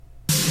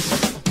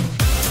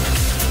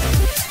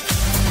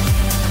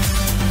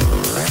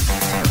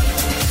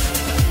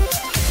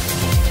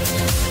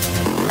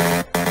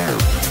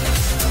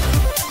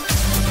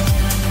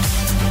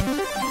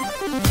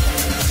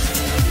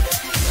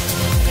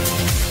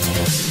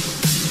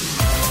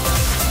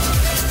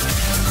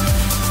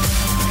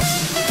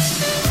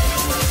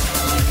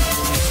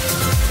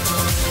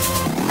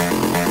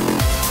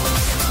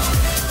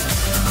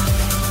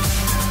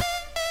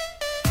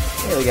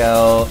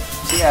go.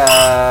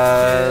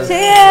 Cheers!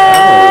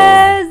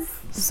 Cheers!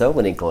 So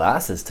many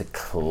glasses to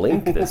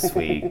clink this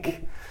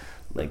week.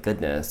 My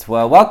goodness.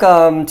 Well,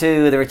 welcome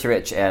to the Richie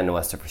Rich and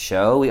Westerfer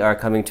Show. We are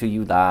coming to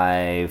you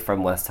live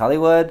from West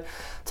Hollywood,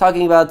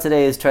 talking about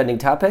today's trending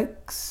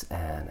topics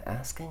and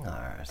asking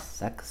our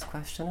sex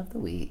question of the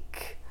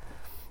week.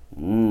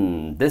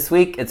 This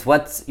week, it's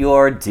what's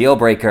your deal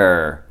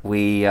breaker?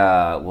 We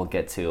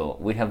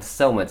have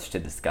so much to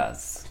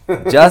discuss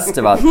just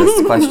about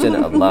this question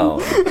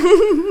alone,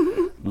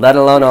 let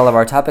alone all of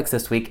our topics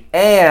this week,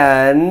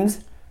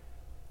 and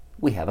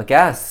we have a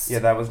guest. Yeah,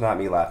 that was not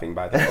me laughing,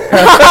 by the way.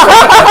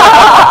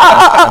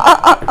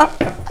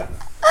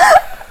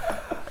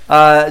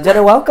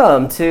 Jenna,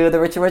 welcome to the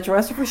Richie Rich and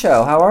Westerfer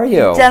Show. How are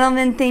you?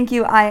 Gentlemen, thank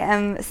you. I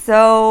am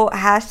so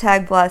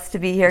 #blessed to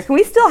be here. Can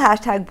we still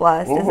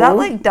 #blessed? Is that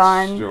like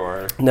done?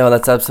 Sure. No,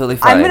 that's absolutely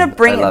fine. I'm gonna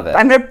bring it.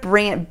 I'm gonna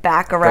bring it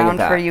back around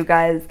for you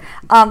guys.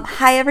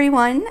 Hi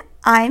everyone.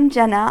 I'm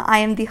Jenna. I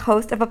am the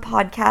host of a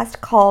podcast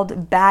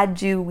called Bad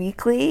Jew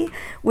Weekly,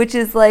 which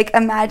is like,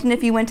 imagine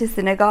if you went to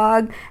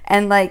synagogue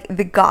and like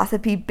the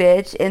gossipy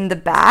bitch in the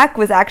back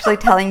was actually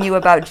telling you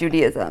about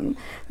Judaism.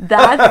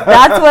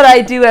 That's what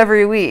I do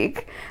every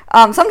week.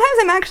 Sometimes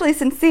I'm actually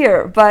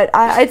sincere, but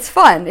it's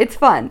fun. It's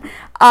fun.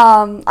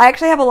 I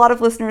actually have a lot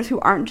of listeners who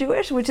aren't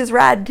Jewish, which is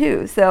rad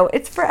too. So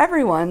it's for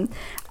everyone.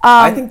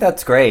 I think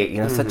that's great. You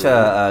know, such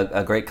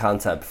a great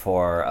concept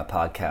for a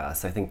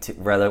podcast. I think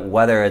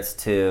whether it's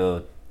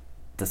to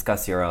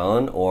discuss your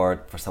own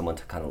or for someone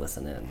to kind of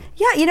listen in.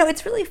 Yeah, you know,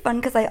 it's really fun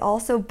because I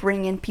also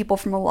bring in people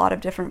from a lot of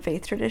different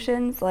faith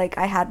traditions. Like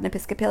I had an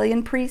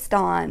Episcopalian priest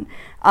on.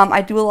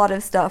 I do a lot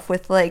of stuff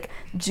with like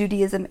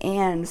Judaism,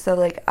 and so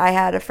like I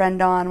had a friend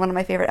on. One of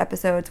my favorite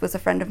episodes was a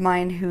friend of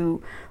mine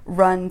who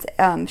runs,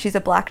 she's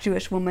a Black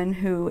Jewish woman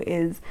who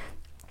is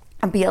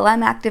a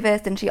BLM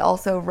activist, and she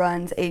also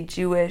runs a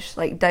Jewish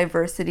like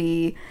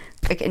diversity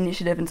like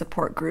initiative and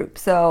support group.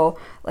 So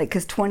like,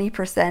 because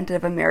 20%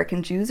 of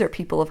American Jews are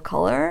people of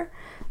color.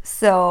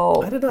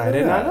 So I did not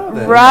know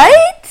that.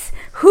 Right?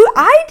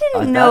 I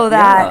didn't know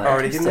that. Yeah,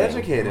 already getting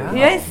educated. Wow.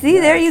 Yeah, see,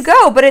 there you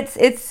go. But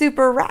it's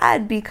super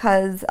rad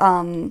because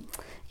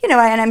you know,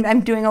 and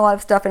I'm doing a lot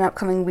of stuff in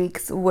upcoming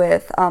weeks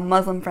with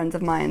Muslim friends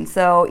of mine.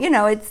 So you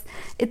know, it's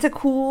a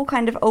cool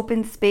kind of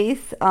open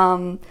space.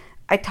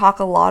 I talk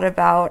a lot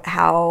about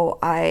how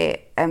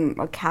I am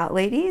a cat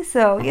lady,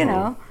 so you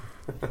know.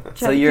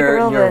 So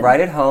you're right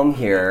at home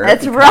here.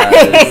 That's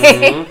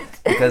right.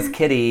 Because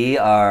Kitty,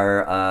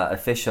 our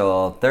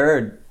official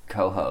third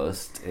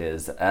co-host,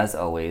 is as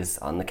always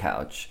on the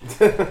couch.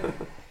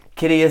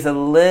 Kitty is a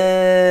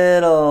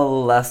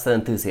little less than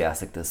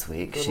enthusiastic this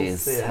week.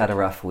 She's had a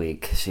rough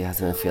week. She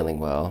hasn't been feeling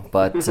well,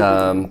 but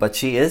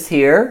she is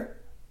here,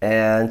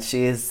 and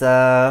she's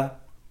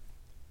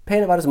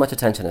paying about as much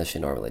attention as she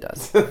normally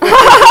does.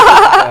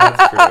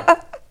 That's true.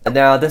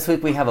 Now, this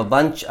week we have a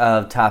bunch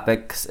of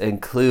topics,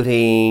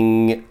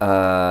 including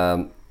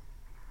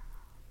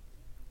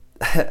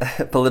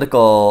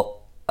political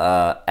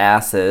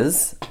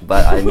asses,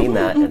 but I mean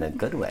that in a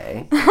good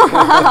way. We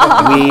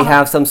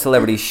have some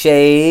celebrity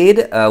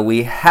shade.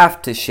 We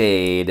have to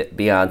shade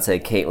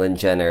Beyonce, Caitlyn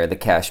Jenner, the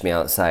Cash Me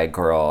Outside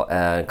girl,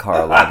 and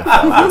Karl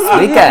Lagerfeld this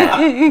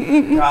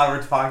weekend. God,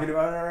 we're talking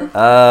about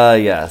her?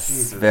 Yes,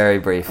 Jesus. very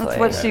briefly. That's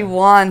what she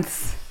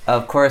wants.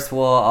 Of course,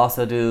 we'll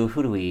also do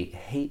Who Do We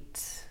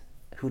Hate?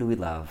 Who Do We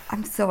Love?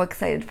 I'm so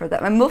excited for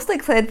that. I'm mostly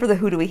excited for the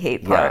who do we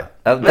hate part.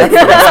 Yeah, that's the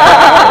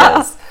best part.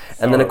 It is.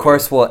 And then, of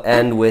course, we'll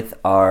end with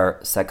our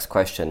sex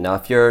question. Now,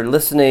 if you're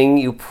listening,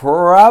 you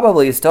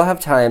probably still have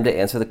time to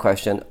answer the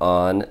question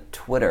on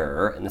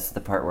Twitter. And this is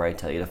the part where I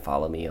tell you to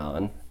follow me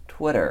on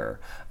Twitter.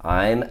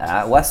 I'm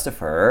at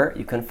Westerfer.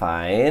 You can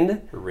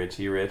find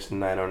Richie Rich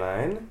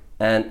 909.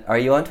 And are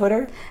you on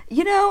Twitter?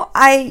 You know,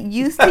 I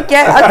used to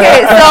get,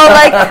 okay, so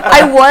like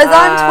I was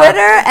on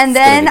Twitter, and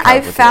then I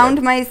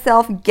found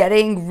myself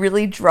getting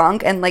really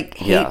drunk and like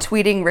hate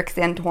tweeting Rick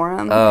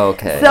Santorum. Oh,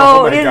 okay.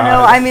 So, you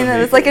know, I mean, it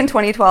was like in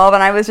 2012,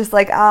 and I was just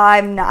like,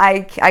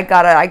 I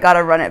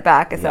gotta run it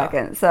back a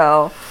second.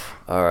 So.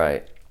 All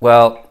right.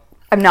 Well.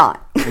 I'm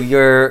not.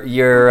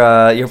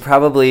 You're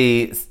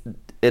probably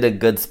in a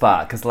good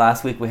spot, because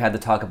last week we had to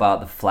talk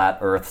about the Flat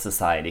Earth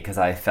Society because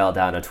I fell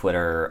down a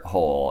Twitter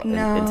hole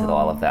into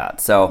all of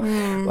that. So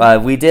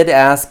we did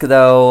ask,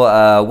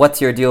 though, what's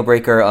your deal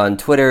breaker on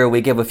Twitter? We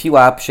give a few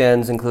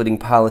options, including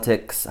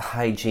politics,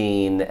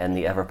 hygiene, and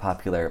the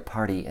ever-popular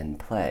party and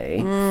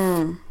play.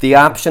 The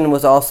option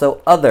was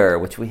also other,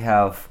 which we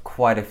have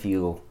quite a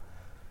few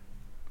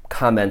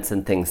comments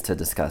and things to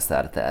discuss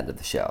that at the end of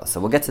the show. So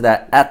we'll get to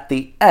that at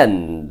the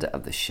end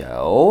of the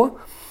show.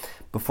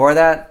 Before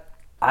that,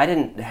 I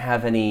didn't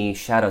have any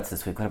shout-outs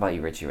this week. What about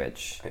you, Richie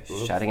Rich?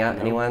 Shouting out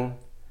anyone?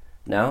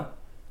 No?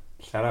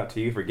 Shout out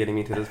to you for getting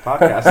me to this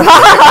podcast.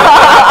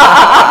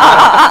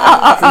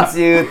 Since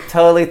you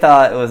totally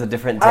thought it was a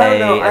different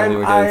day and we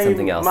were doing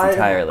something else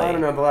entirely. I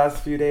don't know, the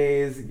last few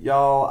days,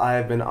 y'all,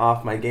 I've been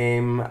off my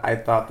game. I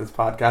thought this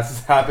podcast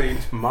is happening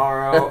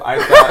tomorrow.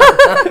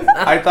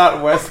 I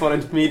thought Wes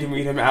wanted me to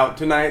meet him out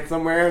tonight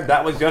somewhere.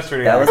 That was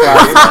yesterday. That was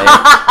last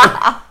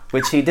night.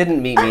 which he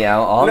didn't meet me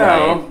out all No.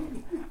 night.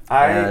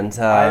 I'm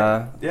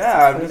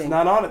just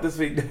not on it this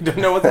week. Don't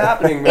know what's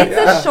happening. But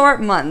It's a short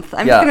month.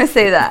 I'm just going to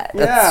say that.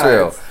 That's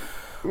true. it's-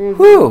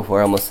 Whew,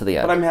 we're almost to the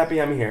end. But I'm happy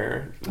I'm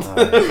here.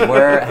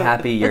 We're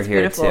happy you're That's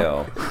here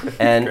beautiful. too.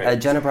 And Great.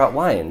 Jenna brought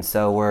wine,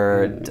 so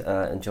we're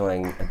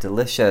enjoying a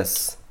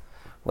delicious.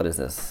 What is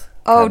this?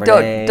 Oh,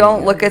 Cabernet?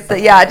 don't look at the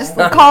just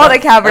call it a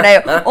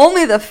Cabernet.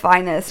 Only the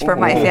finest for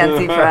my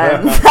fancy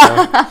friends.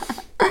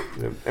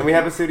 And we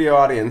have a studio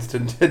audience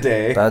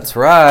today. That's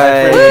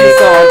right. Frankie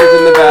Saunders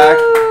in the back.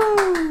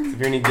 So if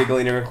you're any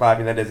giggling or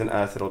clapping, that isn't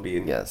us. It'll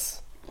be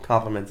Yes,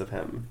 compliments of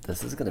him.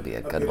 this is gonna be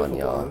a good one,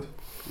 y'all.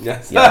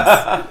 Yes.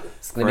 Yes,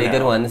 it's gonna For be a good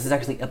now. one. This is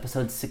actually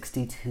episode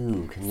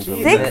 62. Can you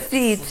believe it?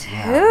 62.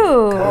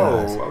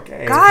 Oh,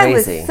 okay. God, I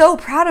was Crazy. so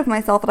proud of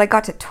myself that I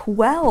got to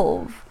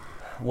 12.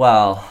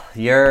 Well,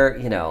 you're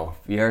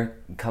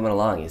coming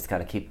along. You just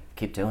gotta keep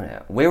doing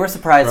it. We were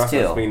surprised For us,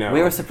 too. we know.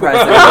 We were surprised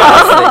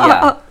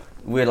that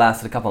we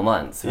lasted a couple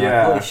months. We're like,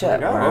 Yeah. holy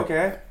shit. Like, oh,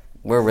 okay.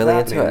 We're really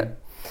What's into happening? it.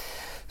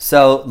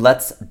 So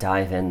let's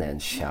dive in then,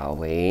 shall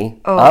we?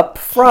 Oh, Up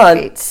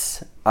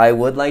front, I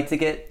would like to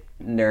get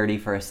nerdy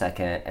for a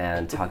second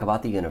and talk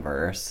about the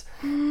universe.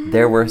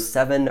 There were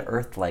 7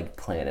 Earth-like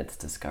planets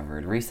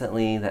discovered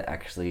recently that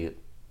actually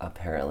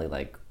apparently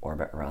like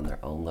orbit around their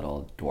own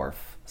little dwarf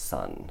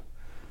sun.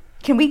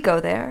 Can we go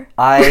there?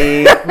 I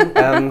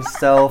am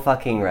so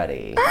fucking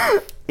ready.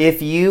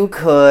 If you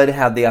could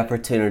have the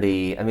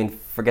opportunity, I mean,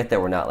 forget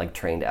that we're not like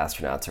trained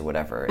astronauts or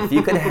whatever. If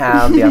you could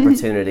have the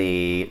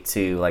opportunity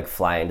to like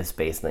fly into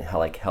space and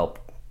like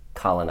help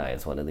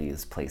colonize one of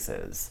these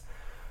places,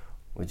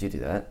 would you do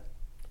that?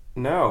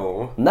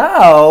 No.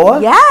 No.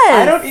 Yes.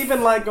 I don't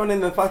even like going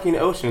in the fucking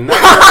ocean.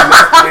 Let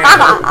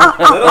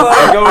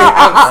alone going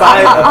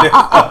outside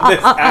of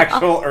this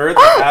actual Earth.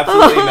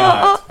 Absolutely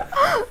not.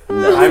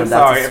 No, I'm that's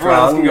sorry. a Everyone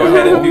else can strong go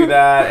ahead and no. do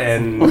that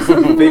and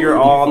figure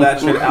all that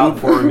shit out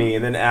for me.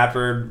 And then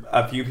after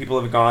a few people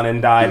have gone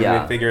and died Yeah.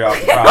 and they figure out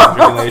the problem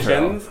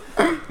tribulations,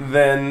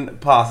 then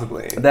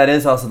possibly. That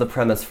is also the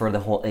premise for the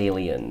whole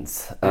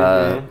Aliens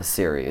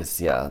series.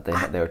 Yeah,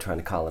 they were trying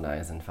to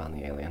colonize and found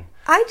the alien.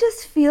 I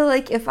just feel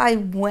like if I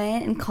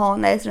went and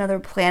colonized another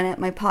planet,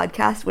 my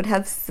podcast would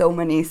have so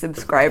many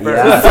subscribers.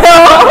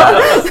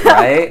 Yeah.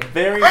 Right?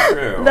 Very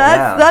true.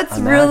 That's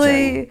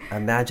really...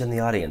 Imagine the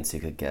audience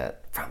you could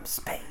get from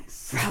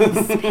space.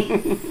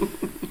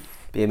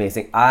 Be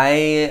amazing.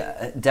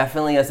 I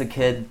definitely, as a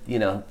kid,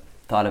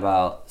 thought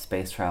about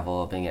space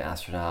travel, being an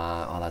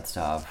astronaut, all that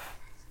stuff.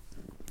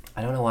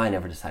 I don't know why I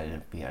never decided to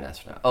be an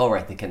astronaut. Oh,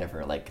 right, they can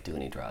never do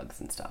any drugs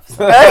and stuff.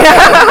 So.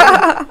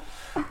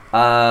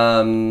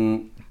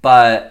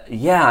 But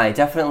yeah, I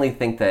definitely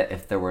think that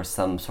if there were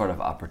some sort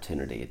of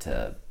opportunity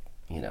to,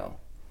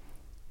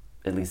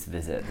 at least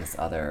visit this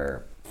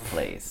other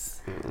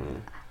place.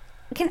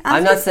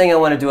 I'm not saying I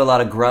want to do a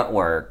lot of grunt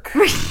work,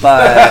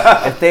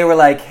 but if they were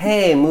like,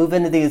 hey, move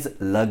into these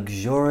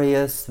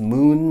luxurious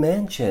moon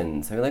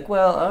mansions, you're like,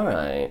 well, all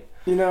right.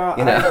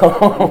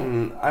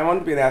 I wanted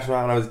to be an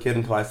astronaut when I was a kid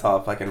until I saw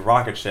a fucking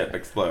rocket ship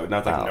explode. And I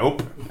was like,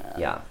 nope.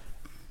 Yeah.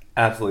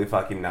 Absolutely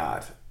fucking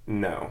not.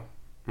 No.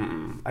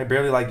 I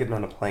barely like getting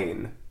on a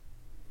plane.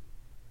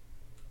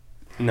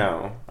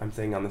 No. I'm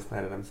saying on this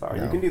planet, I'm sorry.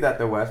 No. You can do that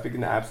though, Wes. We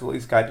can absolutely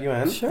Skype you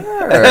in. Sure.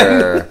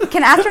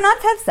 Can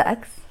astronauts have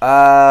sex?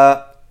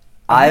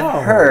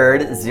 I've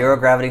heard zero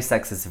gravity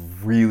sex is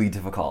really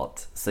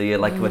difficult. So you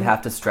would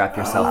have to strap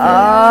yourself in.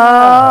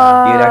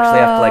 You'd actually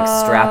have to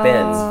strap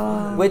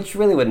in, which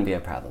really wouldn't be a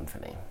problem for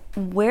me.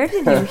 Where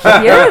did you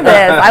hear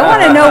this? I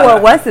want to know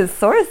what Wes's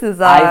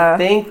sources are. I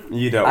think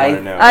You don't want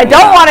to know. I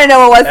don't want to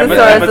know what Wes's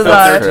sources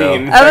are.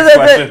 Episode 13.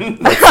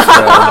 Episode Next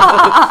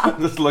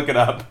question. Just look it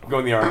up. Go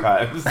in the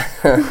archives.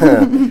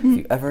 Have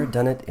you ever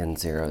done it in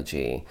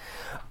 0G?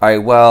 All right,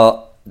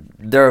 well,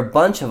 there are a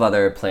bunch of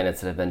other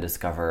planets that have been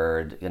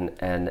discovered,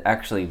 and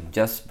actually,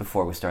 just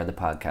before we started the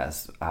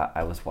podcast,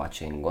 I was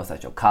watching, what's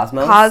that show,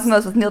 Cosmos?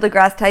 Cosmos with Neil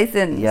deGrasse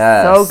Tyson.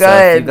 Yeah, So if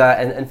good. you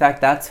and in fact,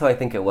 that's who I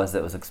think it was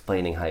that was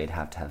explaining how you'd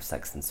have to have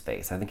sex in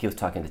space. I think he was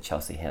talking to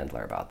Chelsea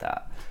Handler about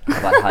that,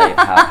 about how you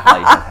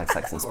have to have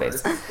sex in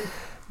space.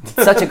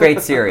 Such a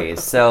great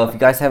series. So if you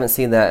guys haven't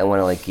seen that and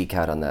want to geek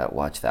out on that,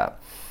 watch that.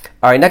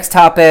 All right, next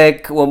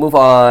topic. We'll move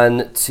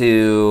on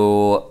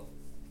to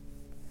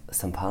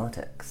some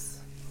politics.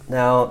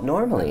 Now,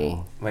 normally...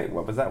 Wait,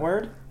 what was that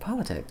word?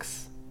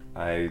 Politics.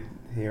 I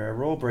hear a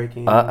rule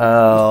breaking.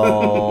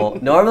 Uh-oh.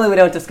 Normally we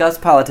don't discuss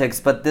politics,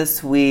 but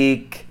this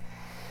week,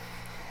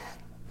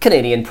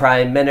 Canadian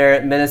Prime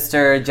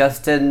Minister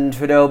Justin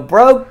Trudeau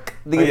broke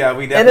the we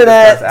definitely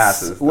internet discussed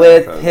asses, though,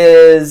 with so-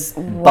 his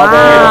bubble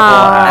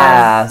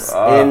ass.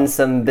 ass in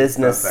some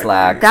business so sexy.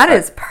 Slack. That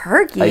is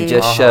perky. I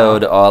just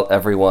showed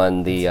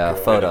everyone the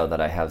photo that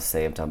I have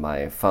saved on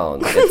my phone.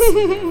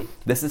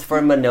 This is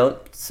for my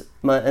notes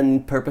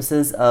and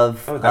purposes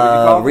of Oh, is that what you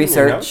call them, your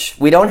research. notes?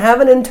 We don't have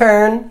an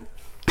intern.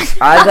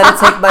 I've got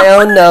to take my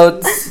own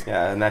notes.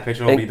 Yeah, and that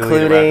picture will be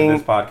deleted after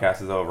this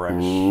podcast is over,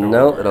 I'm sure.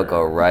 No, it'll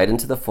go right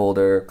into the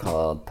folder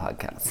called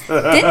podcast.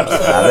 Didn't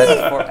Have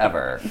it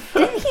forever.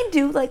 he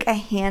do like a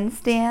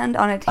handstand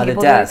on a table? On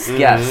a desk,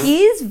 yes.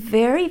 He's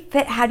very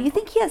fit. How do you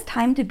think he has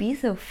time to be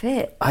so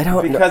fit? I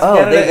don't know. Because Oh,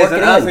 Canada they work isn't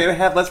it us, in. they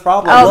have less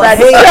problems. Oh,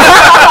 that's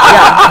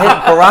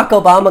Yeah, Barack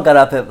Obama got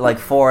up at like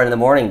 4 in the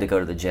morning to go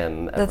to the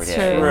gym every That's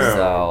day. true.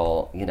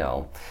 So, you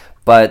know.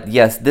 But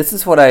yes, this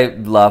is what I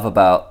love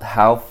about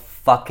how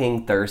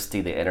fucking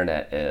thirsty the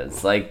internet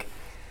is. Like,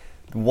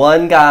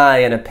 one guy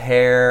in a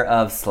pair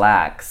of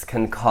slacks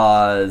can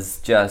cause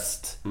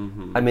just,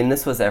 I mean,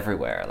 this was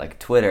everywhere. Like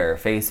Twitter,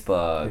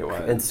 Facebook, It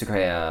was.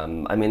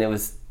 Instagram. I mean,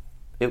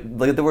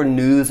 like there were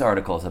news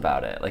articles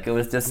about it. Like, it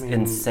was just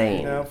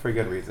insane. You know, for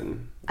good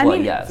reason. I Well,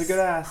 mean, yes. It's a good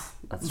ass.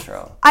 That's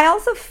true. I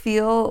also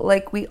feel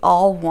like we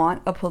all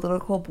want a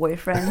political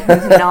boyfriend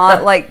who's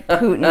not like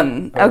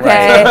Putin,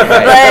 okay?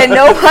 Right. But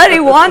nobody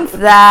wants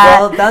that.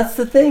 Well, that's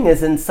the thing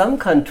is in some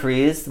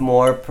countries,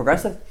 more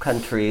progressive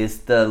countries,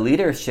 the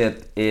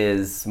leadership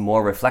is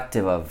more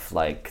reflective of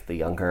like the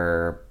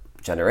younger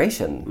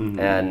generation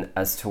and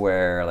as to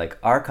where like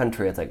our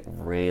country is like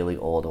really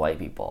old white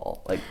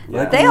people. Like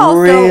They also,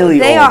 really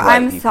they old are, white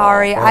I'm people.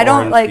 sorry, Or I don't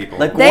orange like, people.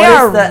 Like they what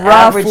are is the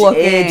rough average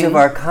looking. age of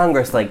our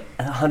Congress? Like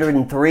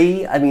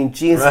 103? I mean,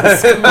 Jesus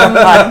Christ.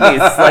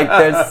 Like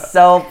they're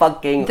so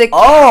fucking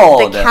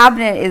old. The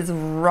cabinet is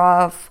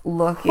rough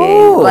looking.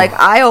 Ooh. Like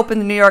I open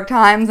the New York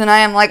Times and I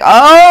am like,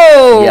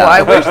 oh, Yeah.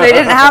 I wish they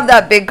didn't have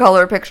that big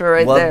color picture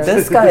right Well, there.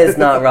 this guy is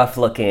not rough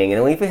looking,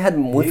 and we've had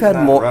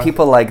not more rough.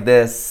 people like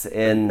this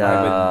in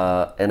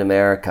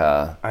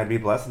America. I'd be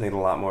blessed and eat a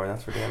lot more,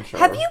 that's for damn sure.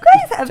 Have you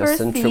guys ever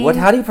Justin seen? Trudeau.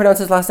 How do you pronounce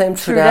his last name?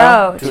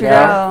 Trudeau.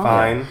 Trudeau?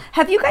 Fine.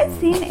 Have you guys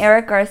seen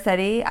Eric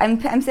Garcetti?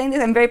 I'm saying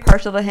this. I'm very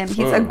partial to him.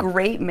 He's a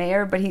great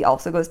mayor, but he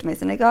also goes to my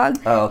synagogue.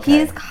 Oh, okay.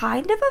 He's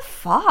kind of a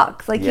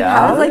fox. Like Yeah?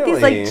 he has like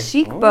these Really? like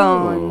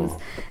cheekbones.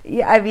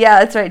 Yeah, yeah,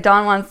 that's right.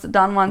 Don wants. We to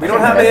don't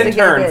have an investigate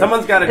intern. it.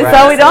 Someone's got to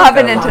So we don't have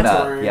an Someone's intern.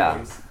 gotta-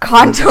 Yeah.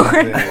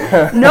 Contour.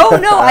 No,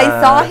 I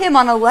saw him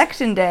on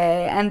election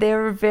day, and they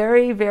were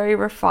very, very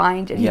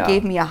refined. And he Yeah.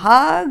 gave me a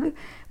hug.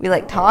 We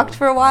like talked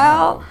for a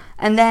while,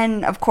 and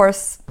then of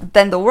course,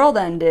 then the world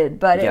ended.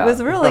 But it Yeah.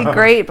 was really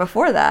great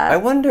before that. I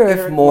wonder if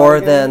Eric more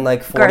Morgan? than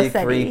like Garcetti.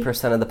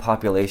 43% of the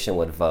population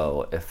would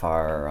vote if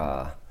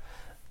our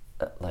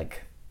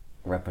like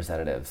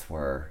representatives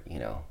were, you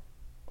know,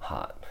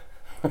 hot.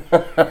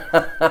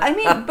 I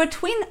mean,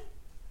 between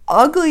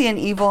ugly and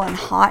evil and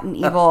hot and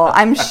evil,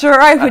 I'm sure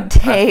I would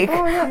take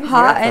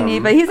hot and handsome.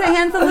 evil. He's a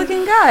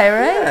handsome-looking guy,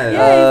 right? Yeah.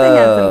 Yeah, he's a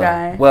handsome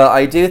guy. Well,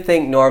 I do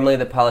think normally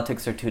that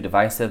politics are too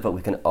divisive, but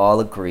we can all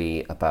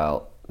agree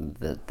about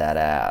that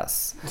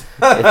ass.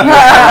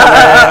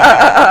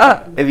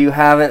 If you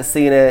haven't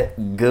seen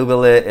it,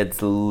 Google it.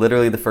 It's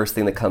literally the first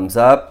thing that comes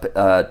up.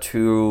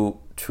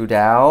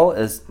 Trudeau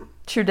is.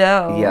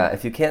 Trudeau. Yeah,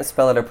 if you can't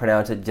spell it or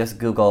pronounce it, just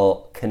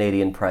Google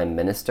Canadian Prime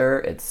Minister.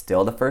 It's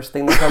still the first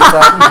thing that comes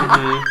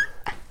up.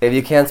 If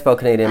you can't spell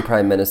Canadian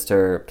Prime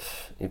Minister,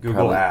 you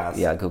Google ass.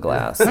 Yeah, Google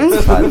ass.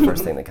 It's probably the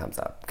first thing that comes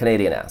up.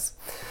 Canadian ass.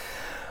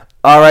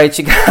 All right,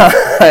 you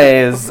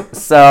guys.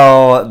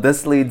 So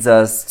this leads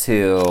us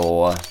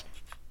to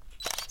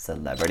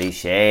Celebrity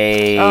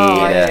Shade.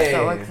 Oh, I'm Yay.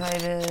 so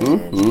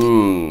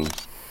excited.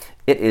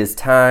 It is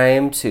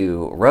time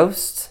to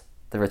roast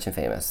the rich and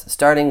famous,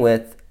 starting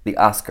with the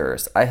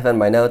Oscars. I have in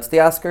my notes the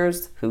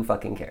Oscars. Who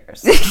fucking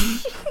cares?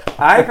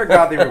 I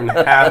forgot they were even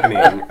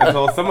happening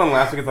until someone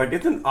last week was like,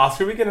 it's an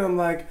Oscar weekend. And I'm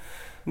like,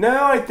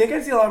 no, I think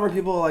I see a lot more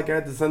people like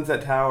at the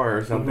Sunset Tower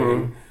or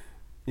something.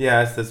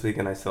 Yeah, it's this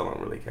weekend. I still don't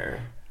really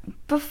care.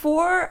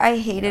 Before I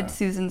hated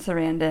Susan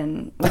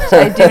Sarandon, which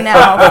I do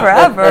now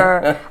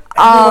forever.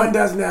 Everyone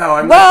does now.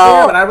 I'm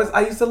well, like, damn it,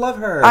 I used to love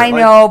her. I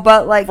know,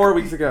 but like 4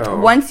 weeks ago.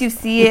 once you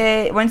see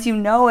it, once you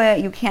know it,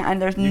 you can't, and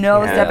there's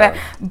no can't. step back.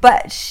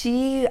 But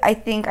I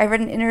think I read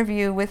an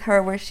interview with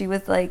her where she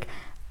was like,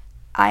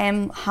 I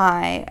am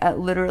high at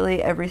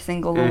literally every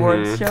single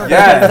awards show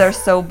Yes. because they're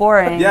so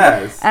boring.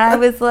 Yes. And I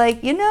was like,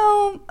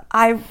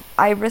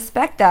 I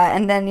respect that.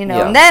 And then,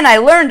 Yeah. and then I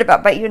learned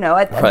about, but Right,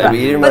 but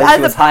you didn't realize as she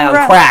a was high on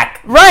pre-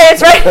 crack. Right,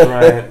 that's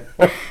right.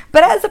 Right.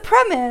 But as a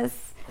premise,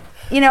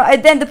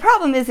 and then the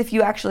problem is if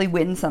you actually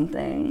win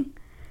something,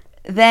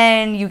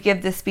 then you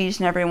give this speech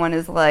and everyone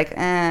is like,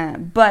 eh.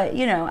 But,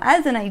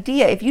 as an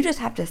idea, if you just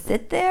have to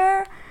sit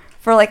there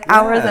for like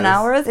hours and Yes.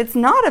 hours, it's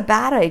not a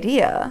bad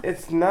idea.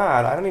 It's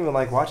not. I don't even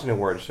like watching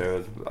award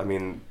shows. I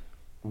mean,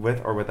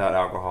 with or without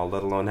alcohol,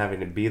 let alone having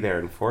to be there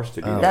and forced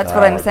to be there. That's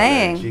what I'm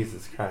saying.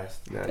 Jesus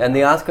Christ. Yeah. And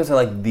the Oscars are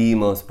like the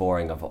most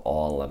boring of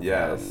all of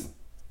Yes. them.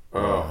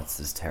 Oh. It's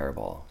just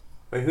terrible.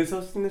 Wait, who's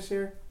hosting this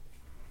year?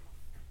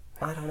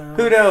 I don't know.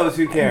 Who knows?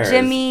 Who cares?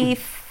 Jimmy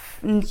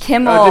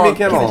Kimmel. Oh, Jimmy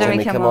Kimmel.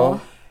 Jimmy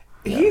Kimmel.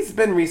 He's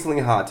been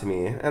recently hot to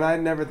me, and I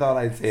never thought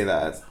I'd say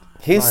that.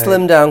 He's Like-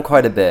 slimmed down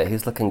quite a bit.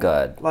 He's looking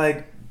good.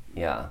 Like,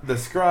 Yeah. The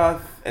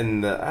scruff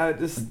and the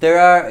just. There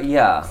are,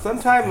 yeah.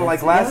 Sometime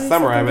like last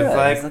summer, I was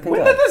like,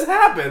 when did this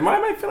happen? Why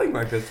am I feeling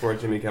like this for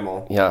Jimmy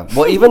Kimmel? Yeah.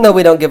 Well, even though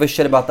we don't give a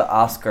shit about the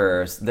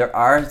Oscars, there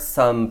are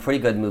some pretty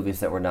good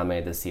movies that were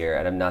nominated this year,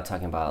 and I'm not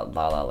talking about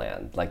La La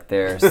Land. Like,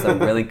 there's some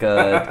really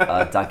good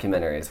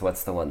documentaries.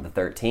 What's the one? The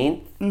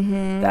 13th?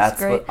 Mm-hmm. That's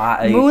great.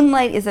 what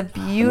Moonlight is a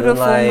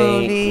beautiful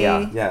movie.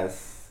 Yeah.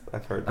 Yes,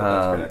 I've heard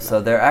that.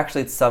 So there are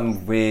actually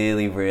some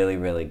really, really,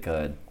 really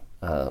good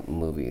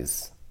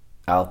movies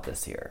out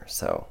this year.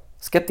 So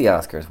skip the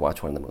Oscars,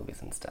 watch one of the movies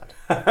instead.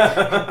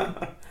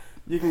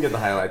 You can get the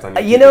highlights on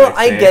YouTube. You know,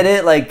 I get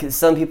it. Like,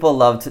 some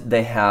people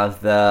they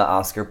have the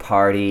Oscar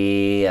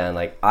party, and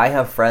like, I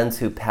have friends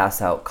who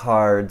pass out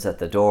cards at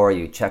the door.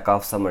 You check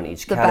off someone in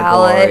each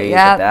category, the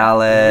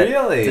ballot,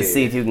 really, to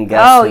see if you can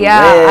guess who wins.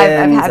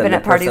 I've been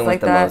at parties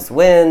like that. The most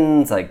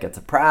wins, like, gets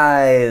a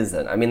prize,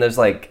 and I mean, there's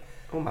like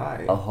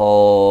a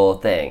whole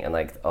thing, and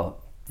like a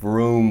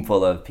room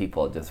full of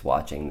people just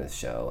watching this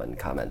show and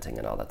commenting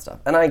and all that stuff.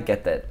 And I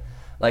get that,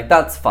 like,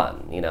 that's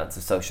fun. You know, it's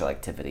a social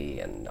activity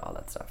and all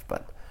that stuff,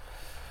 but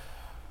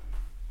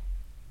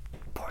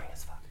boring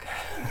as fuck.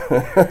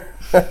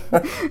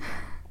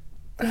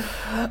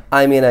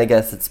 I mean, I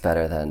guess it's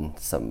better than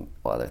some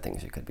other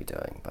things you could be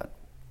doing, but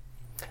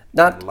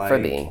not for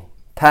me.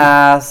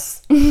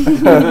 Pass.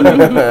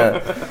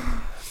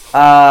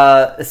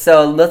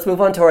 So let's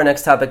move on to our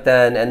next topic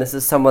then, and this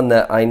is someone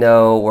that I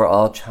know we're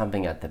all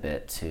chomping at the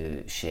bit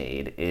to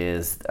shade,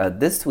 is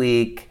this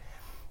week,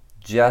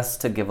 just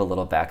to give a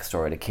little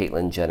backstory to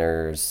Caitlyn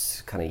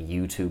Jenner's kind of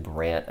YouTube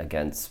rant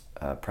against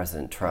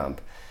President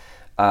Trump.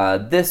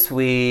 This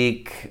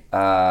week,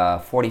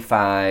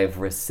 45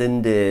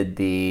 rescinded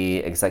the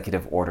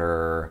executive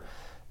order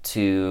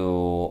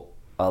to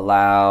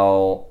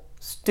allow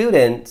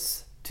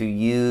students to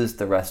use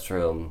the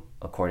restroom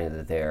according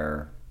to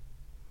their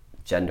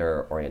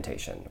gender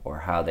orientation, or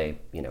how they,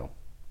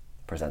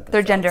 present themselves.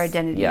 Their gender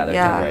identity. Yeah, their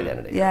gender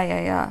identity.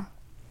 Yeah.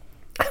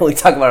 We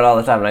talk about it all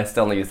the time, and I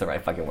still don't use the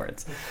right fucking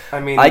words. I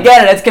mean, I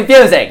get it, it's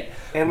confusing.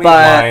 And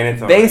but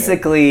it's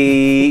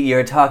basically,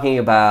 you're talking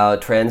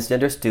about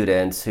transgender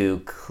students who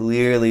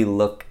clearly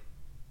look,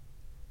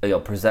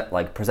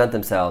 present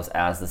themselves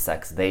as the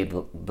sex they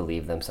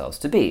believe themselves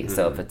to be. Mm-hmm.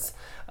 So if it's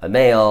a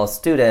male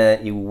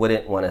student, you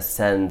wouldn't want to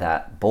send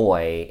that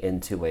boy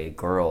into a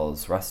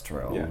girl's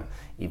restroom,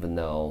 even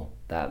though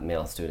that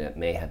male student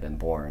may have been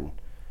born,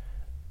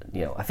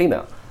 a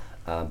female,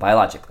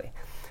 biologically.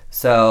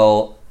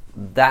 So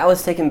that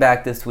was taken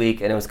back this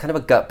week, and it was kind of a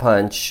gut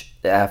punch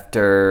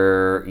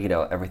after,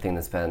 everything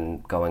that's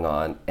been going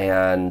on.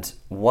 And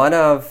one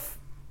of,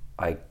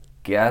 I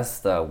guess,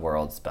 the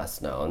world's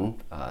best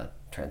known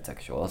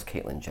transsexuals,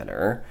 Caitlyn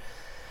Jenner,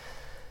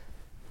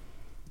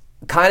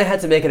 kind of had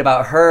to make it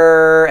about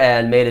her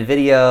and made a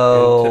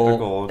video. In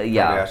typical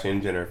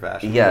Kardashian Jenner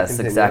fashion. Yes,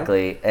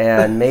 exactly.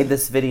 And made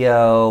this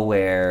video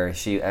where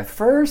she at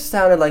first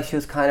sounded like she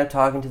was kind of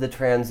talking to the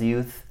trans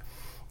youth,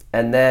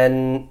 and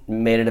then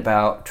made it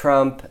about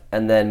Trump,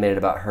 and then made it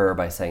about her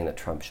by saying that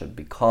Trump should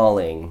be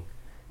calling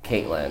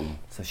Caitlyn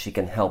so she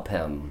can help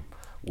him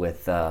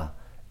with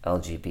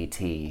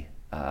LGBT.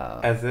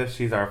 As if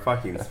she's our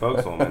fucking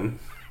spokeswoman.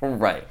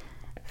 Right.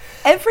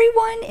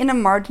 Everyone in a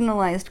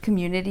marginalized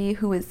community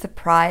who is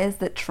surprised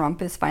that Trump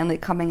is finally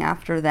coming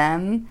after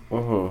them,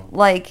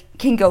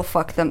 can go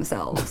fuck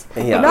themselves.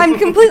 Yeah. No, I'm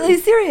completely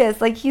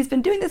serious. Like, he's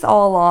been doing this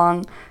all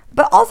along.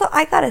 But also,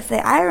 I gotta say,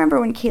 I remember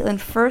when Caitlyn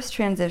first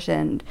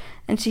transitioned,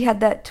 and she had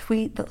that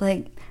tweet that,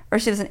 or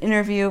she was in an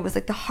interview, it was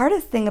like, the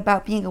hardest thing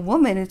about being a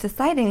woman is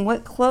deciding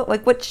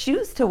what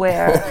shoes to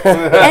wear.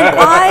 And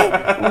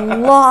I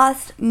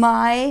lost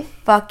my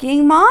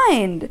fucking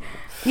mind.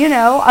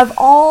 Of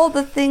all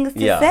the things to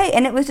say.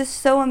 And it was just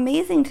so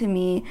amazing to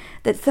me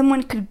that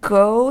someone could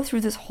go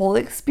through this whole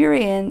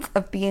experience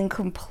of being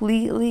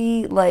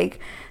completely,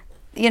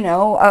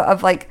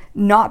 of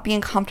not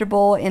being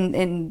comfortable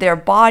in their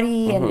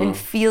body and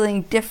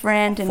feeling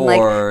different and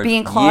for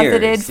being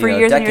closeted for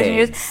years and years and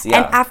years.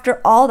 Yeah. And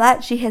after all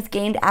that, she has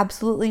gained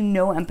absolutely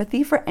no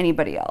empathy for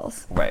anybody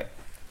else. Right.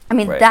 I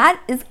mean,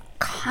 that is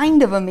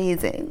kind of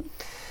amazing.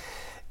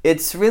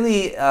 It's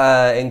really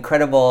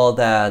incredible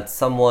that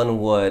someone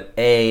would,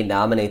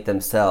 nominate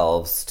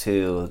themselves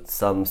to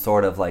some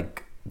sort of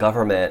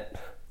government,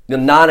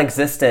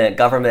 non-existent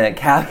government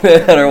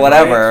cabinet or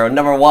whatever,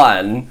 number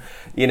one,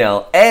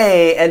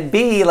 and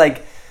B,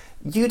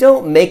 you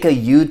don't make a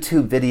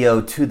YouTube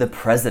video to the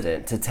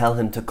president to tell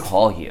him to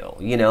call you,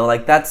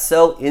 that's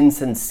so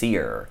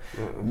insincere.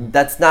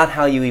 That's not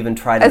how you even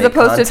try to make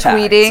contact. As opposed to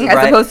tweeting, right?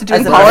 as opposed to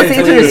doing policies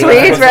through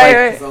tweets,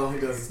 right? All he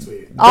does is tweet.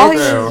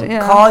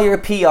 Call your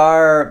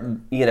PR,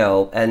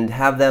 and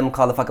have them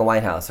call the fucking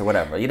White House or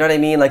whatever. You know what I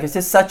mean? It's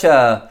just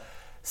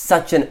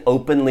such an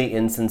openly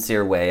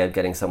insincere way of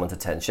getting someone's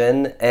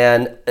attention.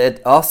 And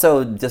it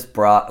also just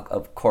brought,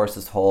 of course,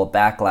 this whole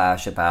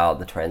backlash about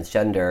the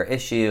transgender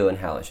issue and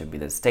how it should be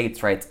the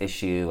states' rights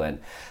issue and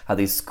how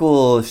these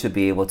schools should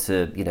be able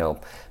to,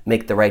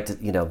 make the right to,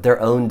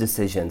 their own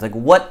decisions.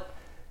 What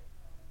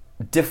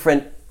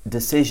different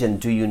decision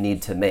do you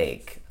need to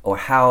make Or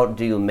how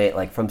do you make,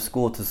 like, from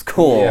school to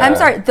school? Yeah. I'm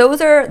sorry,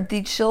 those are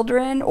the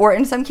children, or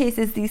in some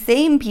cases, the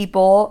same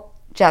people,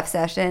 Jeff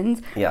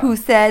Sessions, who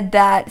said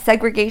that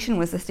segregation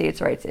was a states'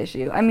 rights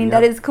issue. I mean,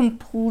 that is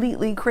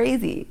completely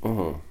crazy.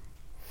 Mm-hmm.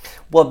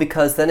 Well,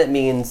 because then it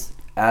means,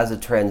 as a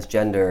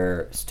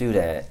transgender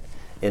student,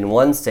 in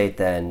one state,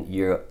 then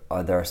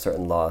there are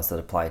certain laws that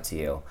apply to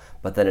you,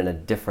 but then in a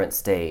different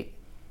state,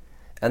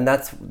 and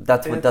that's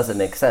what doesn't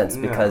make sense,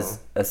 because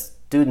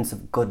students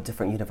go to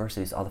different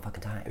universities all the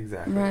fucking time.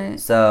 Exactly. Right.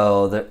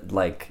 So,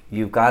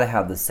 you've got to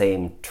have the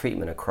same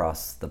treatment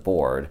across the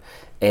board.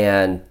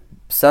 And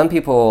some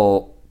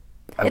people,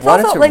 I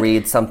wanted to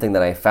read something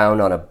that I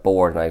found on a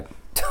board, and I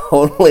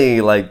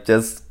totally,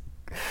 just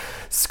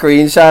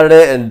screenshotted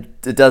it, and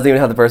it doesn't even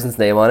have the person's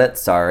name on it.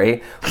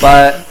 Sorry.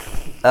 But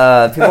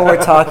people were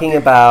talking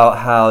about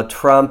how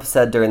Trump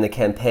said during the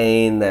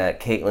campaign that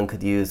Caitlyn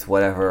could use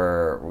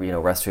whatever,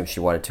 restroom she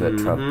wanted to at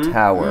Trump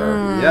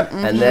Tower. Yep.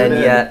 And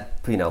then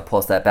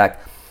pulls that back.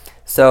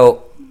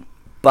 So,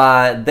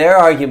 but their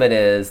argument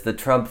is, the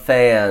Trump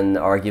fan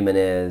argument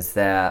is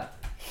that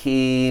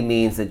he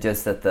means that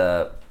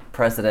the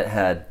president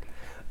had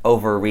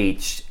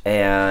overreached,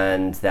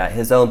 and that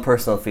his own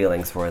personal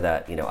feelings were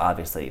that,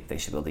 obviously they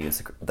should be able to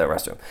use the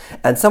restroom.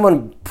 And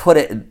someone put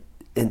it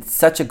in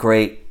such a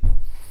great,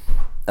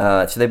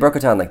 so they broke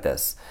it down like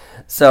this.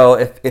 So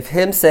if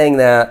him saying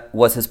that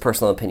was his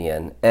personal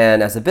opinion,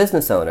 and as a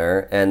business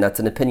owner, and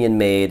that's an opinion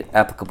made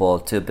applicable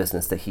to a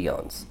business that he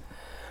owns,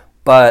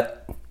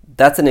 but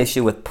that's an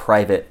issue with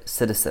private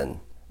citizen,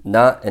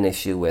 not an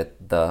issue with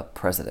the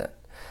president.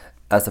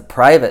 As a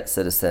private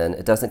citizen,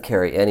 it doesn't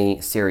carry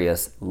any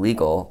serious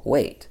legal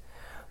weight.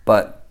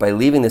 But by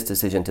leaving this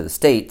decision to the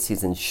states,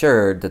 he's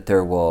ensured that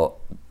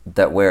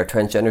that where a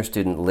transgender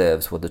student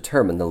lives will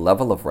determine the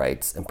level of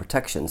rights and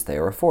protections they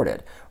are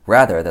afforded,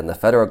 rather than the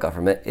federal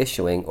government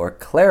issuing or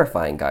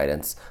clarifying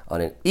guidance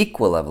on an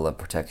equal level of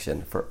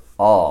protection for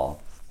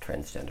all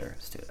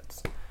transgender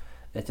students.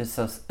 It's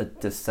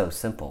just so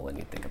simple when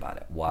you think about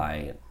it.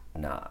 Why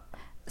not?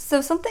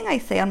 So something I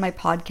say on my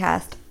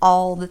podcast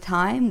all the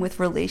time with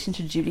relation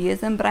to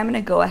Judaism, but I'm going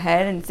to go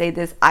ahead and say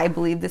this, I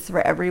believe this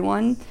for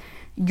everyone.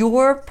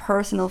 Your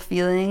personal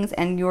feelings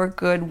and your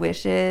good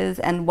wishes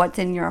and what's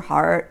in your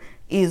heart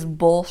is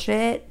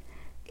bullshit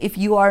if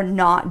you are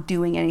not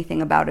doing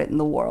anything about it in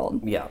the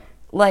world. Yeah.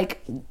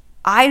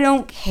 I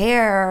don't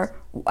care.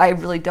 I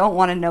really don't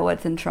want to know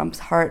what's in Trump's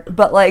heart,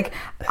 but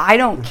I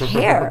don't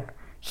care.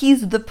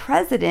 He's the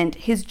president.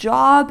 His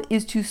job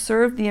is to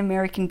serve the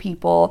American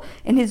people,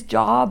 and his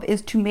job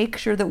is to make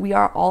sure that we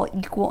are all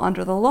equal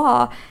under the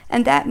law,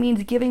 and that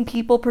means giving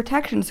people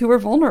protections who are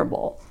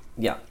vulnerable.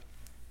 Yeah.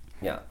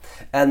 Yeah.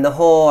 And the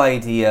whole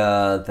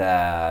idea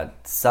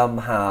that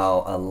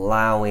somehow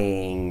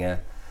allowing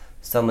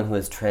someone who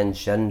is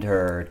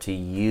transgender to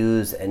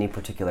use any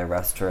particular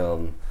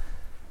restroom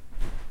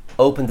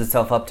opens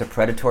itself up to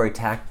predatory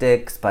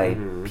tactics by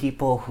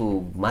people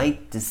who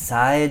might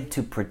decide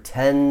to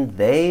pretend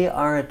they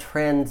are a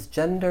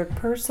transgender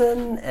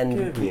person, and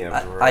Give me a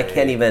break. I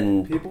can't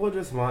even. People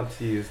just want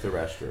to use the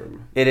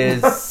restroom. It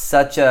is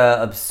such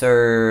a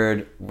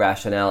absurd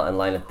rationale and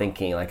line of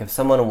thinking. If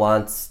someone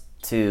wants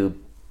to,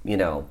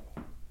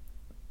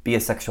 be a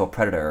sexual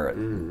predator,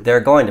 they're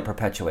going to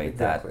perpetuate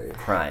that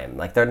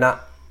crime. They're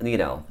not,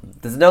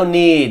 there's no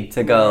need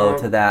to go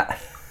to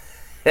that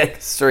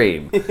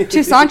extreme.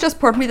 Toussaint just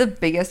poured me the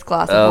biggest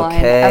glass of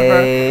wine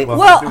ever.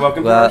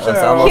 Welcome to our show. It's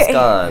almost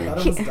gone. I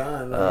thought it was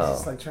done. I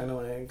was just trying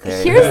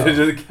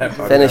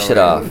to Finish it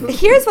off.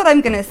 Here's what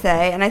I'm gonna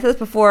say, and I said this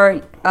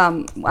before.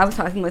 I was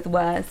talking with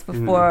Wes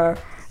before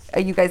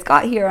you guys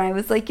got here, and I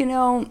was like,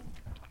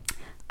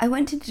 I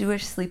went to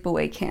Jewish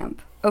sleepaway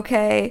camp.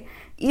 Okay,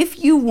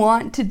 if you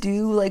want to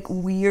do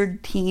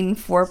weird teen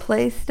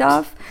foreplay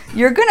stuff,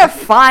 you're gonna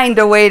find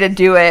a way to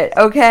do it,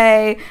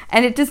 okay?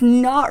 And it does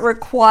not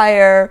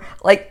require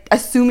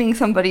assuming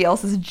somebody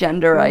else's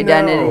gender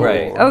identity,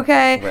 Right.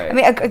 okay? Right. I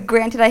mean,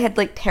 granted, I had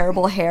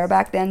terrible hair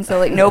back then,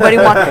 so nobody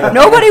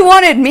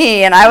wanted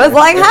me, and I was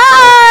like,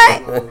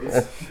 hi.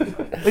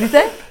 What do you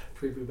say?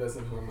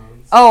 prepubescent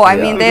hormones. Oh, I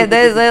mean, they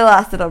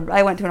lasted.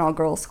 I went to an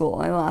all-girls school.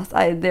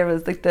 There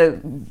was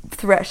the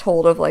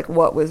threshold of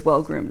what was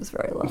well-groomed was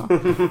very low.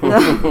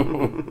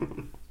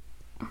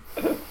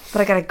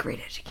 But I got a great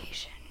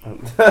education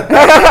because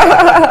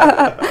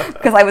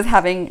I was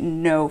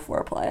having no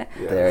foreplay.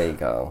 Yeah. There you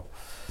go.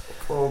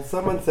 Well,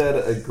 someone said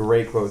a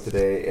great quote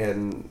today,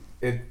 and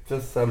it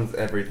just sums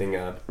everything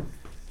up.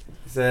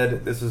 He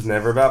said, "This was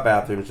never about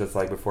bathrooms, just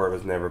like before it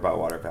was never about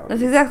water fountains."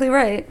 That's exactly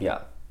right.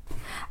 Yeah.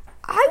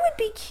 I would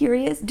be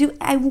curious.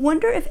 I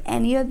wonder if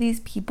any of these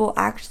people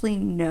actually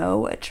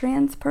know a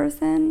trans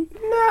person?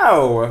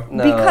 No.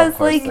 Because of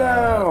course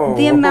not. No.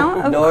 the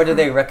amount of Nor do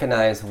they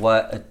recognize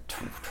what a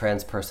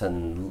trans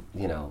person,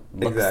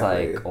 looks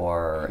Exactly. like,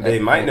 or They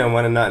might know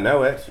one and not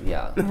know it.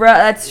 Yeah.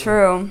 That's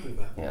true.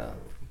 Yeah.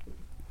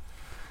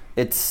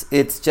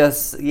 It's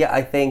just,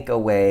 I think a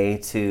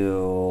way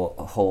to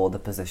hold a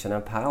position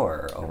of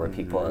power over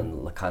people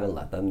and kind of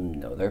let them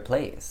know their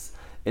place.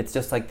 it's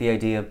just like the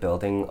idea of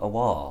building a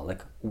wall.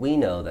 Like, we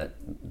know that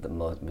the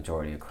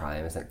majority of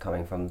crime isn't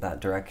coming from that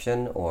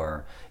direction,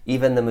 or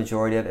even the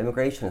majority of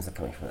immigration isn't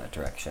coming from that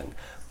direction.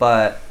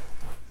 But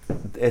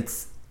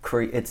it's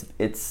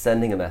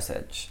sending a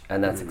message,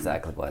 and that's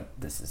exactly what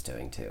this is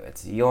doing too.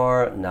 It's,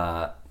 you're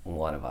not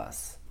one of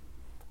us,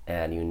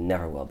 and you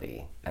never will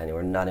be, and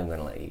we're not even going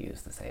to let you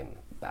use the same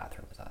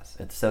bathroom as us.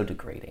 It's so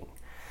degrading.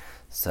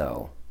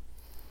 So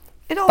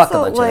it fuck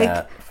also a bunch like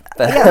of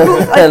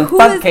that. And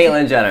fuck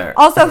Caitlyn Jenner.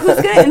 Also, who's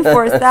gonna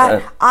enforce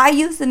that? I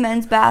use the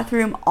men's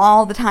bathroom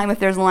all the time if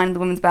there's a line in the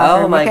women's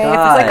bathroom. Oh my okay,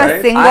 God. if it's like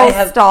a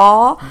single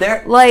stall,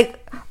 there,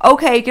 like,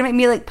 okay, you're gonna make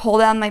me like pull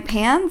down my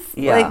pants?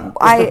 Yeah.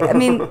 Like, I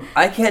mean,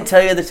 I can't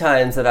tell you the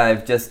times that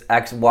I've just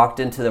actually walked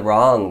into the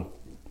wrong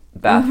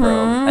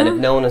bathroom, and if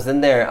no one was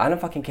in there, I don't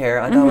fucking care.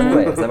 I go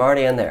anyways. I'm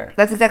already in there.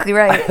 That's exactly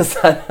right.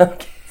 I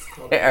don't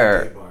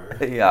care.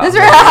 Yeah. That's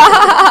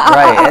right.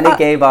 Right. Any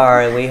gay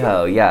bar in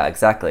WeHo. Yeah,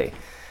 exactly.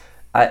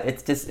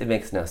 It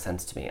makes no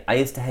sense to me. I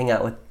used to hang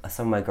out with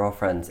some of my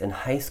girlfriends in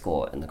high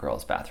school in the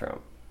girls' bathroom.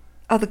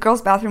 Oh, the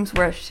girls' bathrooms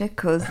where shit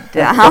goes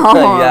down.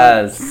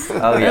 Yes.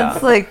 Oh, yeah.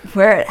 It's like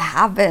where it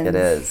happens.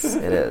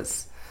 It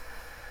is.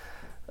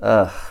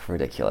 Ugh,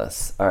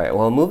 ridiculous. All right,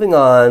 well, moving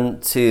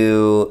on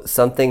to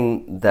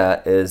something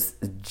that is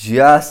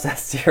just as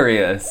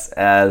serious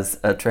as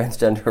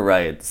transgender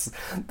rights.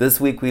 This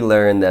week we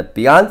learned that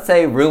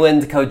Beyonce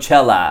ruined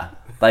Coachella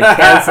by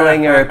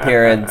canceling her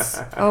appearance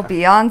Oh,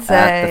 Beyonce.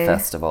 at the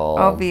festival.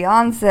 Oh,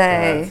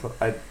 Beyonce.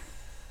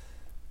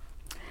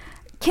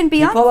 Can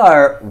Beyonce... People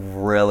are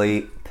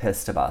really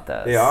pissed about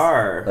this. They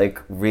are. Like,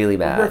 really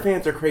mad. Her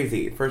fans are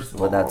crazy, first of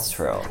all. Well, that's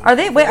true. Are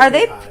they... Wait, are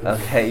they...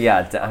 Okay,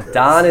 yeah,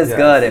 Don is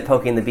good at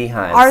poking the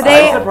beehive. Are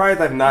they- I'm surprised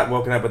I've not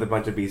woken up with a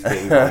bunch of bee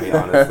stings on me,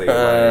 honestly.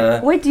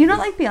 Like, Wait, do you not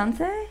like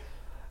Beyonce?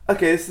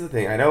 okay, this is the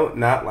thing. I don't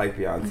not like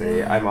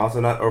Beyonce. I'm also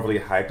not overly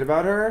hyped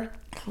about her.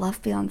 I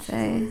love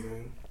Beyonce.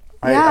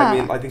 I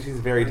mean, I think she's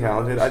very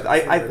talented.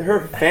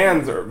 Her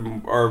fans are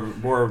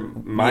more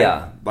my,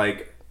 Yeah.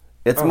 like...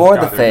 It's Oh, more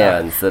God, the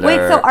they're fans that Wait,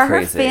 are so are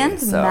crazy, her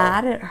fans so.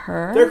 mad at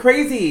her? They're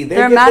crazy.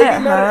 They're mad at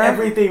her?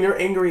 everything. They're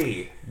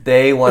angry.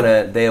 They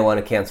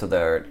wanna cancel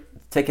their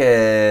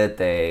ticket.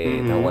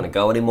 They don't want to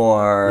go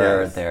anymore.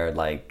 Yes. They're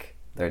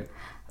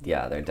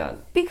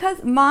done.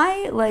 Because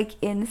my like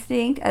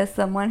instinct as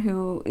someone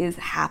who is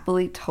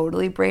happily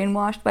totally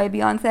brainwashed by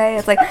Beyonce,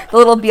 it's like the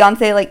little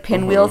Beyonce like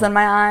pinwheels in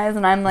my eyes,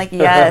 and I'm like,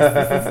 yes,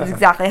 this is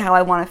exactly how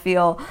I want to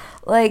feel.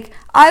 Like,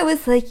 I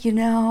was like,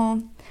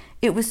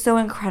 it was so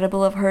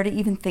incredible of her to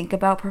even think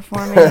about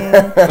performing.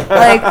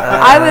 Like,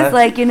 I was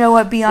like, you know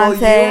what,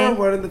 Beyonce... Well, you're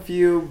one of the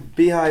few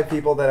Beehive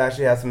people that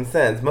actually have some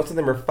sense. Most of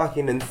them are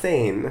fucking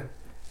insane.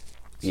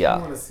 I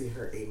want to see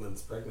her 8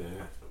 months pregnant.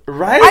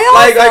 Right?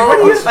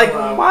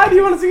 I why do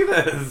you want to see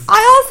this?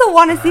 I also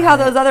want to see how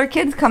those other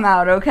kids come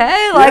out,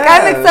 okay? Like,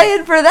 I'm Yes.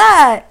 excited for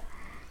that.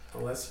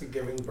 Unless you're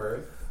giving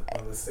birth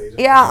on the stage.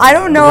 Yeah, I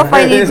don't know if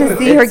I need to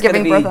see her It's gonna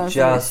giving be birth on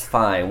just stage.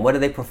 fine. What do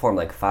they perform?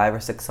 Like 5 or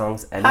 6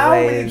 songs anyways? How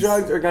many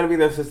drugs are going to be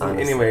in their system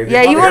Honestly. anyways?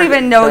 Yeah, you won't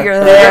even know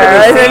you're They're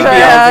there. going to see Beyonce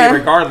Yeah.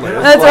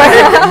 regardless. That's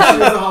right.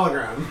 She's a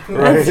hologram.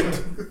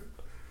 Right?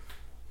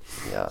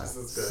 Yeah.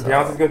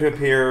 Beyonce's going to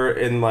appear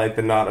in like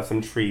the knot of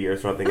some tree or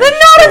something. The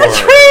knot of a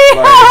tree!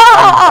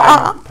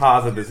 I'm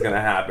positive this is going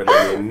to happen.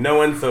 I mean, no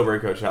one's sober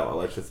at Coachella.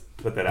 Let's just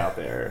put that out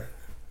there.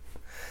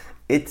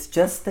 It's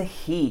just the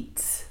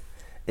heat.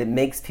 It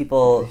makes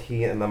people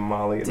He and the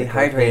Molly and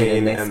dehydrated, the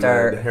and they cocaine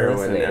start the heroin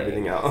hallucinating. and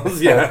everything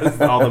else. Yes,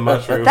 all the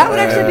mushrooms. That would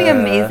actually be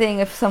amazing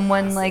if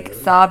someone like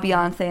saw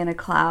Beyonce in a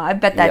cloud. I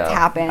bet that's Yeah.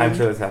 happened. I'm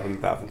sure this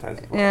happened 1,000 times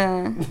before.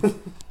 Yeah.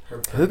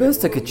 Who goes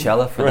to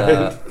Coachella for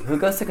Right. Who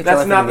goes to Coachella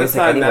That's for not the the music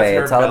sun, that's anyway?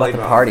 her It's all about belly the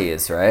button.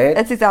 parties, right?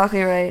 That's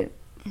exactly right.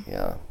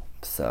 Yeah.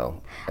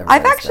 So. I've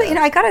everybody's actually,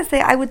 there. I gotta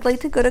say, I would like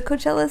to go to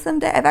Coachella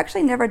someday. I've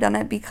actually never done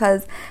it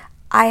because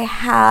I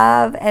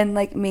have, and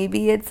like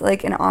maybe it's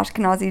like an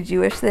Ashkenazi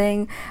Jewish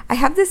thing, I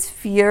have this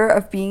fear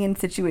of being in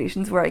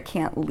situations where I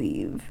can't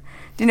leave.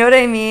 Do you know what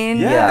I mean?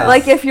 Yes.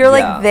 Like if you're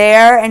like Yeah.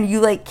 there and you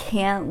like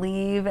can't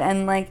leave,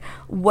 and like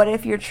what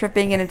if you're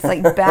tripping and it's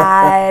like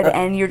bad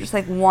and you're just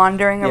like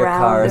wandering Your around.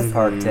 car is this-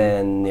 parked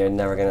in. You're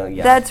never gonna.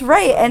 Yeah. That's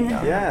right. And You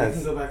Yes.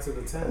 can go back to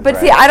the tent. but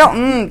see, I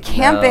don't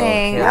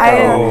camping.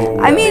 No,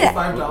 I mean,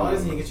 $5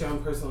 and you get your own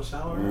personal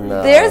shower.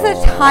 No. there's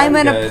a time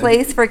and a Good.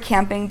 place for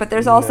camping, but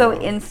there's also No.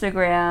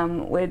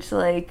 Instagram, which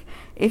like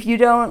if you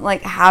don't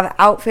like have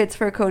outfits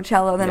for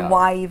Coachella, then Yeah.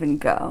 why even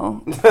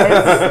go?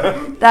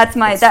 That's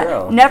my It's that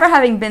true. never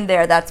having been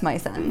there. That's my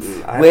sense.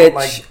 I Which don't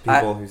like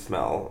people who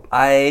smell. Oh,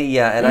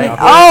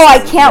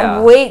 I can't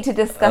yeah. wait to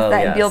discuss Oh,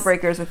 that in yes. deal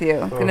breakers with you.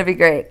 It's gonna be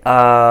great.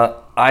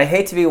 I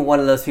hate to be one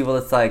of those people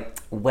that's like,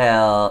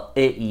 well,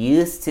 it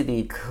used to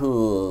be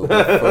cool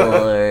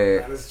before,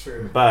 That is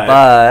true.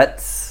 but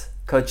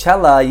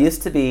Coachella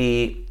used to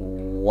be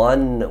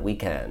one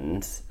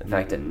weekend. In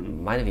fact, it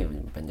might have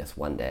even been just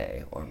one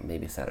day, or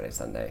maybe Saturday,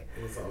 Sunday.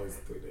 It was always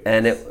 3 days.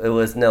 And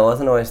it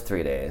wasn't always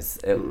 3 days.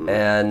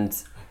 And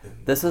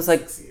this was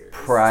like 6 years.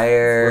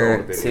 prior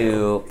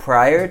Little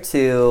video.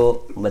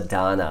 to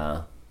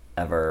Madonna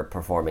ever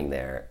performing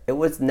there, it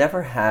was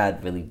never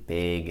had really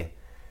big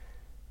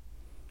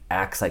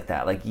acts like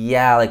that. Like,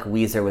 yeah, like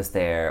Weezer was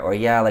there, or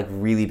yeah, like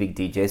really big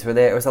DJs were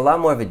there. It was a lot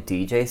more of a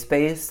DJ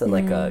space than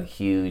like a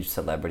huge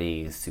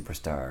celebrity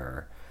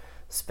superstar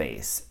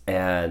space.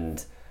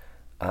 And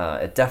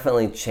it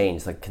definitely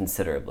changed like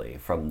considerably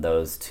from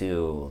those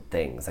two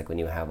things. Like when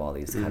you have all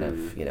these kind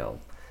of, you know,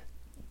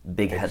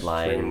 big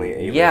headline.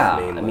 Yeah,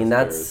 I mean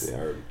that's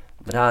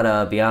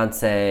Madonna,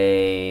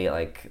 Beyonce,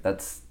 like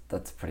that's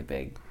pretty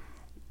big.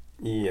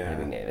 Yeah.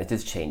 Big name. It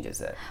just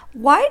changes it.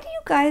 Why do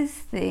you guys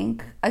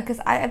think, because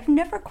I've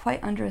never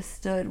quite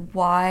understood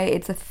why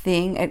it's a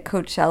thing at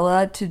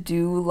Coachella to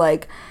do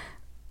like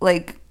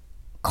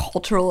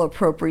cultural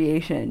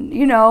appropriation,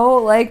 you know?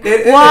 Like,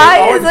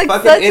 why is like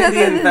such a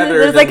thing?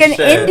 There's like an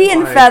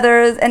Indian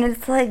feathers, and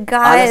it's like,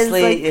 guys,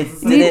 honestly, like,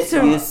 it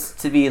didn't used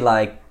to be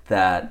like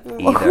that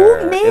either.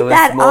 Who made it was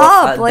that more,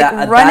 up? Like,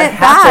 run that it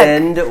back.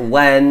 happened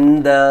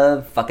when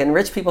the fucking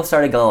rich people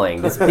started going.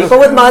 Because people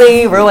with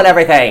money ruin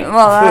everything.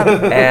 Well,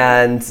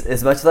 and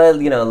as much as I,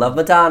 you know, love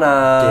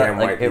Madonna, Damn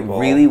like white it people.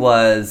 really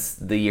was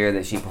the year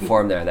that she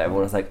performed there that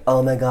everyone was like,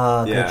 oh my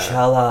god, Yeah.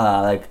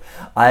 Coachella, like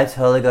I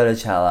totally go to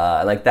Coachella.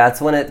 And like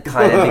that's when it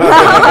kind of became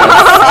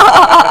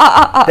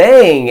this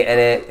thing, and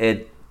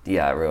it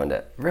ruined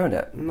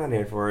it. I'm not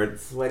here for it.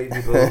 Sweaty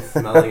people,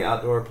 smelling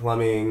outdoor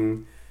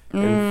plumbing,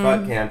 and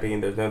fuck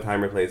camping. There's no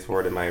time or place for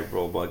it in my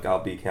rule book.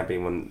 I'll be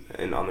camping on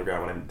the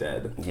ground when I'm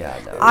dead. Yeah,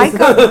 no.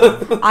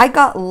 I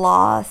got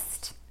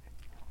lost.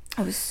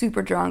 I was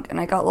super drunk, and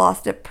I got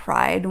lost at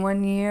Pride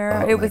one year.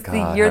 Oh it my was God,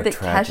 the year how that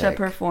tragic. Kesha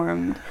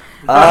performed.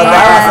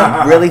 That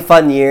was a really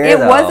fun year. It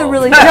was a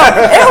really it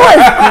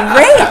was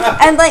great.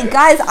 And like,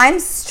 guys, I'm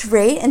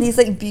straight, and these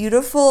like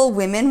beautiful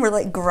women were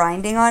like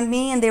grinding on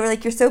me, and they were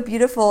like, "You're so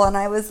beautiful," and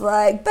I was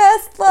like,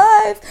 "Best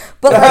life."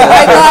 But like,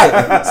 I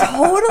got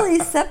totally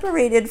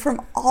separated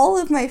from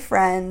all of my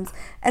friends,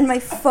 and my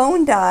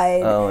phone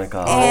died. Oh my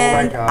god.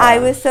 And Oh my gosh. I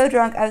was so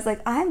drunk, I was like,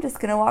 I'm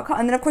just gonna walk home.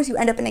 And then of course you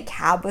end up in a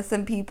cab with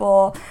some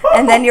people,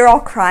 and then you're all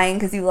crying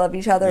because you love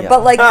each other. Yeah.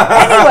 But like,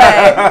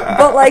 anyway,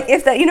 but like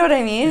if that, you know what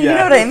I mean? You Yeah.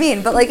 know what I mean?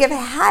 But like if it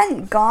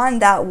hadn't gone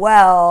that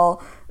well,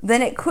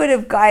 then it could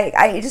have.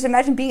 I just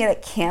imagine being at a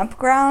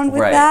campground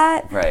with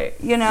that. Right.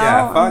 You know?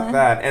 Yeah, fuck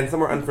that. And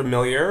somewhere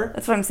unfamiliar.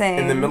 That's what I'm saying.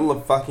 In the middle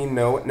of fucking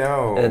no.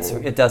 And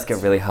it does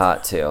get really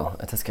hot too.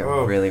 It does get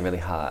Oh. really, really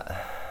hot.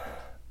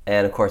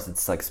 And of course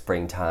it's like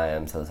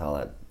springtime, so there's all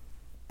that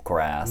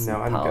grass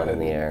No, and I'm pollen good. in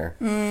the air.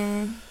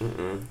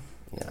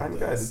 I'm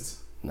good.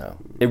 No.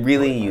 It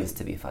really used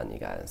to be fun, you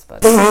guys,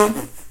 but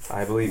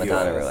I believe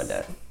Madonna you. ruined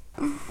it.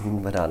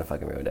 Madonna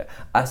fucking ruined it.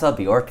 I saw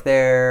Bjork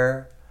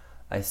there.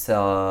 I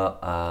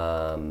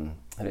saw who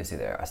did I see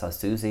there? I saw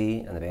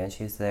Susie and the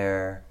Banshees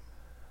there.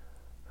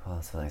 Who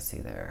else did I see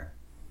there?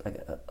 Like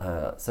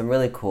some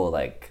really cool,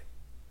 like,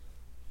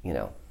 you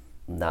know,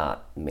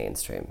 not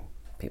mainstream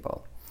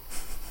people.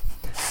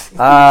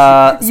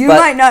 you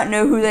might not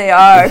know who they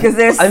are because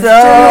they're so. I'm sure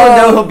you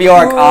know who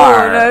Bjork cool.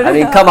 are. No, no. I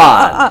mean, come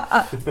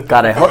on.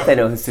 God, I hope they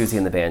know who Susie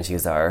and the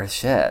Banshees are.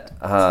 Shit.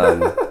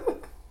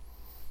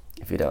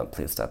 If you don't,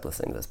 please stop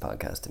listening to this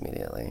podcast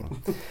immediately.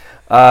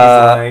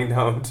 Lying,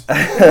 don't.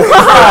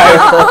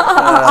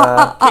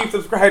 Keep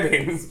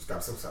subscribing.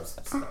 Stop.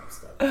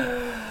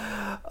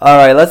 All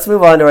right, let's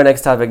move on to our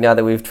next topic now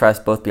that we've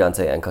trashed both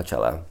Beyonce and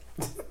Coachella.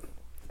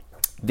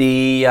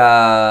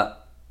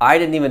 I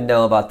didn't even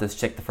know about this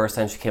chick the first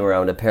time she came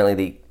around. Apparently,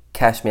 the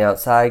Cash Me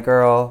Outside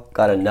girl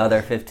got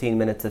another 15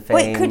 minutes of fame.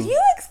 Wait, could you?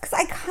 Because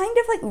I kind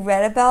of like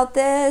read about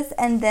this,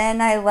 and then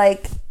I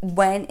like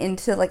went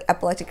into like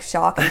epileptic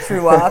shock and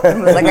threw up,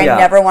 and was like, Yeah. I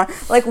never want.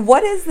 Like,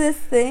 what is this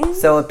thing?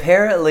 So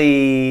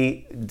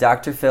apparently,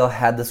 Dr. Phil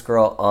had this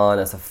girl on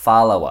as a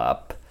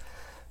follow-up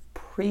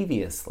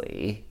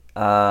previously.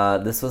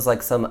 This was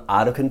like some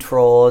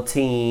out-of-control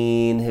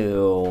teen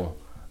who,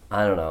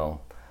 I don't know,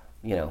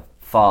 you know,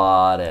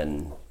 fought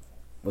and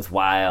was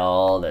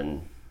wild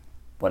and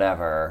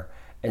whatever.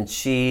 And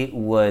she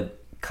would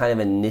kind of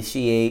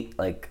initiate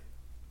like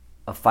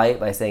a fight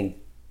by saying,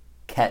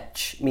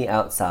 "Catch me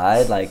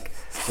outside," like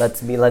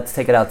let's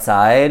take it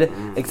outside.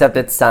 Except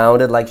it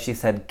sounded like she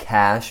said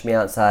 "cash me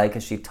outside"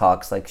 because she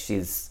talks like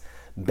she's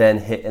been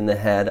hit in the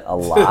head a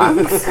lot.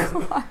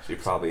 She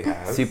probably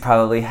has. She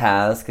probably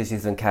has because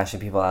she's been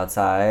cashing people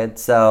outside.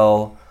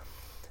 So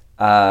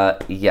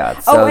yeah.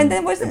 So and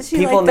then wasn't she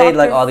people like made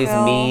like Dr. all these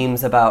Phil?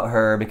 memes about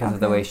her because of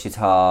the way she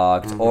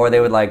talked, or they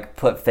would like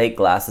put fake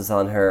glasses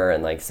on her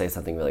and like say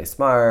something really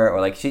smart,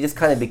 or like she just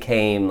kind of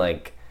became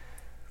like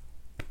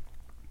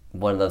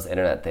one of those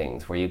internet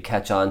things where you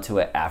catch on to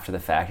it after the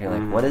fact and you're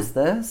like, what is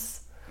this?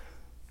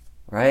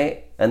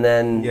 Right? And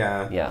then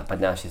yeah,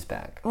 but now she's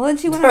back. Well, then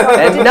she went on.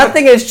 And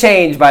nothing has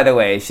changed, by the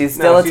way. She's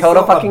still a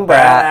total fucking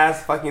brat.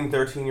 Badass fucking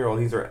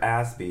 13-year-old. He's her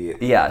ass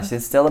beat. Yeah,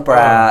 she's still a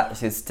brat.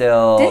 She's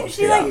still. Didn't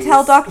she yeah. like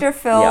tell Dr.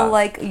 Phil Yeah.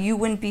 like you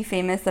wouldn't be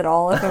famous at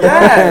all if it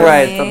Yes. were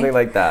Right, me? something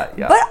like that.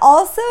 Yeah. But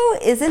also,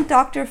 isn't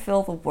Dr.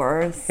 Phil the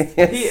worst? It's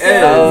He is.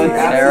 so He's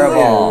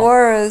terrible. The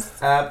worst.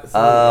 Absolutely.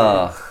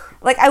 Ugh.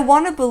 like I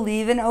want to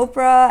believe in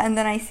Oprah, and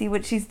then I see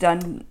what she's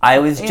done. I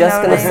was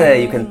just going to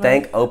say, you can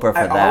thank Oprah for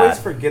I that. always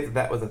forget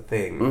that was a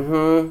thing.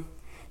 Mm-hmm.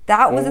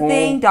 That was a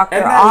thing. Dr.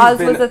 And Oz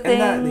was a thing.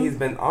 And that he's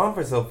been on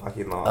for so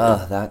fucking long.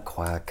 Ugh, that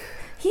quack.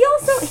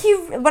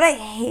 What I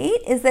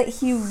hate is that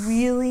he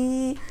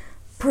really,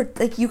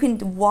 like, you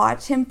can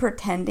watch him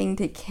pretending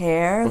to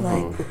care.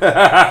 Like,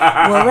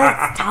 well,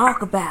 let's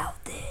talk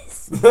about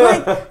this.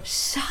 Like,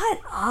 shut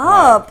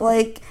up.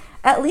 Like,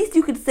 at least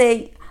you could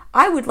say,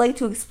 I would like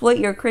to exploit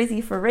your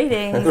crazy for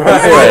ratings. And then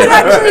I would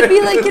actually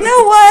be like, you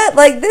know what?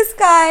 Like, this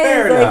guy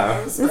Fair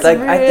is enough. like,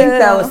 Like, I think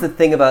that was the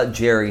thing about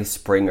Jerry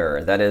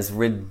Springer. That as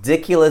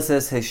ridiculous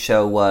as his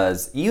show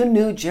was, you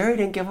knew Jerry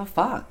didn't give a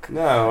fuck.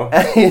 No.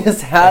 And he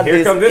just had Here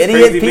these comes this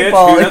idiot crazy people.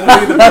 bitch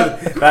who doesn't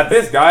believe that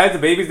this guy is the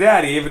baby's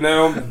daddy, even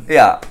though...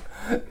 Yeah.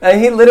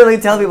 And he literally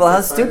tells people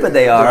how stupid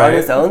they are on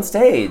his own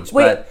stage.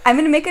 Wait, But I'm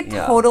going to make a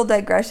total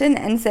digression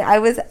and say I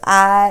was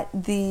at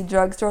the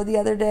drugstore the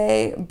other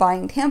day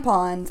buying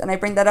tampons, and I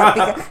bring that up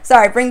because,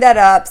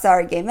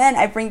 sorry, gay men,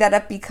 I bring that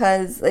up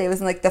because it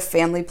was in like the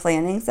family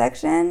planning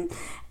section,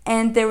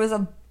 and there was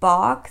a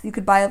box you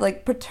could buy of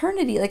like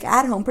paternity, like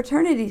at-home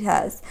paternity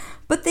tests,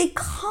 but they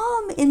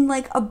come in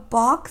like a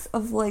box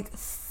of like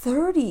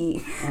 30,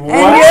 and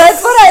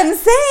that's what I'm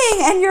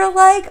saying, and you're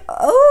like,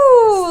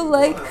 oh,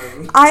 like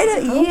I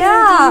don't,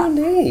 how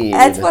many do you need?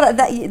 that's what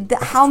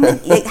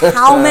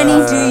how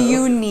many do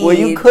you need? Well,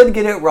 you could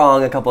get it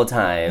wrong a couple of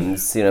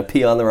times.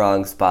 Pee on the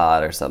wrong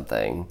spot or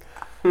something.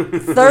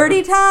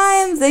 30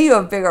 times, then you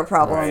have bigger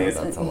problems.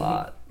 That's a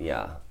lot.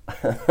 Yeah.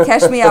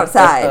 Catch me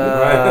outside.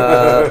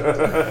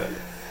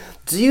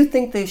 Do you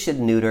think they should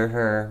neuter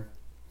her?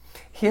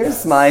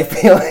 Here's my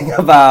feeling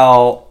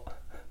about...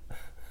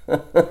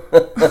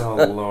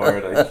 Oh,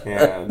 Lord, I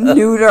can't.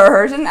 Neuter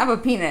her. She doesn't have a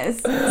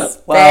penis.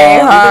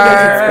 Spay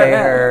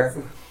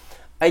her.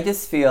 I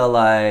just feel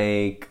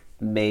like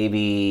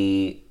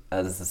maybe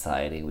as a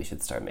society we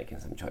should start making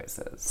some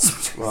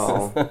choices.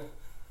 Well,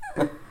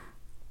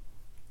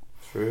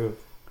 true.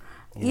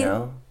 You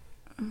know?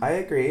 I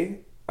agree.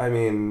 I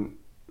mean...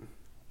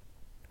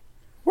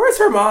 Where's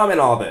her mom in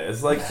all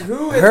this? Like,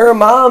 Her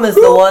mom is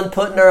the one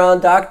putting her on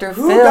Dr.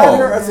 Who Phil. got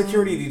her a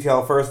security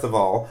detail, first of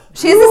all?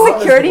 She's a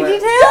security detail?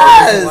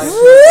 Yes!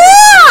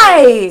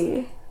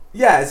 Why?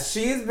 Yes,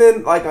 she's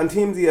been, like, on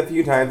TMZ a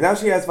few times. Now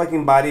she has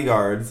fucking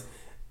bodyguards.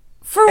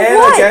 For And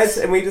what?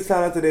 and we just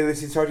found out today that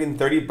she's charging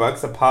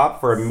 $30 a pop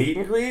for a meet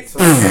and greet. So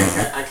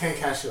I can't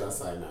cash you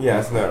outside now.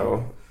 Yes,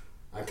 no.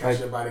 I cash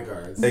your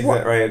bodyguards.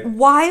 Exactly, right.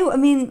 Why? I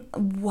mean,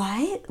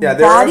 what? Yeah,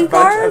 there are a bunch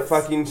Bodyguards? of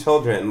fucking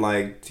children,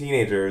 like,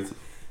 teenagers,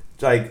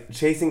 like,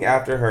 chasing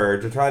after her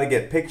to try to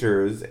get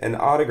pictures and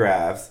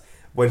autographs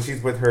when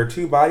she's with her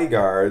two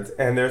bodyguards,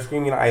 and they're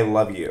screaming, "I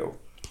love you."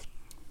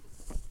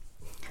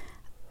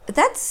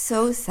 That's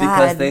so sad.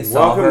 Because they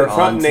saw Welcome her to Trump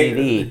on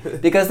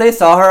TV. Because they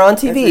saw her on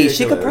TV.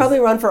 She could ridiculous. probably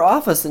run for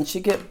office and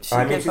she'd get I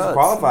mean, get she's votes.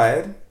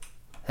 qualified.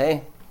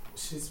 Hey.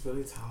 She's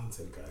really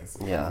talented, guys.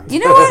 Yeah. You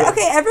know what?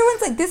 Okay,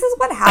 everyone's like, this is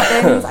what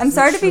happens. I'm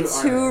sorry to be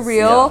True too artist,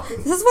 real.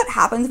 This is what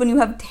happens when you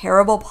have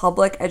terrible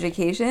public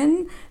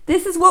education.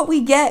 This is what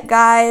we get,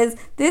 guys.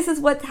 This is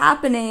what's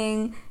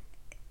happening.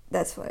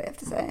 That's what I have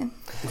to say.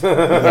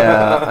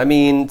 Yeah. I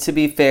mean, to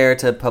be fair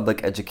to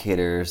public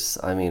educators,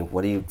 I mean,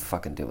 what do you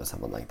fucking do with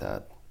someone like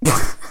that?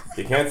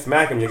 You can't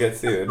smack him, you get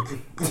sued.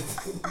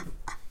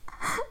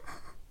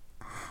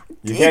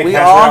 You can't We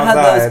catch all her had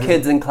outside. those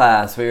kids in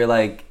class where you're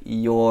like,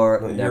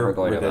 you're never You're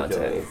going to amount to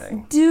ridiculous.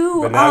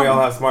 anything. But now we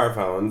all have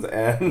smartphones,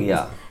 and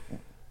Yeah.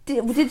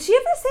 Did she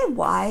ever say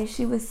why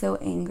she was so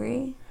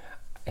angry?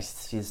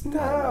 She's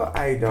no,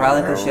 I don't.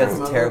 probably know. because she has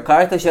a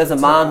probably 'cause she has a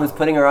mom who's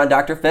putting her on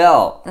Dr.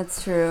 Phil.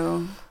 That's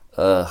true.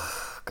 Ugh,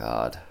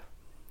 God.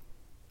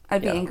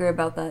 I'd be Yeah. angry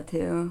about that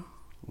too.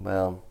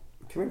 Well,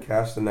 Can we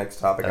cash the next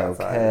topic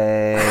outside?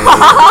 okay.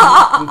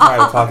 I'm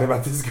tired of talking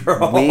about this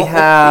girl. We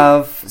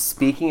have,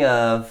 speaking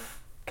of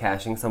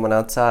cashing someone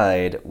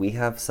outside, we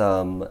have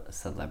some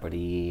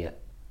celebrity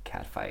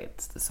cat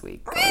fights this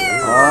week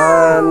going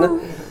on.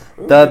 Ooh,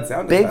 The good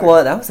sound big effect.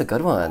 one, that was a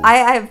good one. I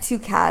have two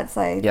cats.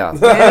 Yeah.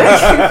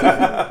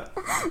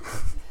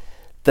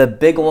 The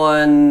big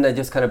one that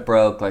just kind of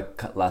broke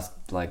last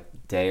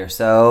day or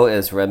so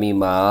is Remy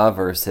Ma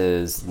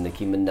versus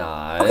Nicki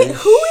Minaj. Okay,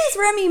 who is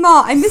Remy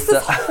Ma? I missed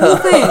this whole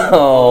thing.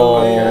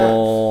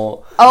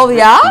 Oh. Oh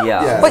yeah?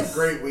 Yeah. Yeah. Wait,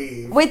 Great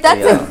weave. wait, that's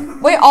Yeah.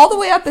 wait. All the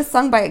way up is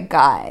sung by a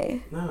guy.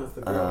 No, it's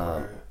the girl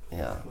part.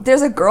 Yeah.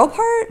 There's a girl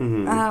part.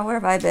 Mm-hmm. Where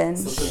have I been?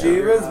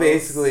 She was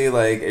basically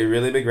like a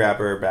really big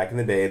rapper back in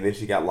the day. Then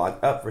she got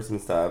locked up for some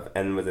stuff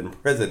and was in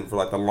prison for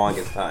like the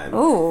longest time.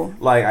 Ooh,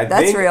 Like I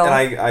That's think, real. and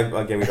I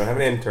again we don't have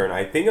an intern.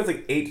 I think it was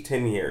like 8 to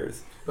 10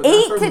 years. But not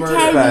 8 for to murder.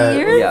 10 But-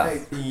 years. Yeah.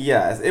 Like,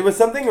 Yes, it was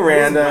something blue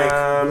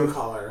random.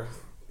 collar.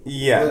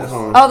 Yes.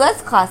 Oh,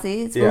 that's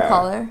classy. It's blue Yeah.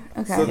 collar.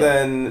 Okay. So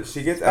then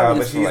she gets Probably out,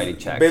 but just for writing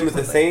she's checks been or with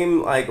the something.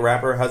 same like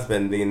rapper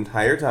husband the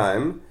entire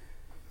time.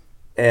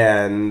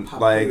 And Pop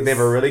like quiz. they have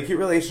a really cute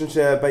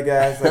relationship, I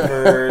guess. I've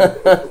heard.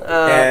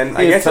 And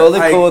I He's guess totally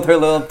like, cool with her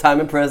little time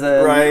in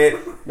prison. right.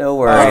 No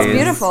worries. That's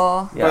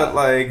beautiful. Yeah. But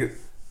like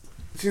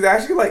she's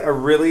actually like a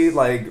really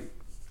like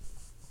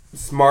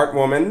smart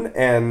woman,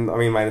 and I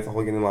mean, minus the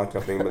whole getting locked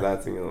up thing, but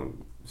that's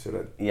should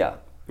have. Yeah.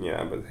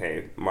 Yeah, but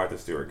hey, Martha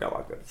Stewart got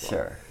locked up. Well.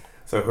 Sure.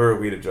 So who are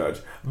we to judge?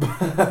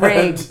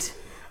 Rigged.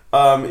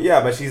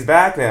 Yeah, but she's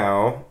back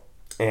now,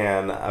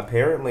 and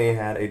apparently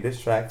had a diss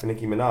track for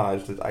Nicki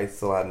Minaj that I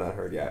still have not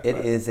heard yet. It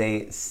is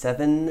a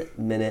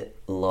 7-minute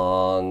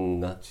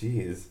long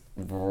Jeez.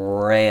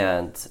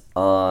 rant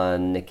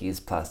on Nicki's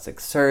plastic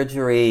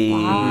surgery,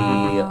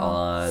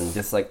 on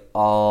just like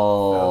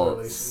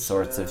all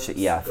sorts of shit.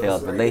 Yeah,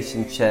 failed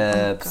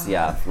relationships.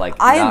 Yeah, like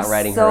not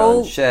writing her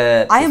own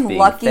shit. I am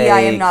lucky I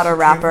am not a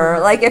rapper.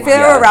 Like, if you're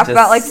a rap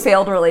about like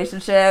failed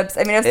relationships,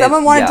 I mean, if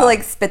someone wanted to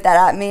like spit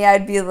that at me,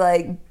 I'd be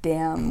like,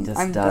 damn,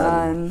 I'm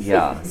done.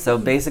 Yeah. So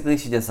basically,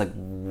 she just like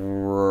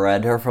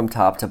read her from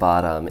top to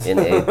bottom in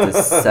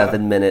this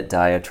 7-minute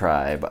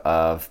diatribe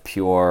of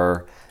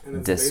pure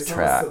diss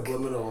track. It's a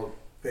subliminal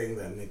thing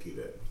that Nicki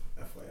did,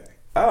 FYI.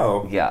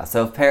 Oh. Yeah,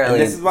 so apparently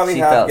this is why we she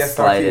have felt guest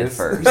slighted artists.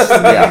 first.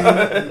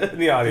 Yeah. In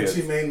the audience.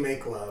 Gucci Mane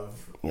Make Love.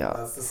 Yeah.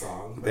 That's the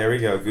song. There we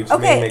go. Gucci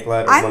Okay, Mane Make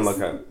Love. Everyone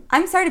look up.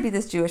 I'm sorry to be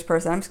this Jewish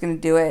person. I'm just going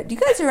to do it. Do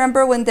you guys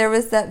remember when there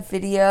was that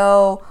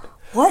video?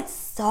 What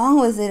song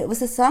was it? It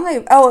was a song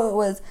it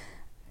was...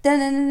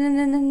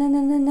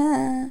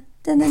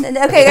 Okay,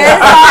 guys,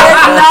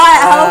 it's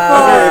not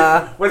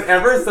helpful.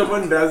 Whenever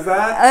someone does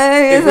that,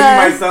 it's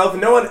including myself,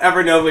 no one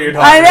ever knows what you're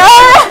talking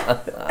I know.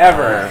 about.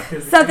 Ever.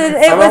 Something.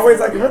 I'm always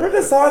like, remember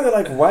this song? They're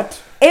like,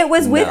 what? It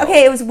was with No.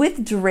 it was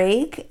with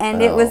Drake,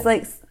 and it was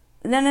like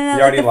no, You like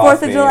already the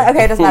lost 4th of me. July.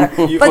 Okay, it doesn't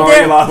matter. You but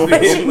already lost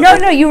but me.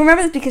 no, you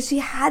remember this because she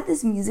had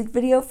this music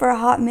video for a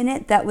hot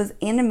minute that was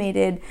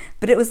animated,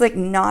 but it was like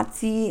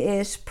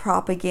Nazi-ish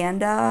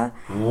propaganda.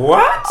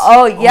 What?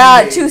 Oh yeah,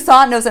 Only.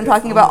 Toussaint knows what I'm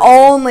talking about.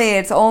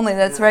 It's only.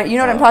 That's right. You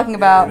know what I'm talking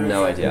about.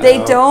 No idea.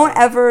 They don't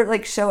ever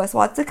like show us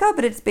Watsika,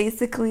 but it's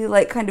basically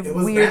like kind of It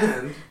was weird.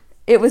 banned.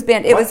 It was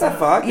banned. It What was the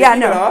fuck? Yeah,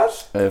 Nicki no.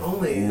 Minaj? I have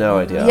Only. no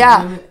idea.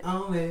 Yeah.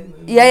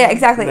 Yeah,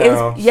 exactly. It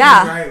No. was She's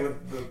yeah. right with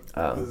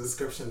the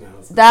description now.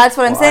 That's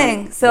what I'm Well,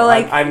 saying. So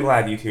like I'm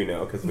glad you two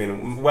know, because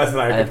Wes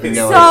and I are I have completely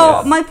no so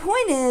idea. my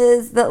point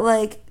is that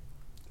like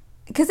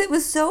because it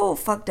was so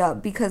fucked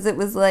up because it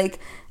was like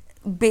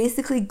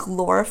basically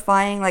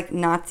glorifying like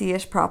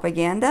Nazi-ish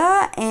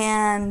propaganda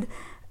and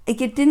like,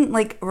 it didn't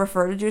like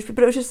refer to Jewish people,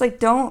 but it was just like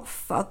don't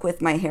fuck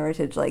with my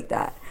heritage like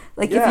that.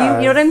 Like if you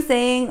know what I'm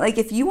saying? Like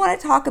if you want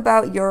to talk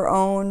about your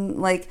own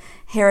like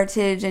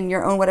heritage and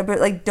your own whatever,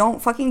 like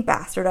don't fucking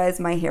bastardize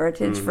my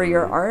heritage for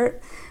your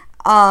art.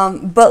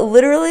 But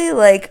literally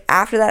like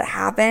after that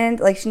happened,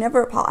 like she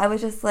never I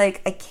was just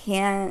like I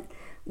can't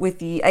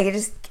with you.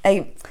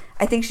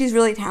 I think she's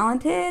really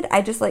talented.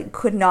 I just like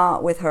could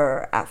not with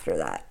her after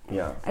that.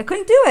 Yeah. I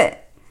couldn't do it.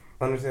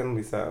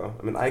 Understandably so.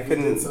 I mean, I did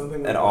couldn't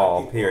something at with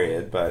all, black people.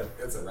 period, but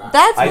It's a rap.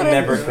 That's I what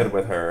never could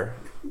with her.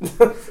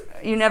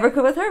 You never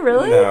could with her,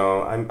 really?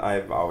 No,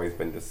 I've always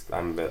been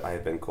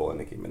I've been cool at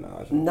Nicki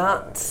Minaj.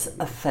 Not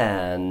a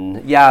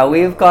fan. Yeah,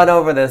 we've gone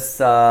over this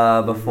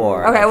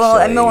before. Okay, well,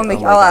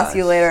 actually. I'll ask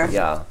you later.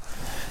 Yeah.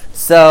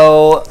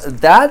 So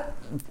that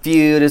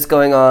feud is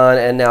going on,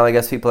 and now I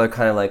guess people are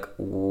kind of like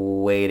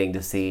waiting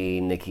to see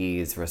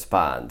Nicki's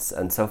response.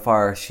 And so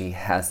far, she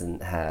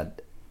hasn't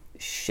had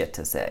shit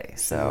to say.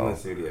 She's in So the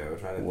studio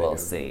trying to we'll think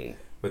of, see.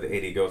 with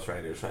 80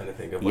 ghostwriters trying to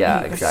think of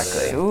Yeah, what she exactly.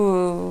 said.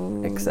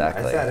 Ooh.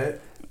 Exactly. I said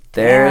it.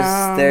 There's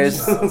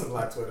Shout out to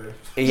Black Twitter.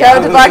 Shout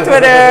out to Black Twitter.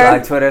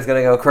 Black Twitter's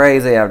gonna go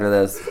crazy after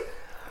this.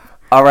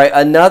 All right,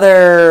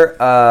 another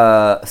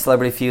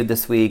celebrity feud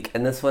this week,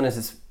 and this one is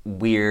just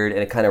weird,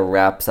 and it kind of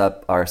wraps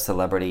up our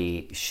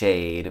celebrity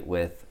shade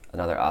with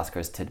another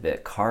Oscars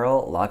tidbit: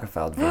 Karl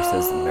Lagerfeld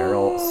versus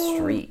Meryl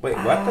Streep. Wait,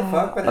 what the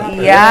fuck? What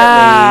happened?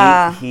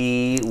 Yeah.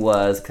 He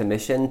was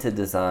commissioned to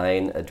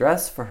design a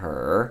dress for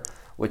her,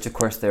 which of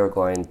course they were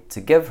going to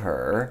give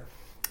her.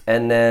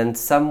 And then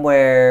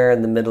somewhere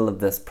in the middle of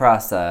this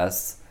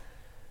process,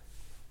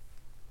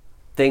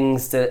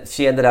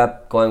 she ended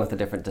up going with a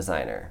different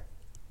designer.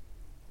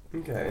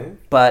 Okay.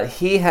 But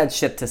he had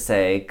shit to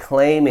say,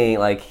 claiming,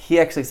 like, he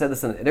actually said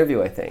this in an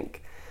interview, I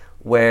think,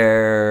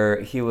 where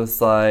he was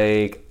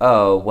like,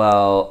 oh,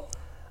 well,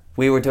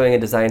 we were doing a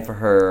design for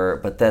her,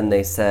 but then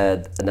they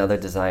said another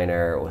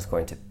designer was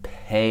going to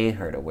pay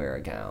her to wear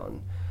a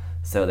gown.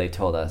 So they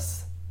told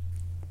us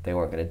they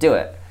weren't going to do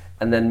it.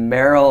 And then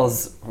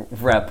Meryl's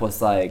rep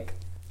was like,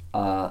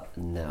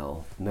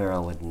 no,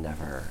 Meryl would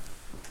never.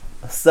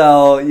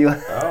 So you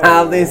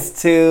have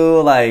these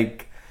two,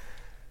 like,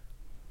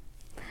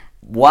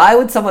 why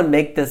would someone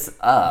make this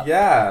up?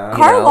 Yeah.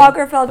 Karl know,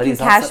 Lagerfeld but can he's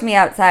cash also- me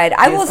outside.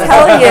 I will he's-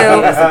 tell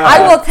you.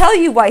 I will tell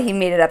you why he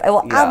made it up. I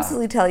will Yeah.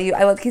 absolutely tell you.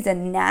 He's a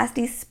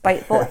nasty,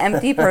 spiteful,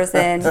 empty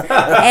person,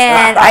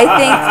 and I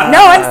think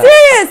I'm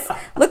serious.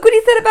 Look what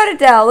he said about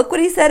Adele. Look what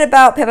he said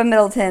about Peppa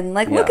Middleton.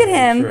 Like, look Yeah, at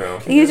him. true.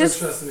 He's Never just.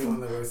 trust anyone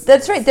that wears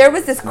That's right. There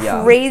was this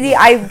Yeah. crazy.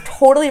 I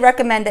totally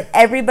recommend that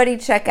everybody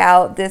check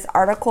out this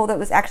article that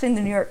was actually in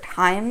the New York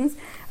Times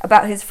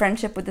about his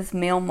friendship with this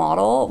male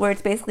model, where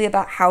it's basically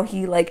about how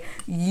he like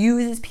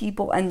uses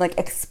people and like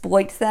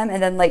exploits them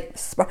and then like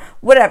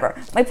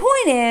whatever. My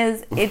point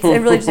is, it's a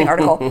really interesting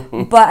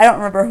article, but I don't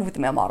remember who the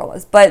male model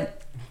was.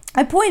 But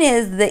my point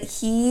is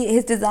that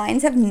his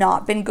designs have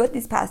not been good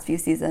these past few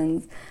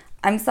seasons.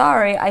 I'm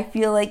sorry. I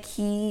feel like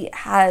he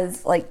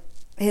has like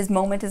his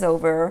moment is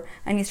over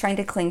and he's trying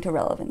to cling to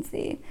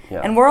relevancy. Yeah.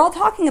 And we're all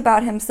talking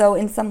about him, so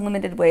in some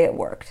limited way it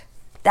worked.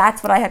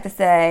 That's what I have to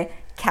say.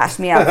 Cash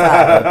me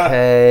outside.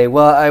 Okay.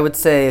 Well, I would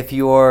say if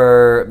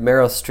you're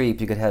Meryl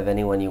Streep, you could have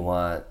anyone you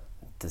want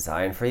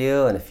design for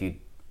you, and if you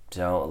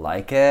don't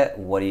like it,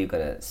 what are you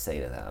gonna say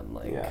to them?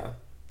 Like,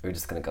 you're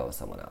just gonna go with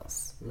someone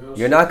else.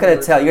 You're not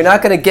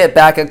gonna get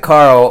back at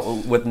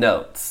Carl with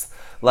notes.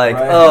 Like,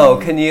 oh,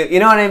 can you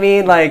know what I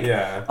mean? Like,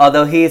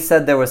 although he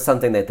said there was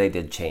something that they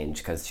did change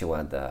because she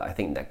wanted the, I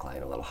think,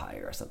 neckline a little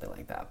higher or something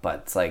like that.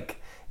 But it's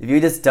like, if you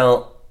just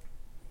don't,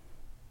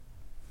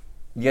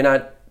 you're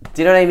not,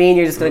 do you know what I mean?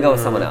 You're just going to go with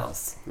someone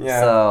else.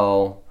 Yeah.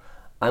 So,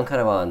 I'm kind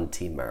of on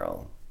Team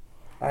Meryl.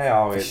 I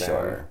always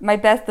am.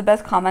 The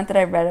best comment that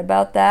I read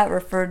about that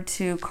referred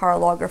to Karl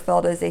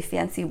Lagerfeld as a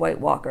fancy White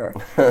Walker.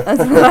 That's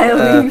what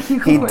I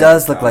leave. He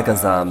does look like a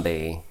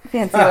zombie.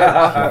 Fancy White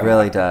Walker. He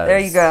really does. There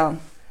you go.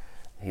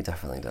 He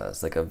definitely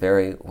does. Like a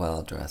very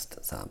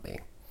well-dressed zombie.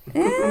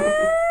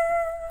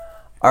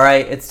 All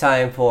right, it's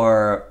time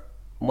for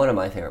one of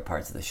my favorite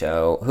parts of the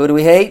show. Who do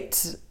we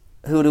hate?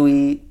 Who do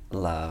we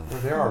love? We're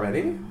there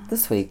already?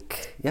 This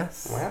week,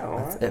 yes. Wow.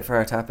 That's it for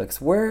our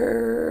topics.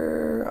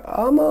 We're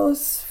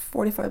almost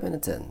 45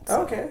 minutes in.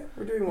 So. Okay,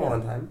 we're doing well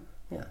on time.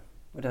 Yeah,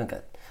 we're doing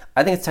good.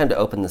 I think it's time to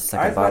open the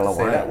second bottle of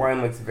wine. That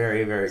wine looks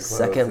very, very close.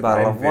 Second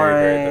bottle of wine.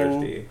 Very, very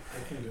thirsty.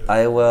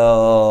 I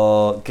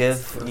will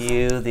give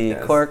you the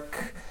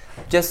cork.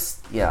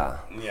 Just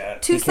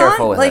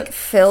Tucson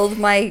filled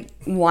my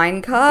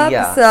wine cup.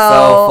 Yeah,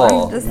 so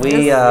full.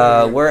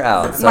 We're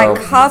out. So my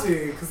cup.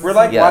 We're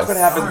like watch what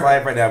happens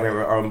live right now. We have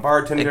our own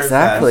bartenders.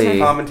 Exactly.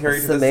 Commentary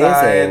it's to the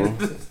amazing.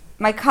 side.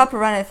 My cup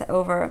runneth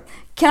over.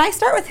 Can I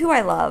start with who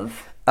I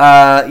love?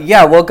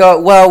 We'll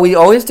go. Well, we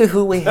always do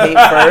who we hate first.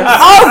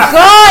 Oh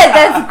God,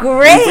 that's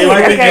great. We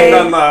like to end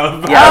on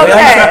love. Yeah, we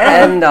like to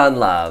end on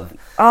love.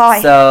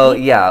 Oh,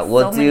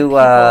 we'll do.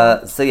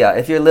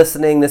 If you're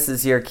listening, this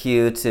is your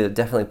cue to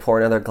definitely pour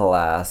another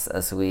glass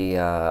as we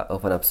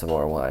open up some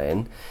more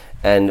wine,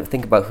 and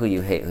think about who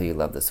you hate, who you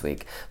love this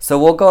week. So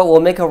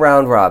we'll make a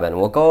round robin.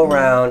 We'll go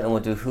around and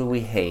we'll do who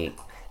we hate,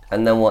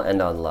 and then we'll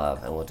end on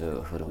love, and we'll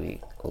do who do we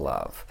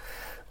love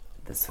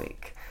this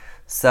week.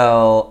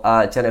 So,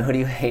 Jenna, who do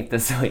you hate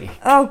this week?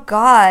 Oh,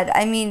 God.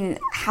 I mean,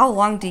 how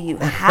long do you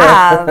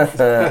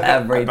have?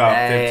 Everything.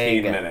 About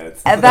 15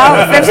 minutes.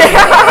 About 15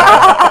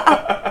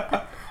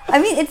 I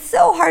mean, it's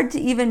so hard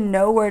to even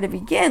know where to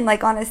begin.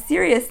 Like, on a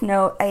serious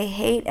note, I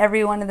hate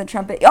everyone in the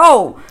trumpet.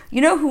 Oh, you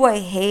know who I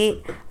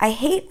hate? I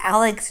hate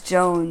Alex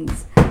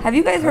Jones. Have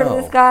you guys heard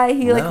of this guy?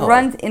 He,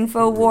 runs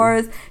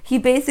InfoWars. He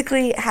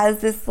basically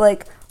has this,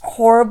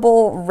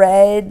 horrible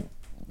red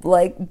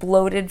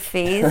bloated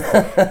face,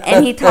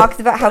 and he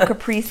talks about how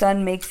Capri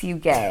Sun makes you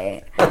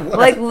gay.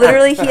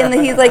 Literally, he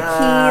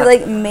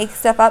makes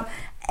stuff up,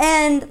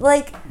 and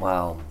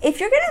wow. If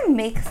you're gonna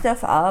make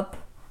stuff up,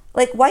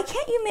 why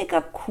can't you make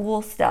up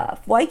cool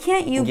stuff? Why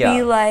can't you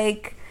be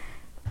like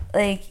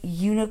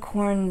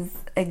unicorns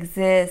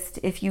exist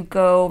if you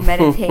go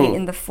meditate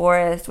in the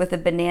forest with a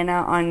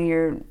banana on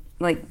your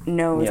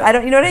nose. I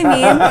don't, you know what I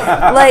mean?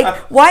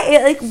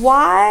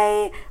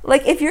 Why,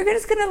 if you're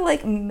just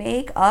gonna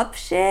make up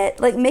shit,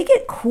 make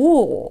it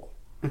cool.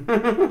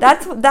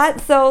 That's my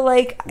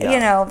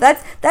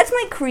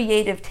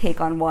creative take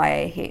on why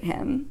I hate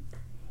him.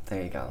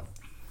 There you go.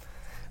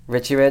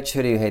 Richie Rich,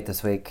 who do you hate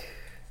this week?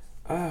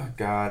 Oh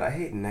God, I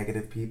hate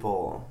negative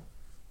people.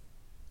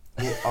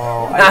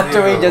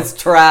 After we just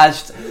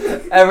trashed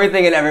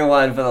everything and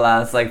everyone for the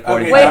last 40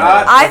 minutes. Wait,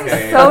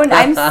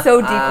 I'm so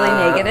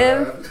deeply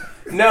negative.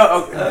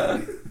 No,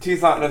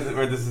 Tucson knows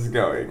where this is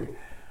going.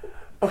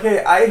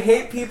 Okay, I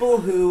hate people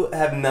who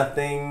have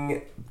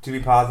nothing to be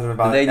positive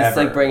about. They just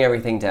bring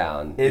everything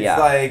down. It's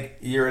like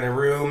you're in a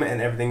room and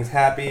everything's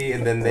happy,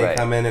 and then they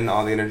come in and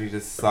all the energy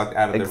just sucked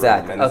out of the room.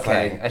 Exactly. And it's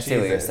I see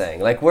what you're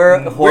saying. We're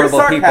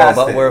horrible people,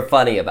 but we're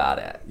funny about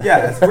it.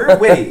 Yes, we're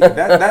witty.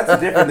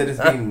 That's different than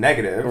just being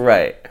negative.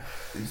 Right.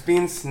 Just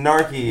being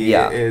snarky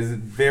is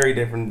very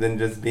different than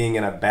just being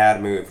in a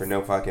bad mood for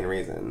no fucking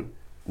reason.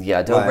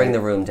 Yeah, don't bring the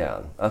room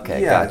down.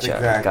 Okay,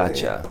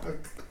 gotcha.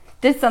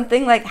 Did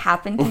something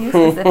happen to you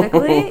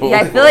specifically?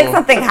 Yeah, I feel like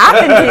something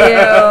happened to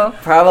you.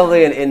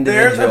 Probably an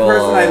individual. There's a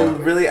person I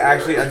really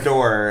actually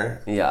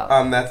adore. Yeah.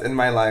 That's in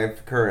my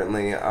life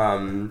currently.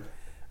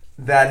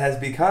 That has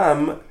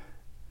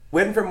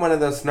went from one of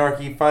those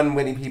snarky, fun,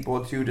 witty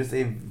people to just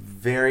a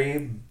very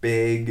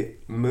big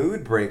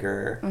mood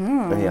breaker.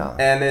 Yeah.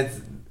 And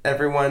it's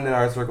everyone in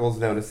our circle's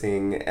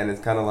noticing, and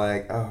it's kind of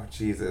oh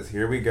Jesus,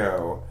 here we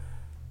go.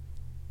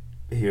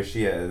 Here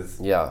she is.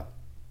 Yeah.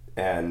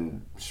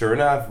 And sure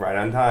enough, right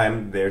on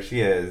time, there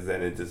she is,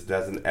 and it just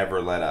doesn't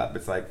ever let up.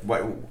 It's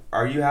what,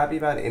 are you happy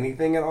about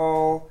anything at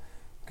all?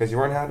 because you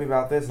weren't happy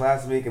about this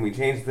last week, and we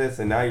changed this,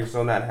 and now you're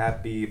still not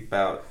happy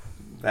about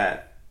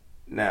that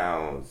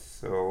now.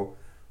 So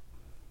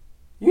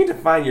you need to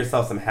find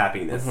yourself some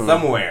happiness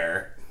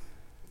somewhere.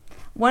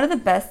 One of the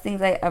best things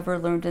I ever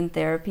learned in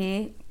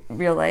therapy,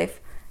 real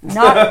life,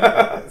 not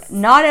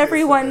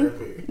everyone,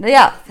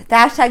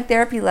 hashtag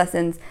therapy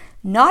lessons.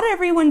 Not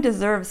everyone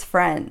deserves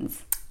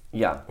friends.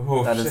 Yeah.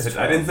 Oh, that is shit.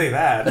 true. I didn't say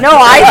that. No,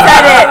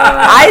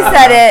 I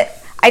said it.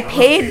 I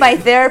paid my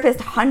therapist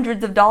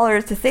hundreds of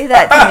dollars to say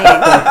that to me.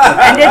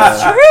 And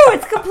it's true.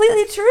 It's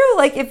completely true.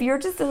 Like, if you're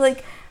just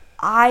like,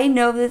 I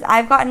know this.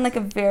 I've gotten like a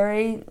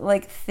very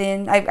like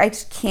thin. I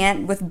just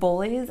can't with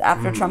bullies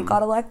after Trump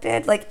got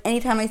elected. Like,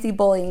 anytime I see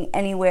bullying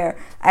anywhere,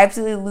 I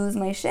absolutely lose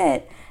my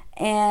shit.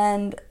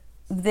 And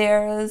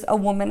there's a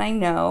woman I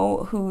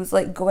know who's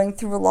like going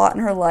through a lot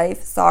in her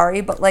life.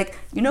 Sorry, but like,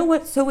 you know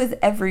what? So is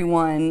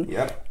everyone.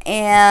 Yep.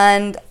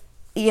 And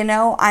you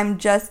know, I'm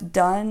just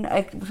done.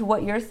 Like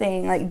what you're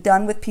saying, like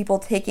done with people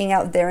taking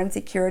out their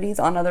insecurities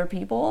on other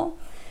people.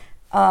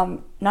 Not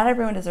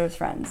everyone deserves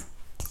friends.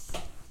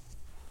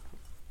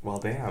 Well,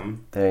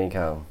 damn. There you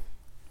go.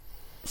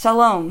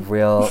 Shalom.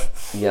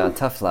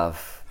 Tough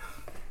love.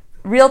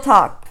 Real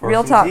talk. Pour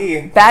Real some talk.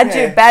 tea. Bad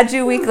Okay. Jew. Bad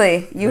Jew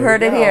Weekly. You There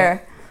heard you it go.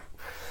 here.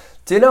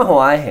 Do you know who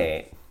I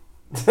hate?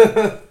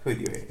 Who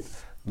do you hate?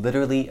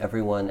 Literally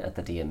everyone at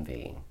the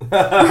DMV.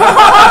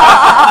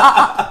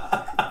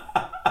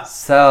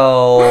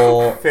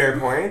 So Fair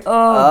point.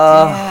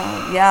 Oh,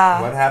 damn.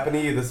 Yeah. What happened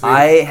to you this week?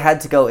 I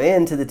had to go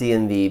into the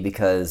DMV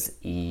because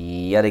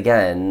yet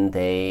again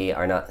they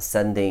are not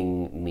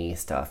sending me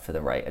stuff to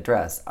the right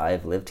address.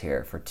 I've lived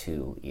here for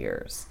 2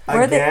 years.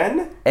 Where they-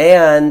 Again?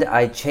 And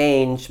I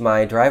changed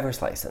my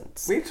driver's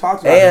license. We've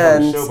talked about this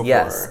on the And show before.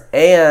 yes,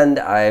 and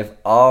I've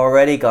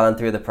already gone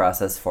through the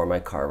process for my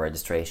car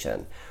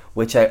registration,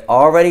 which I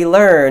already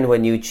learned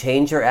when you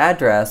change your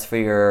address for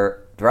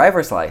your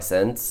driver's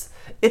license,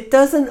 it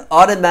doesn't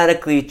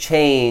automatically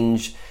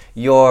change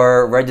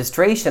your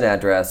registration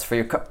address for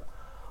your car.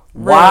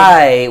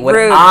 Why would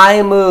Rude.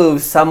 I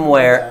move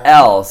somewhere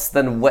else?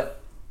 Then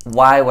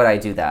why would I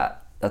do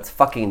that? That's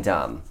fucking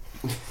dumb.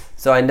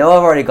 So I know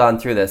I've already gone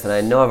through this, and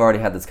I know I've already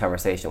had this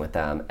conversation with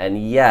them,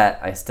 and yet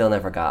I still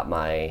never got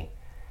my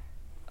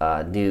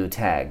new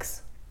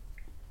tags.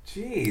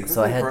 Jeez,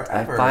 So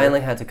I finally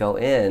had to go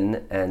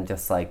in and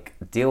just like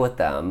deal with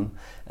them,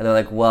 and they're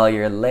like, "Well,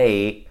 you're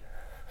late."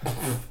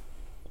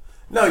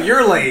 No,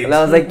 you're late. And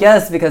I was like,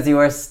 yes, because you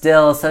are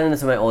still sending this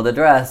to my old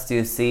address. Do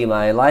you see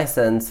my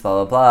license?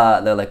 Blah, blah, blah.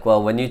 And they're like,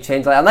 well, when you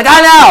change I'm like,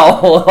 I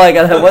know! Like,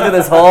 and I went through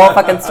this whole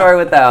fucking story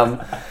with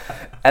them.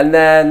 And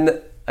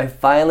then I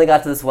finally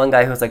got to this one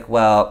guy who was like,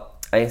 well,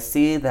 I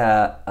see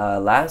that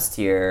last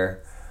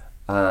year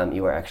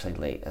you were actually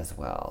late as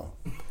well.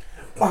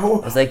 I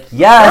was like,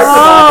 yes,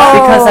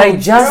 because I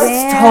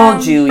just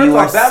told you First you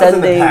off, were that was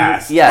in the sending...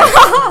 past.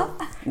 Yes.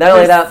 Not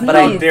only that, but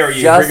I Receipts. Dare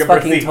you, just bring a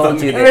fucking receipt told on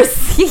you me.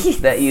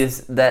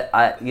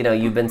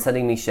 that you've been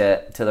sending me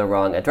shit to the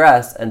wrong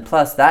address, and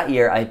plus that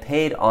year I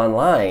paid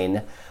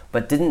online,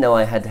 but didn't know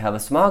I had to have a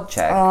smog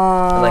check,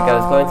 and like I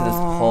was going through this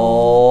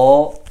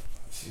whole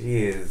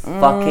Jeez.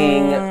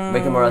 fucking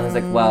rigmarole. I was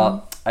like,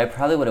 well, I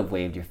probably would have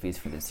waived your fees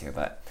for this year,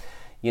 but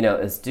you know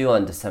it's due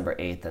on December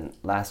 8th, and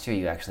last year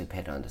you actually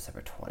paid it on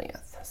December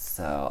 20th.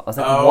 So I was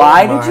like, Oh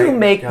why did you my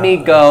make me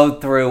gosh. go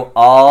through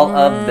all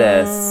of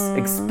this,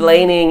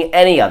 explaining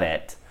any of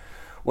it,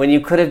 when you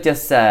could have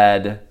just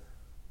said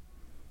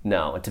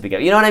no to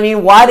begin? You know what I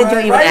mean? Why did you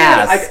even I'd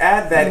ask?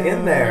 add that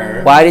in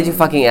there. Why did you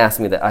fucking ask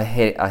me that?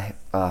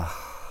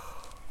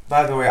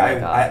 By the way, my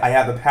God. I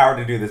have the power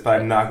to do this, but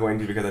I'm not going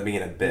to because I'm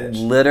being a bitch.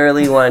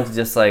 Literally wanted to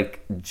just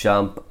like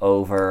jump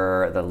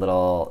over the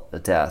little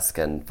desk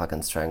and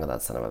fucking strangle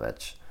that son of a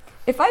bitch.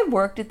 If I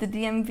worked at the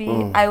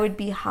DMV, I would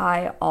be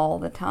high all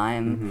the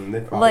time. They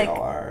probably Like,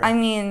 all are. I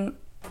mean,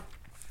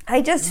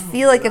 I just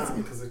feel like it's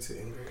because they're too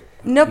angry.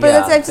 no, but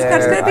Yeah, it's just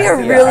going to be I a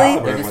see that really.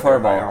 caliber It was with their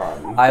horrible. eye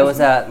on. I was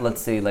at,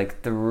 let's see,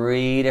 like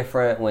 3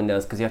 different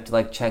windows because you have to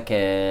like check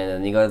in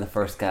and you go to the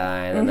first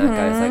guy and then that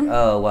guy's like,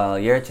 oh, well,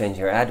 you're changing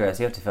your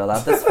address. You have to fill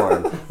out this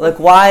form. Like,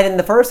 why didn't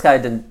the first guy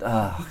didn't?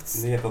 And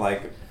you have to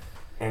like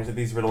answer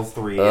these riddles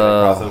 3 and then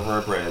cross over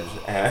a bridge.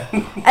 And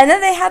And then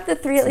they have the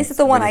three, at least at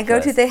the one I go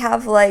to, ridiculous. they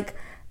have like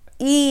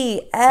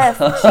E, F,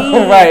 G.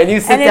 Right, and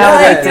you sit it's down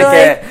with like, that you're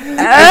ticket.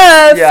 like,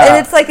 F, Yeah. and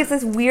it's like it's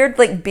this weird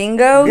like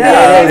bingo.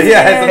 Yeah, game.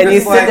 yeah, it's And you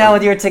just sit like- down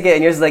with your ticket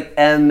and yours is like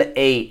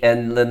M8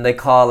 and then they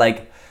call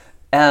like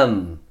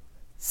M001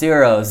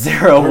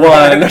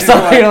 or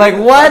something. You're like,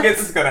 what? This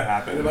is gonna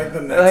happen. They're like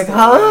the Like, next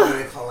huh? one,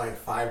 and they call like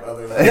 5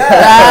 other letters.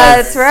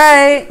 That's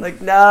right.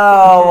 Like,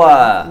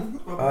 no.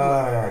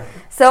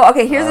 So,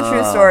 okay, here's a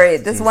true story.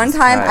 This one Jesus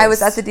time I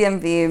was at Christ. the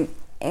DMV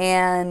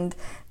and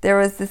there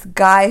was this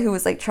guy who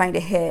was like trying to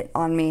hit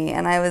on me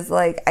and I was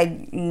like,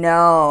 I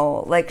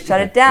know, like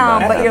shut it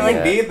down. At But the you're like,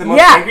 DMV, the most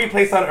yeah. angry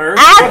place on earth.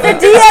 At the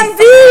DMV,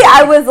 I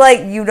I was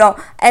like, you don't.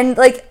 And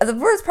like the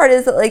worst part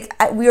is that like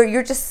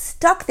you're just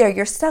stuck there.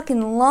 You're stuck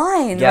in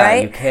line, Yeah,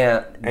 right? you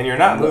can't. And you're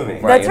not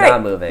moving. Right, That's you're right.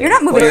 not moving. You're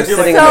not moving. Well, you're So-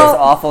 sitting in those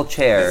awful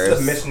chairs. This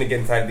is a mission to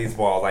get inside these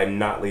walls. I'm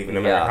not leaving,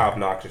 no matter how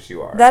obnoxious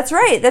you are. That's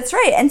right.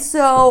 And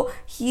so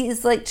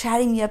he's like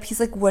chatting me up. He's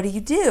like, what do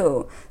you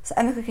do? So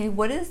I'm like, okay,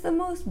 what is the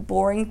most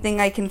boring thing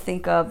I can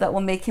think of that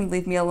will make him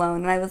leave me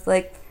alone? And I was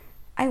like,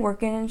 I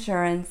work in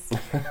insurance.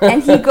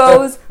 And he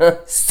goes,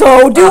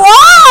 so do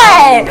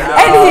I! No.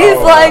 And he's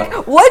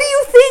like, what do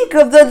you think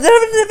of the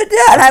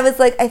da-da-da-da-da? And I was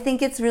like, I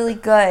think it's really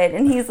good.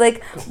 And he's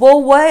like,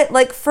 well, what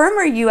like firm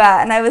are you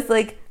at? And I was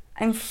like,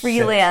 I'm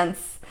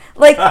freelance.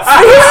 Like,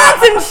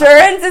 freelance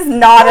insurance is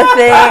not a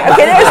thing.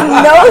 Okay,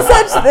 there's no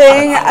such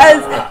thing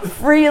as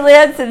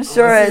freelance Unless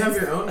you have insurance.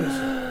 your own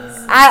insurance.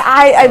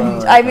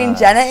 I mean,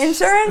 Jenna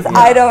Insurance? Yeah.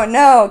 I don't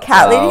know.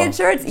 Cat Lady Oh.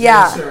 Insurance?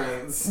 Yeah. Insurance.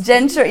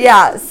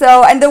 Yeah.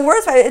 So, and the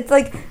worst part, it's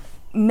like,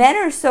 men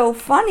are so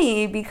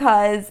funny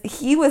because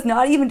he was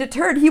not even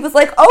deterred. He was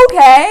like,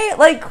 okay,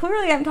 like,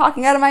 clearly I'm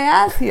talking out of my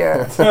ass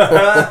here.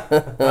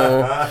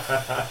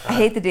 I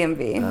hate the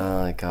DMV.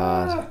 Oh my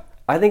god.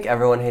 I think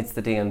everyone hates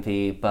the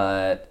DMV,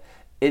 but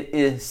it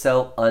is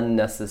so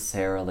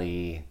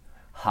unnecessarily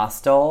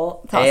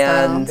hostile. It's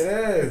hostile. It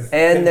is.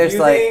 And there's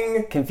Confusing.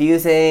 like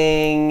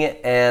confusing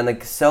and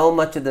like so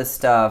much of this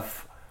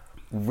stuff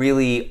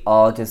really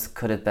all just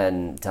could have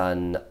been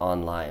done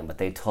online, but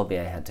they told me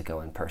I had to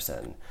go in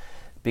person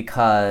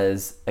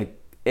because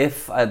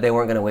if they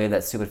weren't going to waive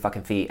that stupid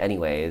fucking fee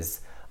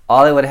anyways,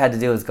 all I would have had to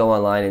do was go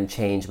online and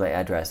change my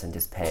address and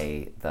just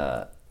pay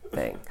the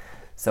thing.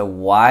 So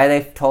why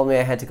they told me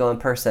I had to go in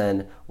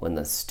person when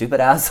the stupid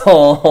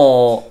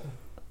asshole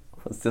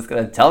was just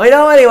going to tell me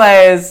no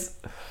anyways.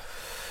 You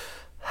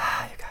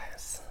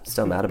guys, I'm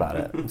still mad about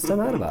it.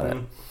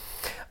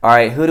 All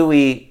right, who do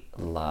we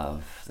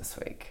love this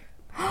week?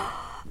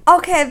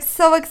 Okay, I'm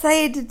so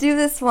excited to do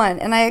this one.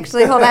 And I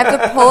actually, hold on, I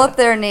have to pull up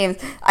their names.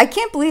 I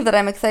can't believe that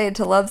I'm excited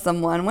to love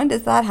someone. When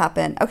does that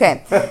happen?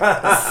 Okay.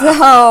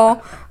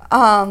 So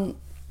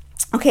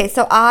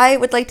I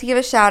would like to give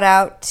a shout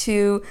out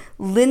to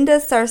Linda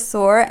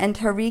Sarsour and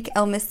Tariq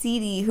El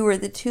Masidi, who are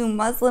the two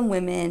Muslim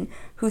women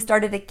who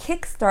started a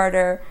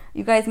Kickstarter.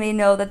 You guys may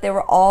know that there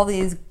were all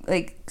these,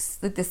 like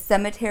the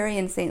cemetery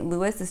in St.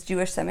 Louis, this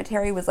Jewish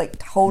cemetery was like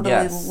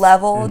totally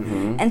leveled.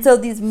 Mm-hmm. And so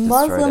these Destroyed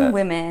Muslim it.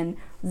 women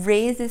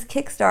raised this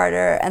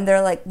Kickstarter, and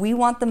they're like, we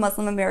want the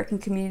Muslim American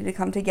community to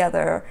come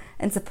together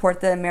and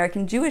support the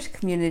American Jewish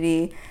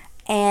community.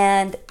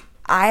 And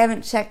I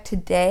haven't checked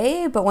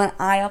today, but when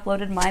I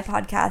uploaded my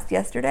podcast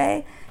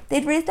yesterday,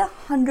 they'd raised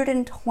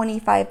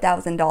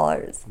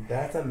 $125,000.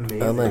 That's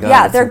amazing. Oh my God. Yeah,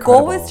 that's their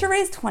goal incredible. was to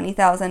raise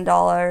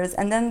 $20,000,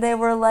 and then they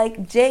were like,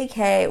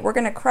 JK, we're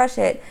going to crush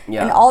it.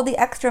 Yeah. And all the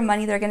extra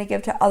money they're going to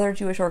give to other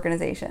Jewish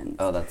organizations.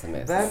 Oh, that's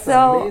amazing. That's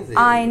So amazing.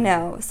 I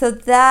know. So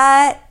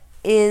that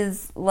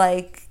is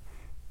like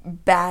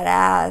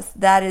badass.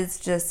 That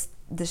is just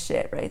the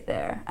shit right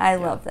there. I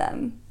love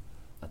them.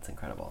 That's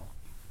incredible.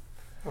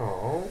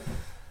 Aw.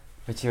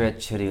 Richie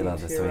Rich, who do you love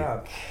this Cheer week?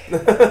 up.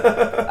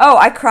 Oh,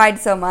 I cried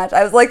so much.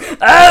 I was like,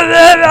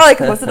 like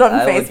posted on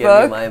I will give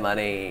Facebook. you my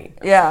money.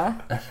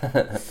 Yeah.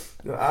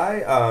 No,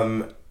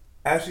 I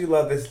actually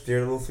love this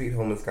dear little sweet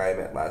homeless guy I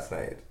met last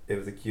night. It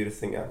was the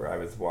cutest thing ever. I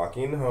was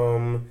walking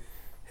home,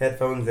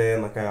 headphones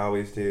in like I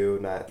always do,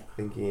 not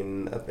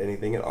thinking of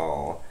anything at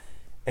all.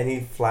 And he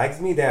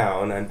flags me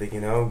down. I'm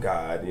thinking, oh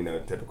God,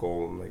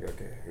 typical. I'm like,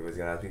 okay, he was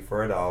gonna ask me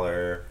for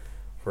 $1,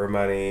 for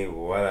money,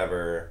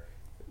 whatever.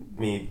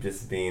 Me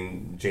just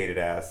being jaded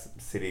ass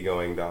city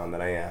going Don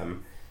that I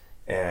am.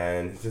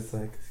 And he's just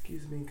like,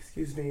 excuse me,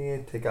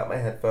 and take out my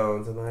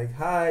headphones. I'm like,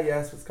 hi,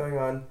 yes, what's going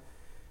on?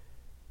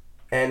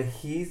 And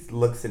he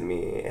looks at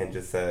me and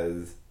just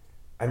says,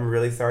 I'm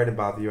really sorry to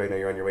bother you. I know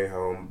you're on your way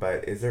home,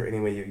 but is there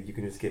any way you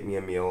can just get me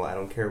a meal? I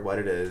don't care what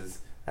it is.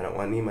 I don't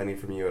want any money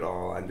from you at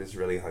all. I'm just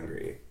really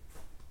hungry.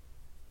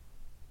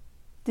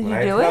 Did When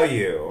you do I tell it?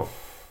 you,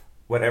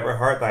 whatever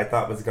heart that I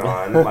thought was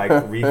gone, like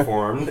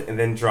reformed and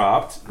then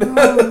dropped.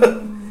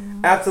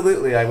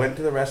 Absolutely. I went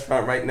to the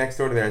restaurant right next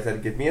door to there. I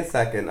said, give me a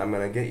second. I'm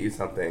going to get you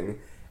something.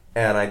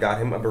 And I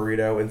got him a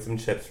burrito and some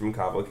chips from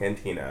Cabo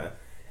Cantina.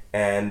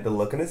 And the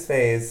look on his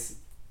face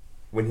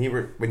when he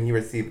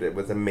received it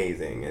was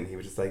amazing. And he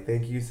was just like,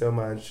 thank you so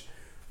much.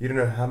 You don't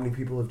know how many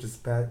people have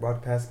just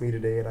walked past me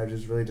today, and I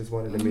just really just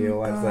wanted a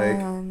meal. I was like,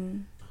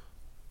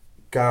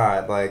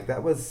 God, like,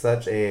 that was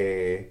such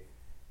a...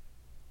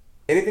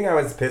 Anything I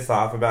was pissed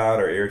off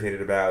about or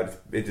irritated about,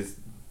 it just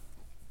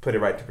put it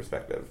right to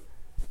perspective.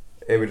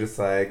 It was just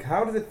like,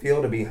 how does it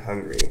feel to be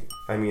hungry?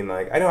 I mean,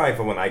 like, I know I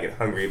feel when I get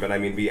hungry, but I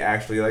mean, be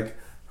actually, like,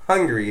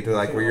 hungry to,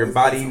 like, where your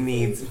body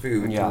needs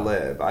food to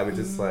live. I was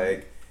just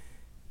like...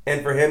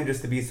 And for him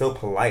just to be so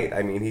polite,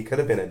 I mean, he could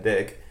have been a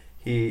dick.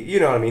 He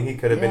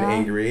could have been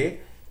angry.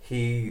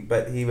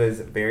 But he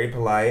was very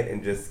polite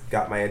and just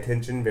got my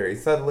attention very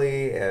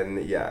subtly,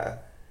 and yeah.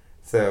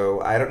 So,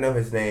 I don't know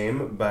his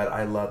name, but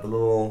I love the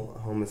little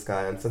homeless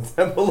guy on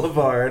Sunset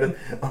Boulevard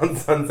on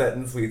Sunset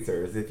and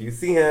Sweetsers. If you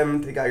see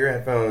him, take out your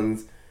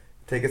headphones,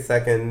 take a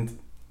second,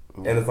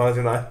 And as long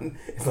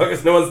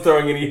as no one's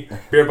throwing any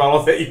beer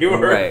bottles at you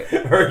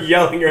or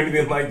yelling or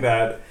anything like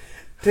that,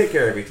 take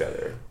care of each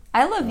other.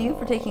 I love you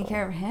for taking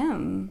care of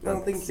him. Oh,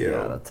 thank you.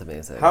 Yeah, that's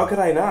amazing. How could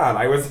I not?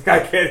 I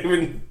can't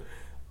even.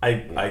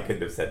 I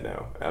couldn't have said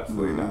no.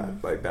 Absolutely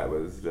not. Like that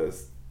was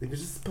just. It was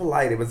just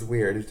polite. It was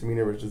weird. His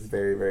demeanor was just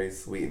very, very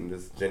sweet and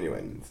just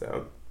genuine.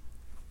 So.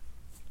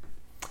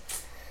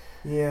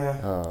 Yeah.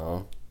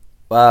 Oh.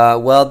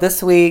 Well,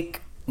 this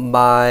week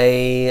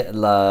my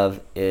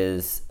love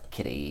is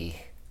Kitty.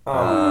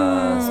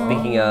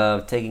 Speaking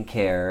of taking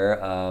care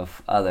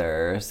of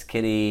others,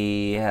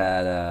 Kitty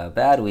had a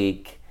bad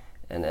week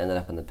and ended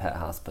up in the pet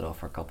hospital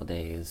for a couple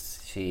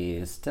days. She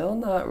is still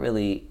not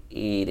really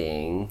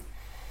eating.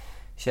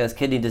 She has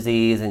kidney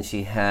disease and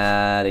she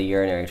had a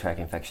urinary tract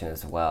infection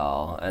as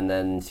well. And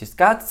then she's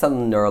got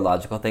some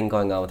neurological thing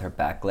going on with her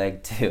back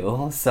leg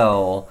too.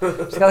 So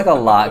she's got like a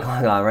lot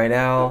going on right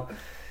now.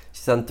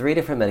 She's on 3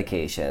 different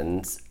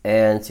medications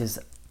and she's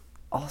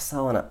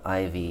also on an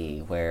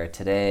IV where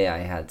today I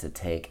had to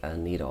take a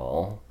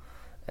needle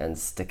and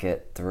stick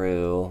it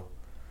through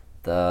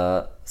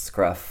the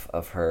scruff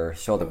of her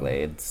shoulder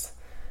blades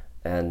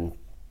and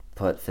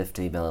put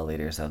 50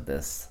 milliliters of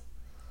this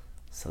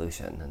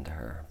solution into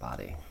her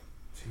body.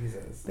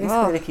 Jesus.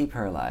 Basically to keep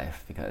her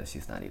alive because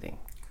she's not eating.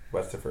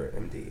 Westifer,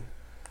 MD.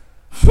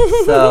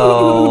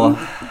 So,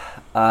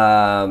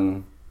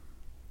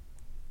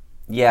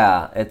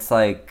 yeah, it's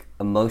like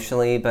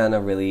emotionally been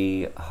a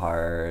really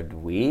hard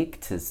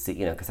week to see,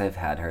 because I've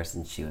had her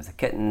since she was a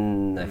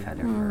kitten. I've had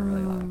her for a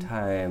really long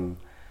time.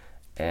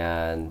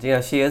 And,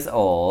 she is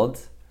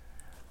old,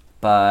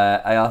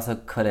 but I also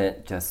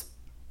couldn't just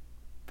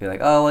be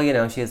like, oh,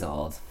 well, she is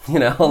old.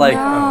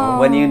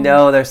 When you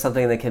know there's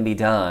something that can be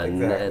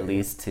done, at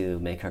least to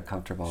make her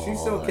comfortable.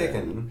 She's still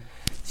kicking.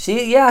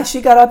 She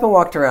got up and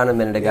walked around a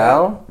minute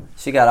ago. Yeah.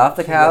 She got off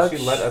the couch. She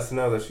let us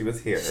know that she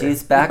was here.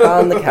 She's back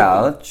on the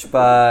couch,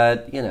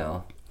 but,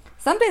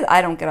 Some days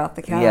I don't get off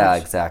the couch. Yeah,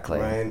 exactly.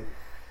 Right.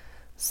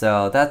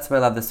 So that's my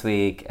love this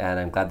week, and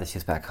I'm glad that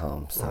she's back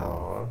home. So,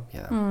 aww.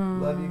 Yeah.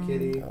 Love you,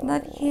 Kitty.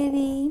 Love you,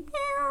 Kitty.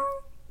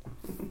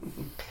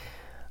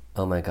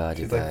 Oh my God,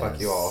 you guys. She's like, fuck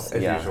you all, as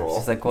usual.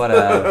 She's like,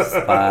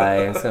 whatevs,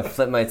 bye. I'm just going to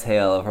flip my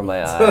tail over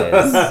my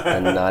eyes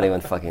and not even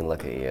fucking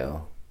look at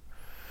you.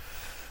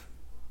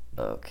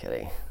 Oh,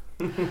 Kitty.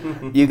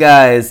 You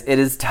guys, it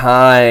is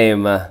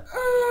time.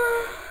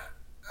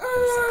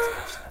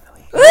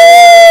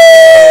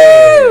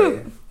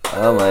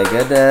 Oh my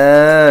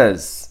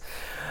goodness.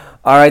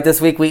 All right, this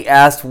week we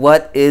asked,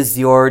 what is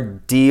your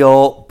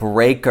deal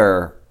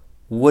breaker?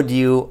 Would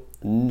you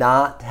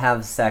not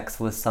have sex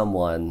with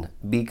someone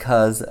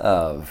because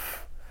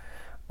of?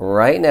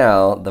 Right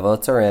now, the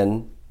votes are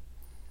in.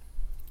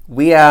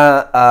 We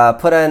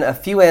put in a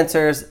few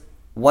answers,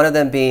 one of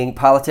them being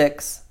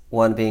politics,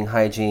 one being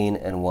hygiene,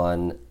 and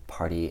one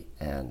party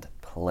and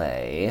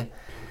play.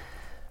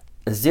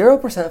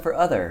 0% for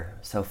other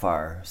so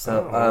far.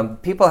 So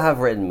people have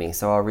written me,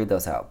 so I'll read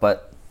those out.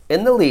 But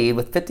in the lead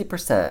with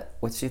 50%,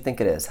 which do you think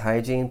it is?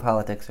 Hygiene,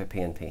 politics, or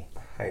PNP?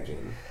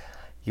 Hygiene.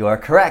 You are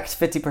correct.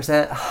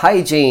 50%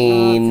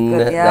 hygiene.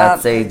 Oh,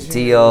 that's a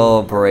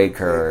deal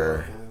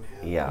breaker.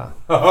 Yeah.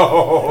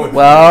 Oh.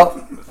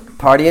 Well,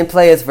 party and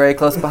play is very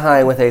close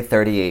behind with a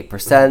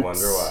 38%.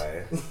 Wonder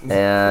why.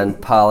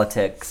 And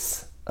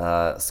politics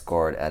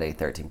scored at a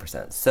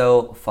 13%.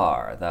 So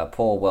far, the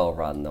poll will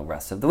run the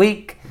rest of the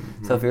week.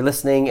 Mm-hmm. So if you're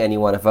listening and you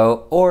want to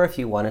vote, or if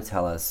you want to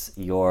tell us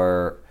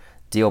your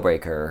deal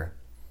breaker,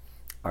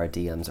 our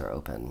DMs are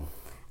open.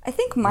 I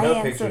think my no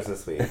answer. Pictures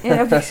this week.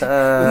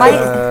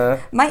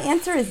 My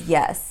answer is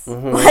yes.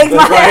 Mm-hmm. Like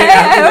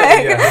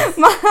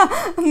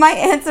my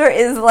answer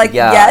is like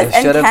yes.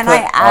 And can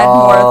I add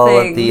more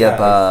things? Of the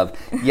above.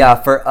 Yeah.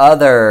 For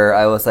other,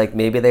 I was like,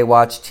 maybe they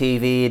watch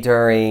TV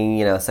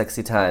during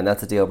sexy time.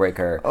 That's a deal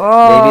breaker.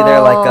 Oh. Maybe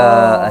they're like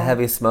a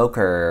heavy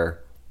smoker.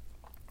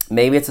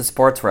 Maybe it's a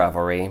sports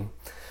rivalry.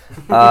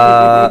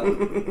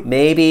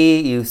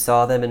 Maybe you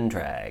saw them in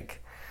drag.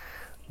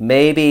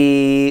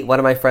 Maybe one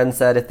of my friends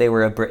said if they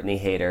were a Britney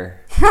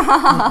hater.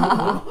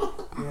 Yeah,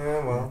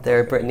 well. If they're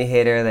a Britney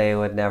hater, they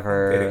would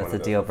never. It's a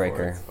deal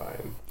breaker. It's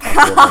fine.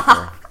 Deal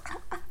breaker.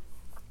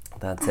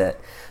 That's it.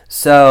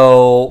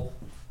 So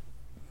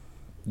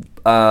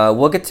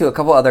we'll get to a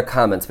couple other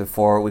comments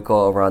before we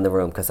go around the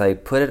room because I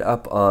put it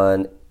up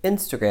on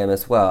Instagram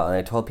as well, and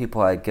I told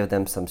people I'd give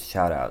them some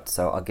shout outs.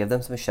 So I'll give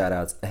them some shout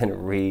outs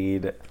and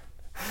read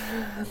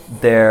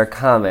their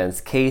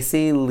comments.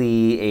 Casey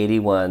Lee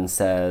 81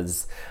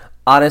 says,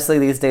 honestly,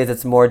 these days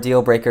it's more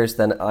deal breakers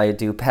than I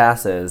do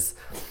passes.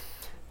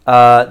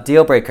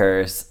 Deal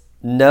breakers: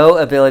 no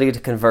ability to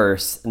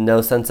converse,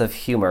 no sense of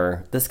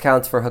humor. This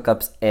counts for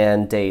hookups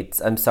and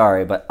dates. I'm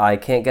sorry, but I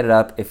can't get it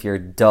up if you're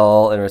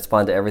dull and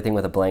respond to everything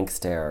with a blank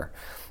stare.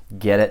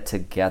 Get it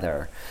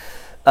together.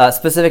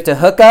 Specific to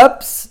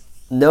hookups: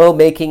 no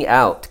making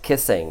out,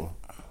 kissing.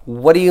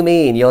 What do you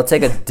mean? You'll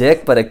take a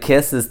dick, but a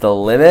kiss is the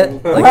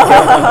limit?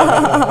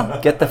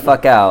 Like, get the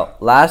fuck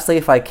out. Lastly,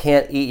 if I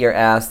can't eat your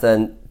ass,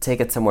 then take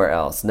it somewhere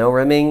else. No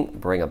rimming,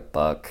 bring a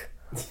buck.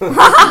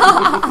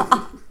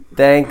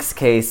 Thanks,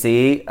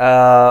 Casey.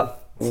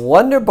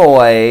 Wonder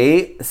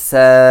Boy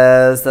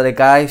says that a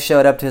guy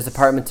showed up to his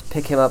apartment to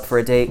pick him up for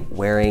a date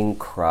wearing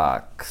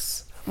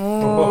Crocs.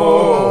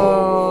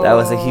 Oh. That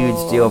was a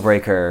huge deal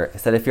breaker. He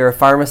said, if you're a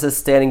pharmacist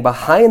standing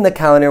behind the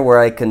counter where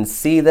I can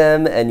see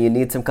them and you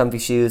need some comfy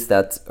shoes,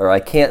 or I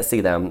can't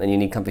see them and you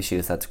need comfy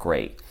shoes, that's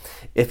great.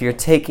 If you're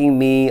taking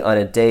me on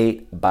a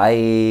date,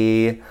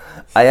 bye.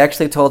 I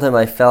actually told him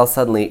I fell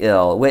suddenly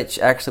ill, which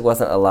actually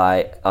wasn't a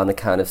lie on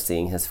account of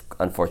seeing his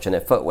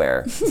unfortunate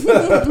footwear.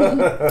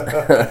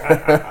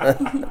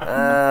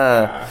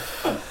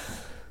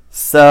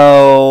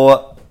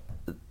 So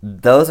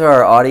those are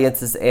our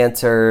audience's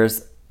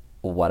answers.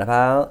 What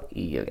about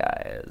you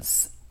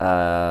guys?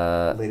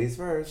 Ladies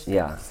first.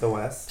 Yeah. So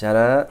Wes.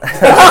 Jenna?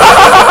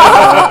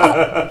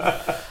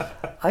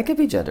 I could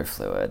be gender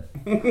fluid.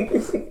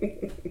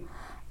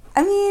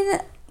 I mean,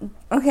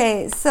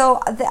 okay, so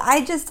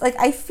I just, like,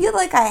 I feel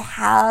like I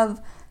have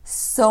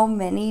so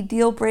many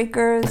deal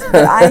breakers,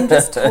 but I'm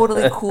just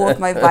totally cool with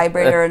my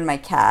vibrator and my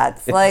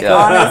cats. Like,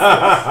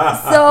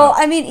 honestly. So,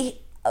 I mean,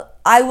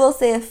 I will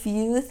say a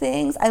few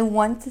things. I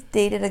once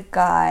dated a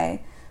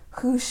guy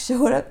who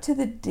showed up to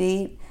the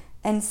date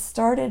and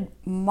started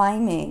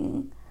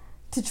miming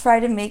to try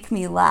to make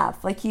me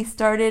laugh. Like, he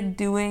started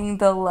doing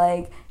the,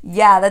 like,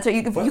 yeah, that's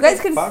right.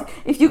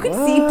 If you could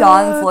see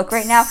Dawn's look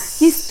right now,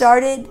 he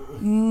started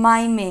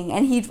miming,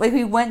 and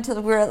we went to,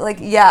 we were like,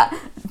 yeah,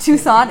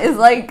 Tucson is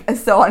like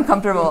so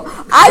uncomfortable.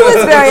 I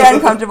was very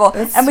uncomfortable,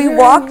 and we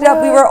walked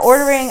up. We were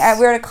ordering.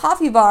 We were at a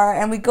coffee bar,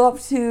 and we go up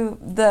to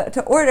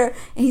order,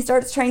 and he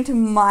starts trying to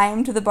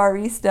mime to the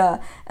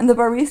barista, and the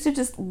barista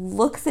just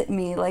looks at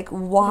me like,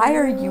 "Why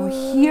are you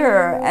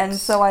here?" And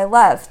so I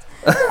left.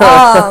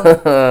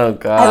 Oh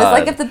God! I was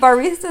like, if the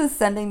barista is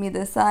sending me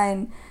this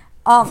sign.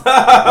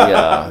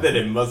 Yeah. Then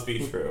it must be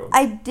true.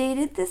 I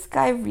dated this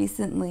guy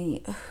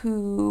recently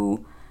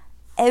who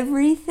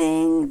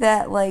everything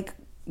that like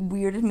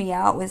weirded me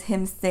out was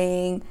him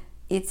saying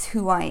it's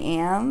who I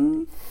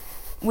am,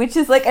 which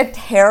is like a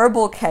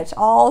terrible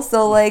catch-all.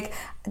 So like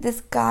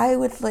this guy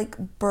would like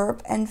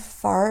burp and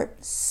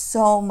fart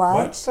so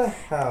much. What the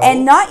hell?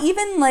 And not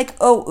even like,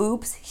 oh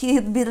oops,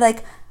 he'd be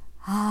like,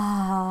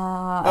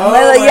 ah. Oh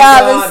like, my yeah,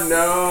 God, it was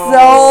no.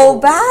 so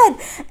bad.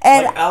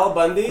 And Like Al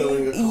Bundy?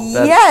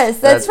 yes,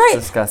 that's right.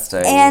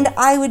 Disgusting. And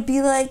I would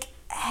be like,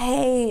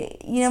 hey,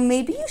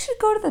 maybe you should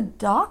go to the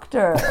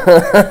doctor.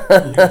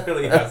 You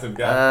really have some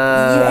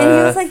guts. And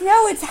he was like,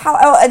 no, it's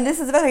how, and this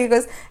is the best part. He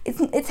goes,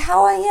 it's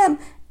how I am.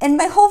 And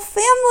my whole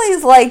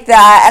family's like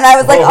that. And I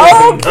was like,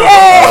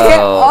 okay.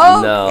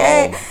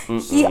 No.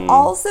 He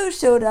also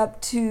showed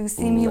up to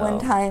see me one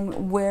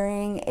time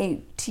wearing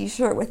a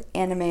t-shirt with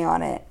anime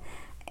on it.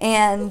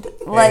 And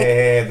like,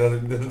 hey,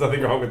 there's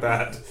nothing wrong with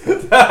that.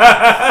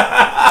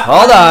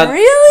 Hold on.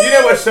 really? You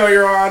know what show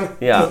you're on?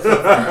 Yeah.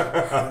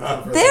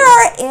 There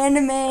are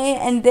anime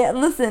and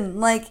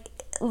listen, like,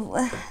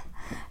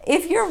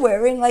 if you're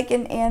wearing like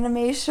an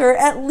anime shirt,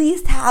 at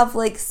least have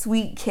like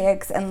sweet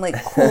kicks and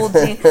like cool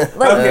jeans.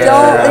 Like, Okay,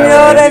 don't, sure, you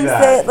know what I'll I'm give you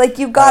that. saying? Like,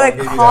 you've I'll got to give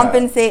you that.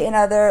 compensate in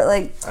other,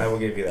 like, I will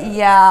give you that.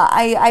 yeah,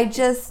 I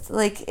just,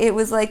 like, it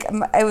was like,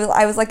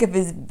 I was like a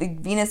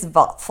Venus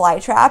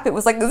flytrap. It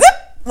was like, zip,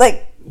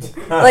 like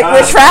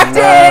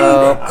retracted,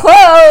 No.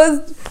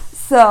 closed.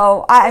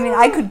 So, I mean,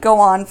 I could go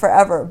on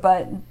forever,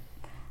 but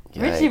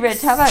Richie Yikes.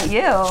 Rich, how about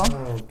you?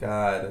 Oh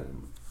God,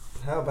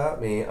 how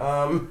about me?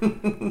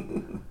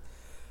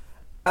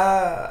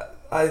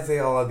 I say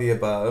all of the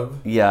above.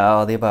 Yeah,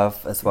 all the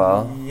above as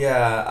well.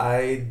 Yeah,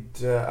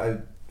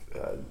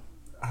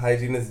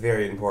 hygiene is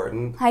very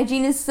important.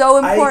 Hygiene is so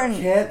important.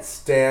 I can't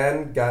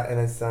stand and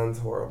it sounds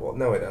horrible.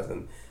 No, it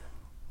doesn't.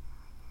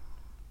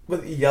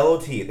 With yellow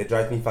teeth, it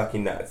drives me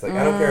fucking nuts. Like,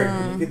 I don't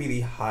care. You could be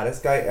the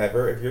hottest guy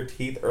ever. If your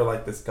teeth are,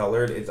 like,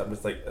 discolored, I'm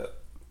just like,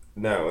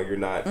 no, you're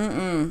not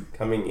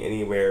coming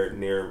anywhere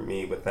near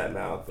me with that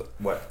mouth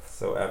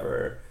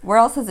whatsoever. Where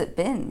else has it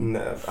been?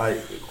 No,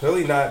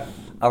 clearly not.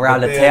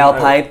 Around a within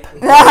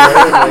tailpipe.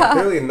 like,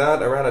 clearly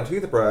not around a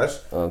toothbrush.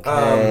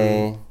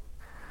 Okay.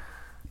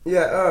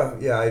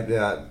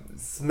 Yeah,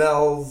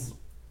 smells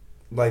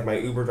like my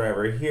Uber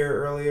driver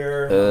here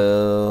earlier.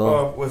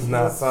 Oh. Was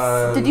not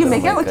fun. Did you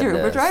make my out with your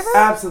Uber goodness. driver?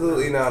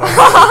 Absolutely not.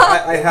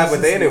 I have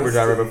with an Uber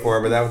driver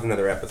before, but that was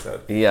another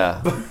episode.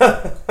 Yeah.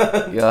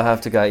 You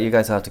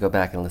guys will have to go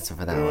back and listen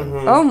for that one.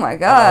 Oh my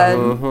god.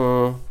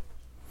 Mm-hmm.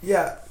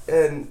 Yeah,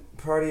 and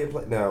party and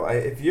play. No,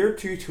 if you're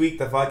too tweaked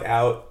the fuck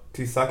out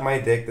to suck my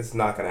dick, that's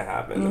not gonna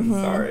happen. I'm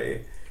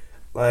sorry.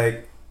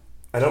 Like,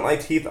 I don't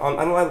like teeth on.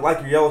 I don't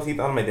like your yellow teeth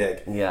on my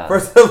dick. Yeah.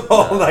 First of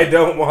all, I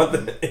don't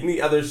want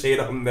any other shade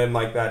on them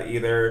like that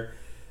either.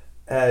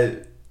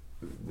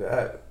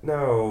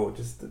 No,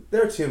 just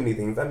there are too many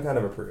things. I'm kind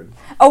of a prude.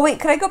 Oh wait,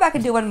 could I go back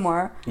and do one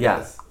more?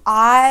 Yes.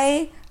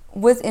 I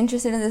was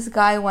interested in this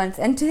guy once,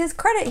 and to his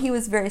credit, he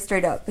was very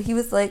straight up. He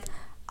was like,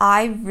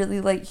 I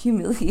really like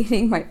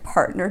humiliating my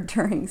partner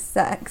during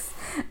sex.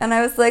 And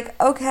I was like,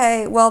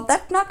 okay, well,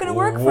 that's not going to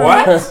work for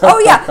What? me. Oh,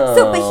 yeah.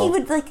 So, but he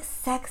would, like,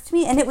 sext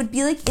me, and it would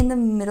be, like, in the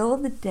middle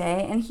of the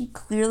day, and he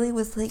clearly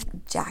was, like,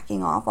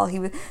 jacking off while he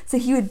was... So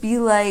he would be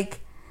like,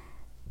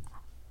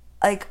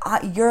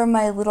 you're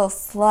my little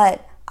slut.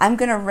 I'm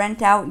going to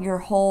rent out your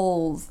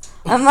holes.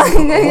 I'm like,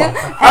 and then he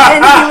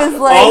was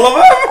like... All of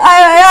them?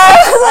 I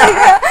was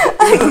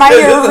like my Is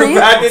this a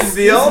urethra. package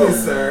deal?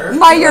 Sir.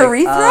 My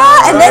urethra,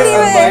 and then he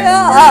Like, would...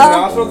 your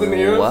nostrils and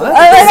ears? What?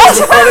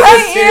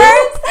 my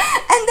ears.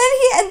 And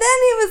then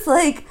he was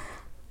like,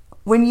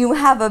 when you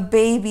have a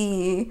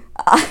baby,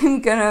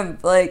 I'm gonna,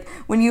 like,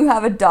 when you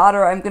have a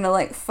daughter, I'm gonna,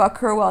 like, fuck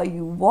her while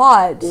you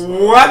watch.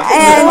 What?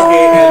 And-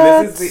 Okay,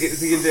 and is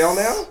he in jail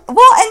now?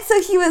 Well, and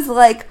so he was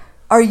like,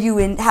 are you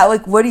in, how,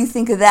 like, what do you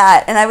think of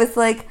that? And I was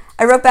like,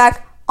 I wrote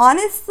back,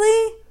 honestly,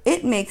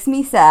 it makes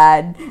me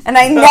sad. And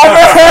I never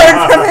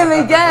heard from him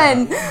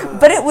again.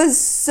 But it was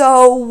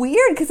so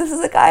weird because this is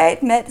a guy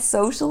I'd met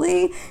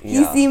socially. He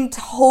Yeah. seemed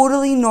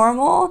totally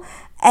normal.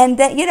 And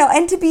that, you know,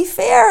 and to be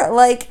fair,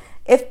 like,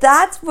 if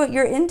that's what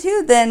you're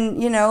into, then,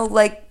 you know,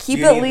 like, keep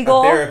You it need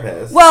legal. a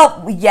therapist.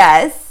 Well,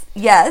 yes,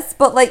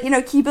 but, like, you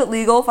know, keep it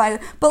legal, fine.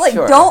 But, like,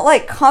 Sure. don't,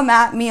 like, come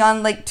at me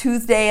on, like,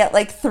 Tuesday at,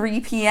 like, 3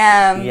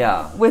 p.m.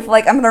 Yeah. with,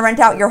 like, I'm gonna rent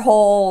out your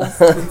holes.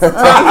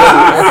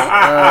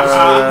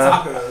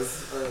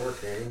 Tacos are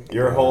working.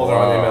 Your holes are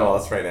on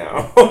MLS right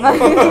now.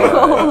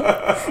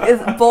 Is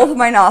both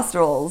my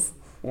nostrils.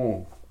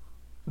 I'm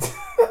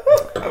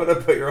gonna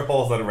put your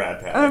holes on a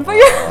rat pad. I'm gonna put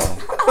your-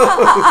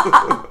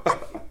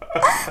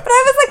 But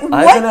I was like,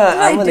 what did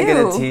I'm gonna I get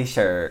a do?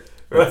 T-shirt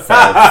that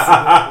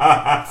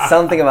says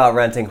something about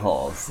renting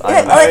holes. Yeah,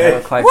 I like,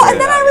 haven't quite well, and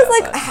figured then it out I was yet,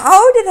 like, but-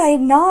 how did I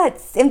not?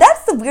 And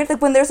that's the weird, like,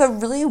 when there's a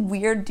really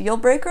weird deal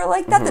breaker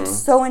like that that's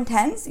so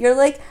intense, you're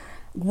like,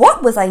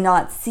 what was I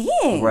not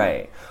seeing?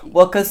 Right.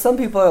 Well, because some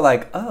people are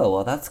like, oh,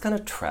 well, that's kind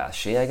of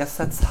trashy. I guess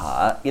that's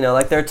hot. You know,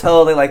 like they're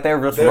totally like they're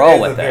just There roll is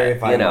a with very it.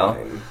 fine You know.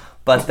 line.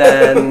 But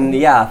then,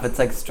 yeah, if it's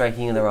like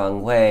striking you the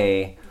wrong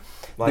way,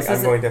 Like, This I'm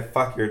isn't- going to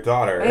fuck your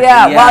daughter.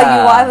 Yeah,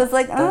 Yeah, I was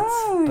like, that's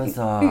oh,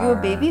 bizarre. are you a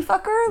baby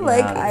fucker? Yeah,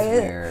 Like, that's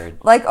weird.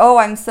 like, oh,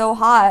 I'm so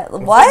hot.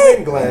 What's What? your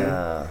name, Glenn?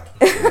 Yeah.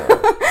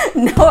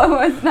 No, I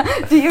was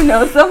not. Do you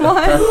know someone?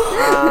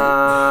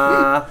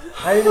 I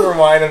need to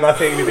rewind. I'm not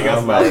saying anything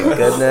else Oh my about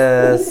this.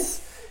 goodness.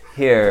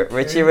 Here,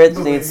 Richie Rich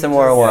needs some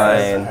more Yes,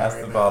 wine. pass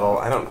the bottle.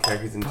 I don't care.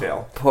 He's in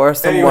jail. Pour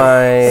some Anyway.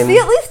 wine. See,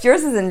 at least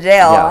yours is in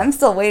jail. Yeah. I'm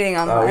still waiting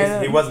on He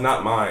mine. was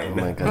not mine. Oh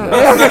my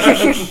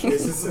goodness.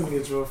 This is a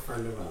mutual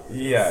friend of ours.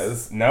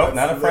 Yes. Nope,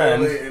 not a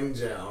Literally friend. in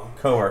jail.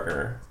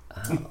 Coworker.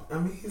 I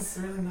mean, he's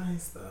really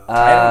nice though.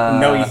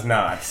 No, he's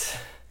not.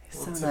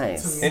 So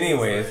nice.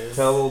 Anyways,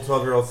 tell little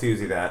 12-year-old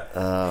Susie that.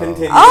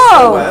 Continue.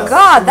 Oh Wes.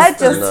 God, that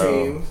just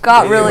No.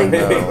 got really.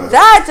 No.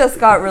 That just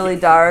got really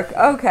dark.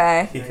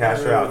 Okay. He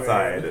cashed her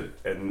outside,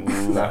 and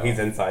now he's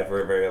inside for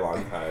a very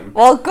long time.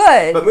 Well,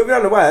 good. But moving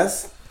on to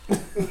Wes.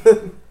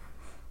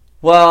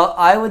 Well,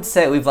 I would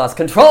say we've lost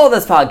control of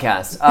this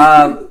podcast.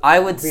 I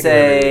would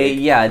say,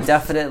 yeah,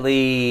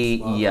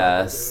 definitely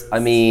yes. I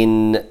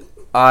mean,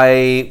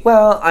 I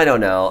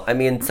don't know. I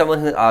mean, someone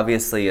who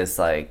obviously is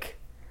like,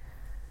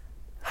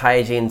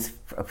 hygiene's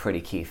a pretty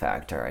key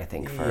factor, I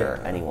think,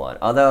 for anyone.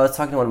 Although I was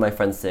talking to one of my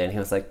friends today, and he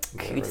was like,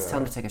 "Can you just tell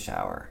him to take a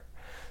shower?"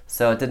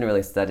 So that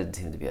didn't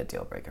seem to be a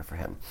deal breaker for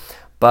him.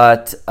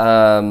 But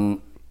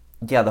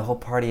yeah, the whole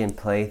party and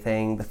play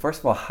thing.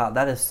 First of all,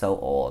 that is so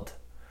old.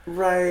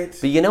 Right.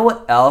 But you know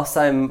what else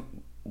I'm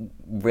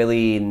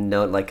really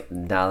like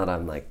now that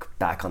I'm like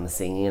back on the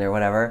scene or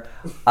whatever.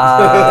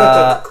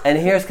 And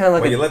here's kind of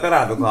like Well, you let that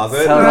out of the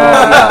closet. total,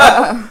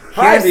 Hi,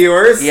 Here's-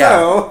 viewers. yeah.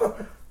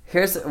 So,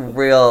 here's a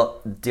real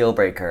deal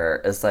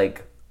breaker. It's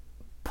like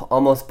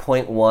almost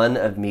 0.1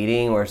 of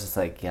meeting where it's just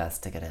like, yeah,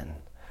 stick it in.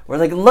 We're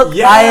like, look,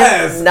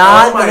 Yes! I'm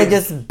not Oh my gonna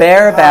just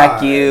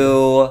bareback God.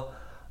 you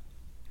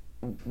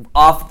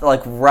off,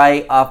 like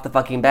right off the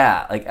fucking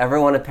bat. Like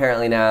everyone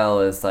apparently now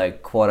is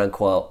like quote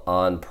unquote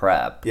on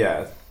prep.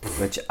 yeah.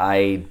 Which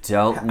I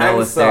don't know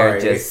I'm if they're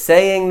sorry. just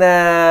saying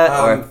that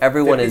or if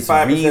everyone is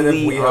 55%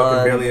 really of WeHo on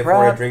can barely prep.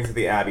 afford drinks at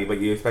the Abbey, but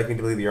you expect me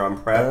to believe you're on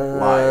prep?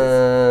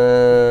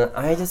 Lies.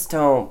 I just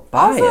don't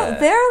buy Also, it.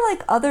 there are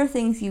like other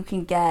things you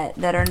can get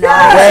that are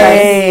not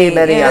Way pricey,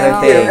 many you other know?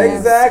 things. Yeah,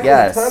 exactly.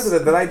 Yes. Tons of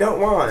it that I don't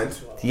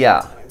want.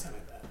 Yeah.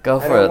 Go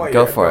I for don't it. want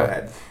Go you. for Go it.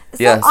 ahead.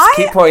 Yes. I-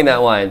 Keep pouring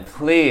that wine,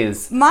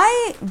 please.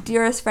 My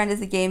dearest friend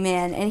is a gay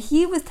man, and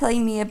he was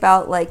telling me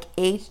about like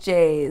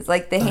HJs,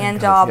 like the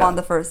hand job yeah. on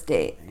the first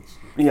date.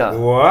 Yeah.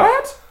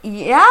 What?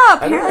 Yeah,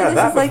 I never apparently had this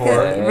that is like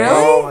before. a Oh,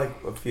 really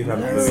like a few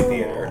times in the movie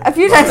theater. a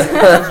few times. Yeah,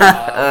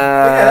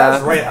 that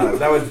was right out.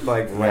 That was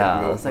like right. Yeah,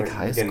 you know, it was like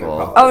high beginning of school.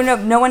 college. Oh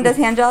no one does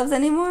hand jobs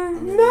anymore.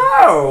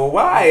 No,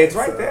 why? It's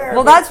right there.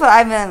 Well, that's what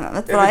I meant.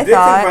 That's if what a I dick's in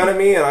front thought. of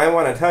me and I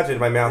want to touch it,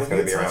 my mouth's If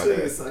gonna you be touch around it,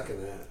 you're it. sucking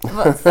it. I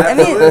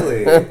mean,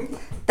 Absolutely.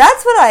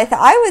 that's what I thought.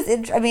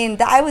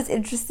 I was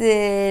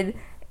interested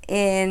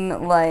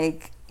in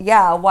like,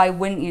 yeah, why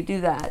wouldn't you do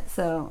that?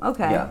 So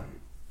okay. Yeah.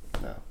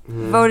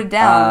 Voted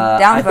down.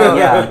 Downvote.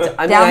 Yeah,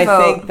 I mean, I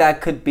Downvote. think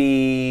that could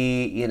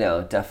be,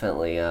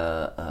 definitely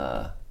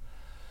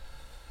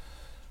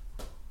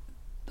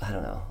I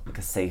don't know, like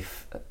a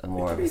safe,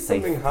 more of a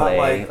safe something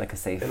play, hot, like a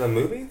safe, in a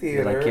movie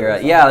theater. like or you're,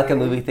 something. like a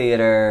movie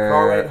theater,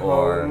 Car ride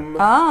or home.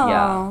 Oh.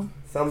 Yeah.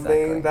 Something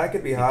Exactly. that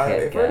could be You hot.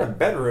 can't If we're in a get-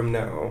 bedroom,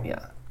 no.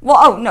 yeah. Well,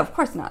 oh no, of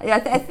course not.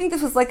 Yeah, I think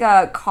this was like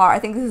a car. I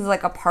think this is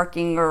like a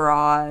parking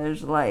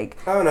garage, like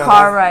Oh no.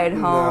 car that's- ride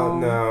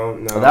home. No.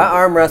 Well, that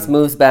armrest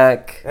moves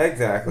back.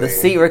 Exactly. The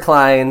seat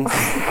reclines.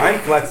 I'm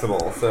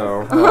flexible,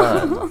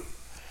 so.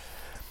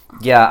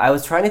 Yeah, I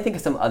was trying to think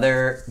of some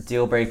other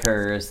deal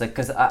breakers, like,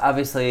 because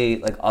obviously,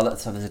 like, all that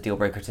stuff is a deal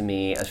breaker to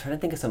me. I was trying to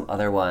think of some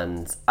other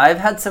ones. I've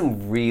had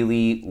some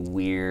really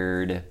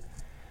weird,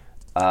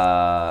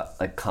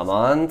 like,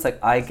 come-ons. Like,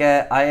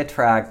 I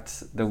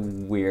attract the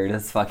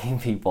weirdest fucking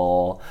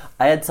people.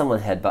 I had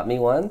someone headbutt me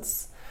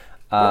once.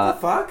 What the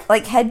fuck?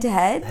 Like head to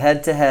head.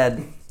 Head to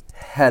head,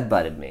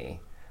 headbutted me,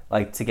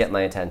 like, to get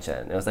my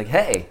attention. It was like,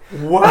 hey.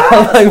 What?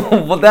 I'm like,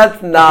 well,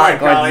 that's not my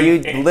God.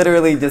 good. You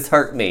literally just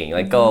hurt me.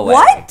 Like, go away.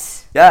 What?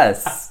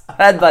 Yes.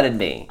 Headbutted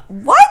me.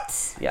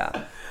 What?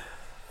 Yeah.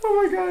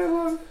 Oh my god, I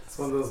love it. It's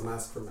one of those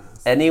mask for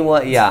mask.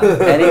 Anyone,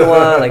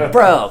 like,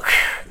 bro.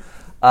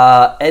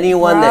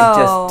 Anyone that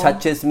Bro. just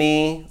touches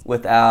me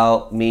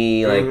without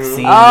me, like,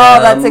 seeing Oh,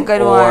 them. that's a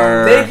good one.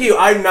 or, Thank you.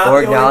 I'm not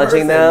Or the only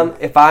acknowledging person. them.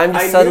 If I'm I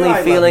just knew suddenly I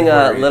loved feeling you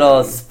a for a little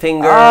reason.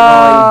 finger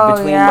Oh, going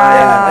between yeah.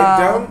 Yeah, my...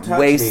 like don't touch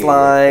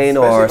waistline me.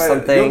 or Especially if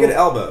something. You'll get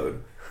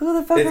elbowed. Who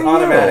the fuck It's are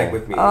automatic you?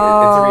 with me.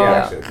 Oh, It's a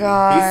reaction.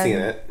 God. He's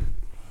seen it.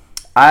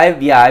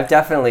 I've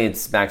definitely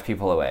smacked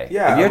people away.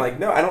 Yeah, If you're- I'm like,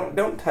 no, I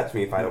don't touch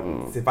me if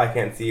I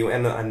can't see you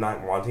and I'm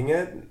not wanting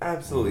it.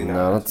 Absolutely not.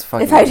 no, that's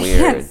fucking If I weird.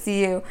 can't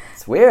see you.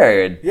 It's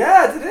weird.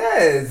 Yes, it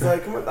is.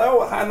 Like,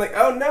 I'm like,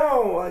 oh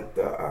no, like,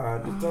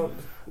 just don't.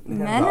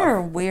 Men are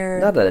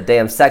weird. Not at a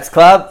damn sex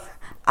club.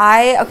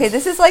 Okay,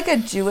 this is like a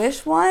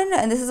Jewish one,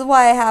 and this is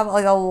why I have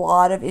like a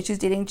lot of issues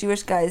dating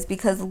Jewish guys,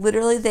 because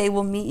literally they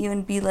will meet you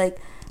and be like,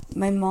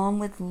 my mom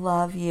would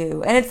love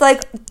you. And it's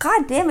like,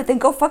 God damn it, then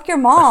go fuck your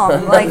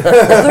mom. Like,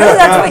 literally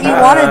that's what you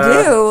want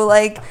to do.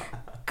 Like,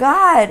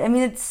 God, I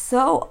mean, it's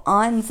so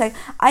unsexy.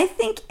 I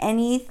think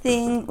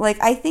anything,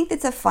 like, I think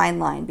it's a fine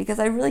line because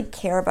I really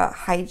care about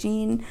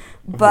hygiene.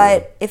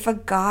 But if a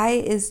guy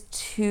is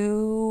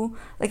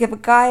if a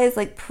guy is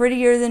like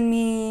prettier than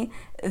me,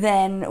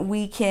 then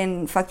we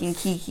can fucking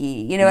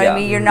kiki. You know what Yeah. I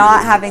mean? You're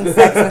not having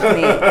sex with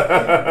me.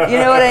 You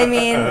know what I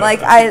mean?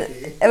 Like,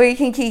 we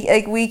can kiki,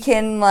 like, we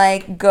can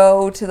like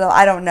go to the,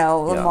 I don't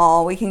know, the Yeah.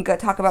 mall. We can go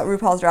talk about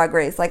RuPaul's Drag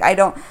Race. Like, I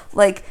don't,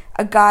 like,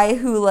 a guy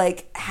who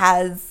like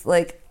has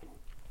like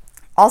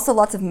also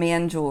lots of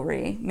man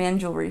jewelry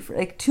for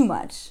like too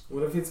much.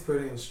 What if he's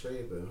pretty and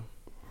straight though?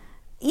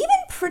 Even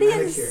pretty and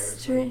Manicured,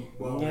 straight.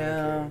 Well,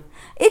 Yeah.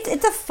 manicured.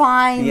 It's a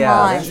fine Yeah,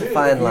 line. there's a Jewish-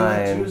 fine if you like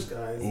line. Jewish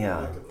guys, Yeah.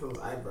 like those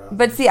eyebrows.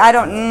 But see, I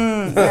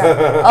don't.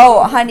 Yeah.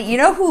 Oh, honey, you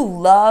know who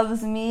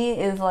loves me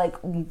is like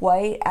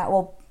white.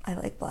 Well, I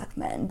like black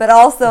men, but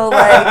also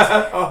like,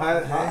 Oh,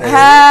 hi.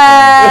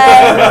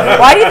 hey,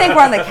 why do you think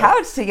we're on the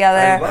couch I'm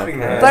together?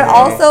 loving that. But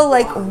also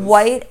like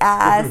white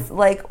ass,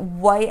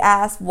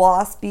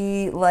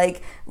 waspy,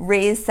 like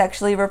raised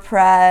sexually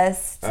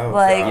repressed, Oh,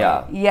 like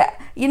God. yeah.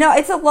 You know,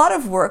 it's a lot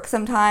of work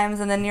sometimes,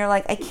 and then you're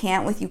like, I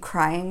can't with you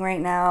crying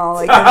right now,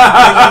 like you're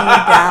bringing me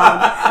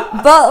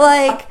down. But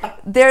like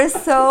they're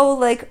so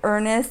like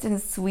earnest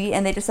and sweet,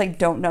 and they just like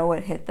don't know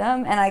what hit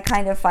them, and I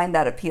kind of find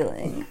that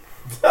appealing.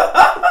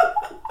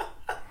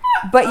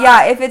 But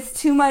yeah, if it's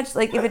too much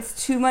like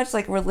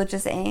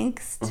religious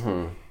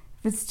angst,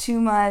 if it's too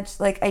much,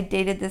 like I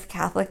dated this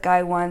Catholic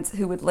guy once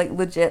who would like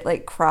legit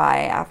like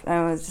cry after.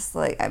 I was just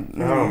like, Oh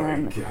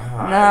my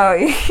god. no.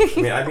 I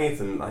mean, I've made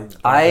some. I've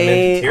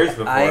been to tears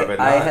before, but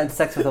I not. had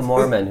sex with a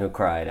Mormon who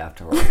cried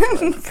afterwards.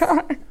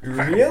 God.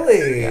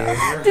 Really?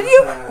 Did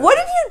you? What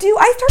did you do?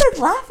 I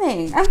started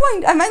laughing.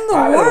 I'm in the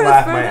I would worst.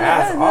 laugh my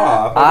ass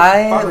off.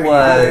 I Fucking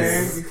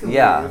was, You can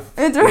yeah. leave.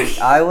 It's really-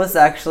 I was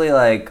actually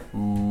like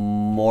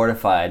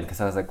mortified because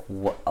I was like,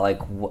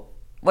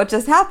 what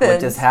just happened? what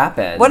just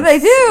happened? What did I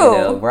do? You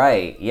know,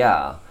 right?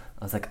 Yeah.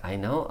 I was like, I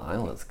know I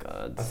was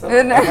good. So I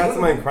had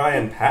someone cry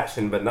in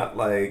passion, but not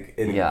like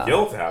in Yeah.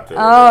 guilt after.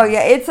 Oh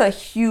yeah, it's a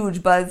huge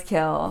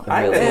buzzkill.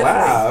 I really did is.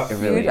 laugh. It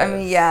really Huge. I is.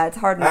 mean, yeah, it's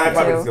hard I not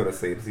probably just to. go to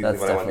sleep. It's usually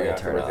That's what I want to do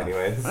definitely a turn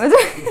afterwards,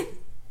 off. anyways.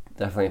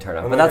 Definitely a turn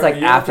off. I'm But like, that's like are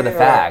you after the okay?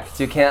 fact.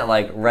 You can't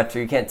like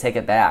you can't take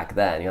it back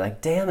then. You're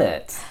like, damn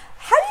it.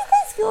 How do you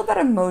guys feel about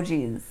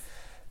emojis?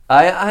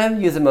 I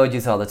use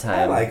emojis all the I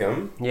time. like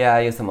them. Yeah,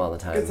 I use them all the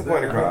time. Gets the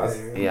point across.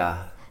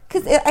 Yeah.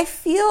 Because I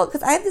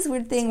have this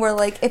weird thing where,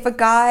 like, if a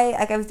guy,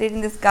 like, I was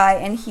dating this guy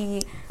and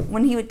he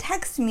when he would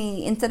text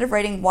me, instead of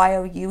writing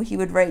YOU, he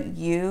would write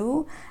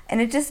you, and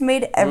it just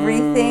made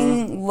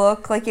everything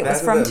look like it was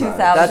That's a from bit 2000.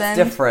 much. That's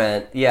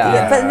different. Yeah.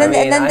 Yeah. But then, I mean,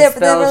 and then I they were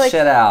spell like,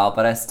 shit out,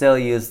 but I still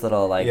use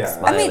little like Yeah.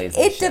 smileys I mean, and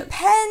it shit.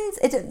 depends.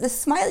 The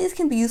smileys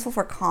can be useful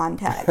for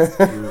context,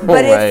 but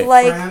Right. it's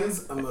like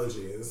Friends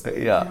emojis. Like,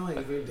 Yeah. You know, like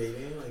if you're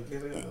dating, like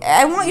get it.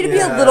 I want you to be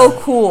a Yeah. little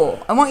cool.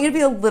 I want you to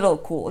be a little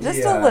cool, just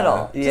a Yeah.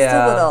 little, just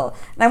Yeah. a little.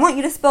 And I want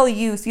you to spell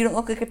you so you don't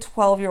look like a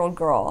 12-year-old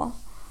girl.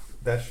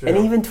 That's true. And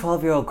even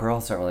 12-year-old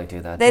girls don't really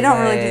do that. They don't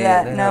really do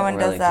that. They No don't one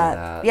does really do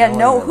that. Yeah, one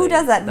no, who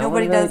does that? no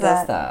Nobody one really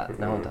does that.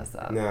 No one does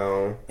that.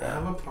 No. I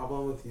have a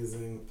problem with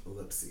using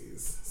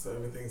ellipses, so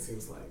everything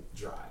seems like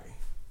dry.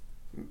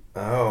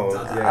 Oh, Oh,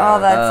 yeah. Oh,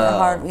 that's Oh.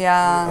 hard.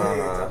 Yeah.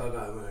 Hey, Uh-huh. da, da, da.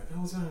 I'm like, oh,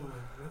 what's wrong? Nothing.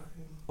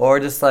 Or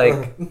just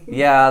like,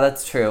 yeah,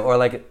 that's true. Or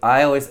like,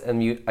 I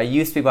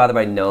used to be bothered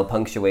by no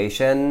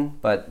punctuation,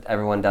 but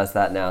everyone does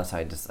that now, so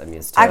I'm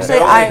used to Actually, it.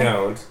 No, I- they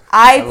don't.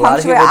 I A lot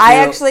of punctuate.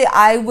 people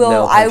I do will.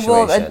 no I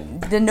will. punctuation.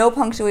 The no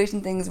punctuation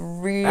thing's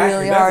really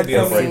Actually, that's a hard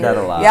deal for breaker. me. See that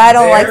a lot. Yeah, I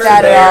don't like There,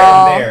 that there, at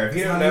all. and there. If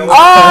you don't know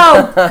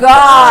Oh Uh,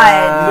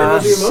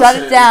 God! Shut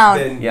it down.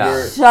 then Yeah.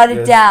 you're Shut it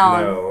just-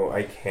 down. No,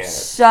 I can't.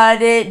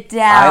 Shut it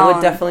down. I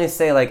would definitely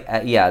say like,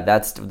 yeah,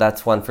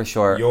 that's one for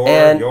sure. Your,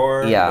 and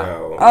your, yeah,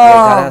 no. you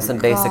gotta have some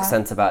Oh, basic God.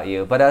 sense about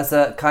you. But as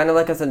a kind of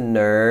like as a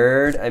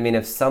nerd, I mean,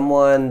 if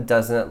someone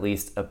doesn't at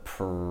least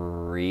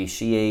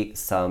appreciate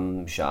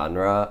some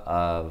genre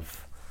of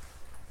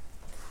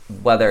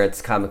whether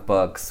it's comic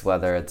books,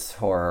 whether it's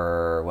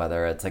horror,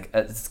 whether it's like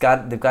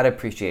they've got to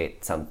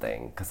appreciate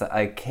something, because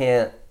I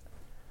can't.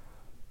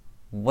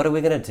 What are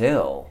we gonna do?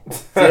 You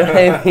know what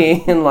I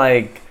mean?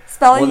 Like,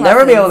 Spelling we'll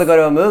never be able to lessons. go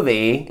to a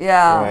movie.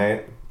 Yeah.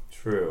 Right?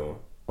 True.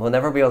 We'll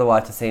never be able to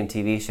watch the same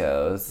TV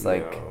shows.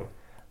 Like, No.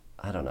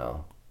 I don't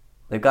know.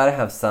 They've got to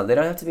have some. They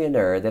don't have to be a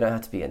nerd. They don't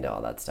have to be into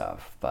all that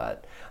stuff.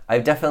 But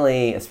I've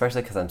definitely,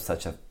 especially because I'm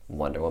such a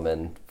Wonder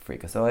Woman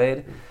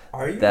freakazoid.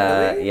 Are you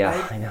That really?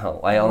 yeah, I know.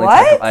 I only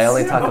What? I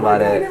only Yeah, talk oh my about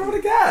God, I it. never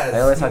would've guessed. I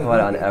only talk about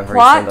it on every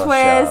Plot single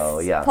twist. show.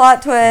 Yeah.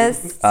 Plot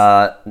twist.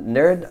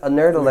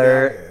 Nerd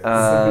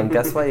alert.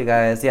 Guess what, you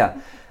guys? Yeah.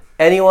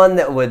 Anyone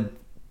that would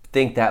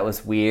think that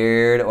was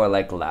weird or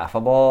like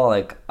laughable,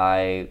 like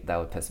that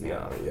would piss me No,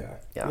 off. yeah.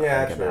 Yeah,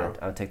 Yeah, I get true. mad.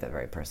 I would take that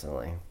very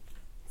personally.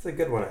 It's a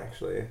good one,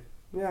 actually.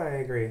 Yeah, I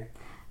agree.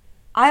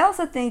 I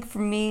also think for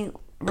me,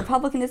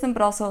 Republicanism,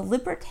 but also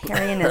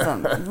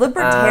libertarianism.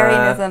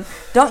 Libertarianism.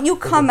 Don't you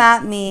come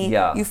at me,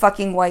 Yeah. you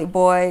fucking white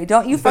boy.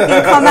 Don't you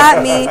fucking come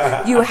at me,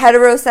 you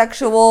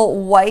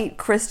heterosexual white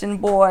Christian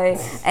boy,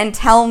 and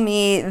tell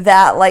me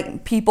that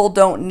like people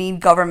don't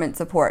need government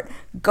support.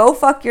 Go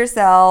fuck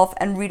yourself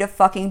and read a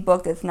fucking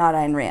book that's not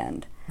Ayn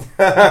Rand.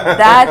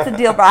 That's a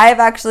deal. But I have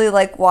actually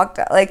like walked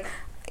out. Like,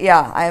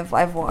 yeah,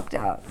 I've walked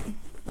out.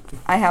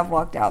 I have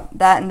walked out.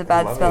 That and the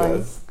bad loving spelling.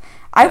 this.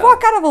 I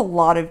walk out of a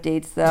lot of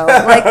dates though.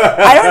 Like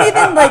I don't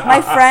even like my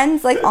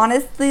friends. Like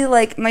honestly,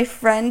 like my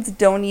friends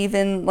don't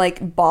even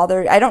like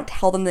bother. I don't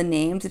tell them the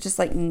names. It's just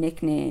like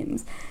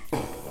nicknames.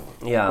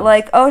 Yeah.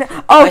 Like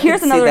I here's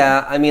could another. See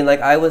that. I mean,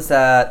 like I was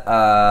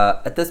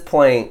at this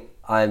point,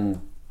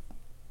 I'm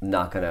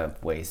not gonna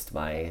waste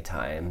my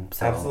time.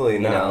 So, Absolutely you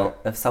know, not.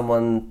 if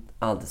someone,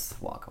 I'll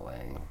just walk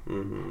away.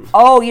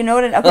 Oh, you know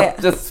what? Okay.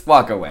 Just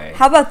walk away.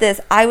 How about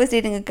this? I was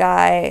dating a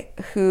guy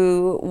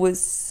who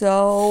was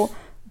so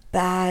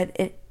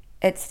bad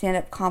at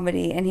stand-up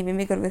comedy, and he made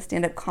me go to a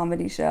stand-up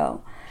comedy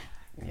show.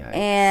 Yikes.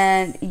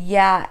 And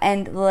yeah,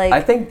 and like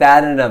I think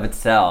that in and of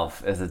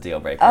itself is a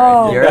deal breaker.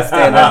 Oh. If you're a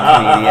stand-up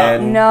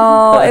comedian,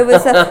 no, it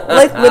was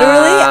like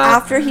literally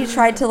after he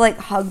tried to like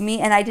hug me,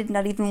 and I did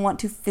not even want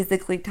to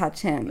physically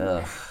touch him.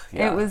 ugh,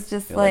 yeah. It was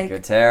just Feel like you're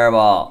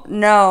terrible.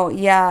 no,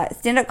 yeah,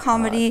 stand-up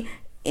comedy,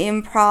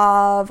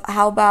 improv.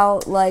 How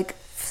about like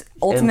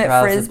ultimate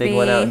Improv's frisbee? a big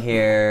one out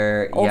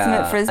here. Ultimate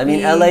yeah. Frisbee. I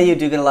mean, LA, you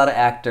do get a lot of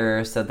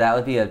actors, so that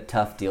would be a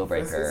tough deal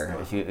breaker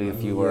if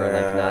you were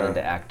like not Yeah.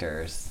 into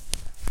actors.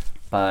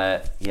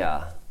 But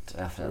yeah,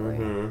 definitely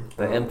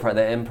Mm-hmm.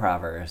 the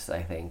improvers.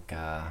 I think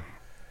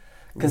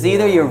because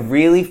either you're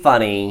really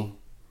funny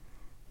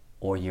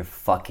or you're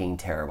fucking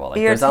terrible. Like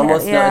You're there's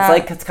almost no. yeah.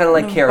 It's kind of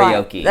like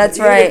karaoke. That's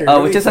Either right. you're Oh,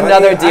 really which is funny,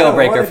 another I deal don't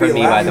breaker wanna for be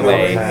me, by the laughing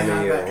way. all I time have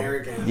to you. that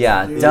arrogance.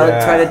 Yeah, You don't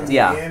Yeah. try to.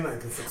 Yeah, begin, I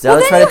can succeed. don't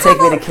then try you to take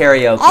me have to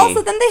karaoke.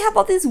 Also, then they have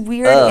all these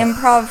weird Ugh.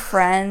 improv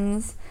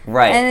friends.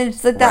 Right. And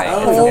it's like that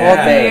Right. whole It's a whole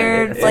thing.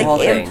 weird It's a like whole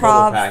thing. Total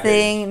improv package.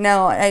 thing.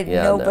 No,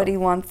 Yeah, nobody no.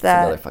 wants It's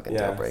another that. fucking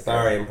deal Yeah, breaker.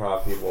 sorry,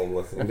 improv people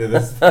listening to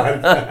this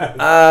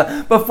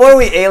podcast. Before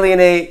we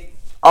alienate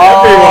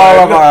all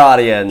Everyone. of our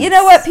audience, You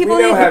know what? People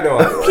We don't need have no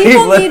audience. We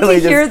people need literally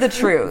to just- hear the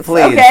truth.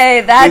 please.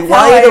 Okay, that's we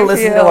how want you to I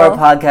listen feel. to our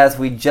podcast.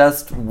 We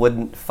just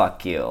wouldn't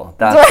fuck you.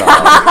 That's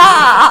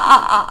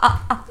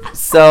all.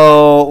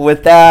 So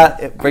with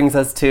that, it brings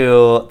us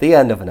to the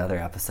end of another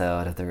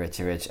episode of the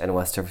Richie Rich and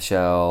Wester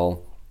Show.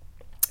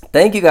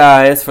 Thank you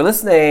guys for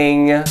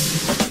listening.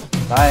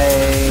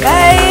 Bye.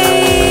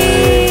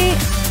 Bye.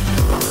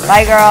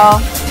 Bye, girl.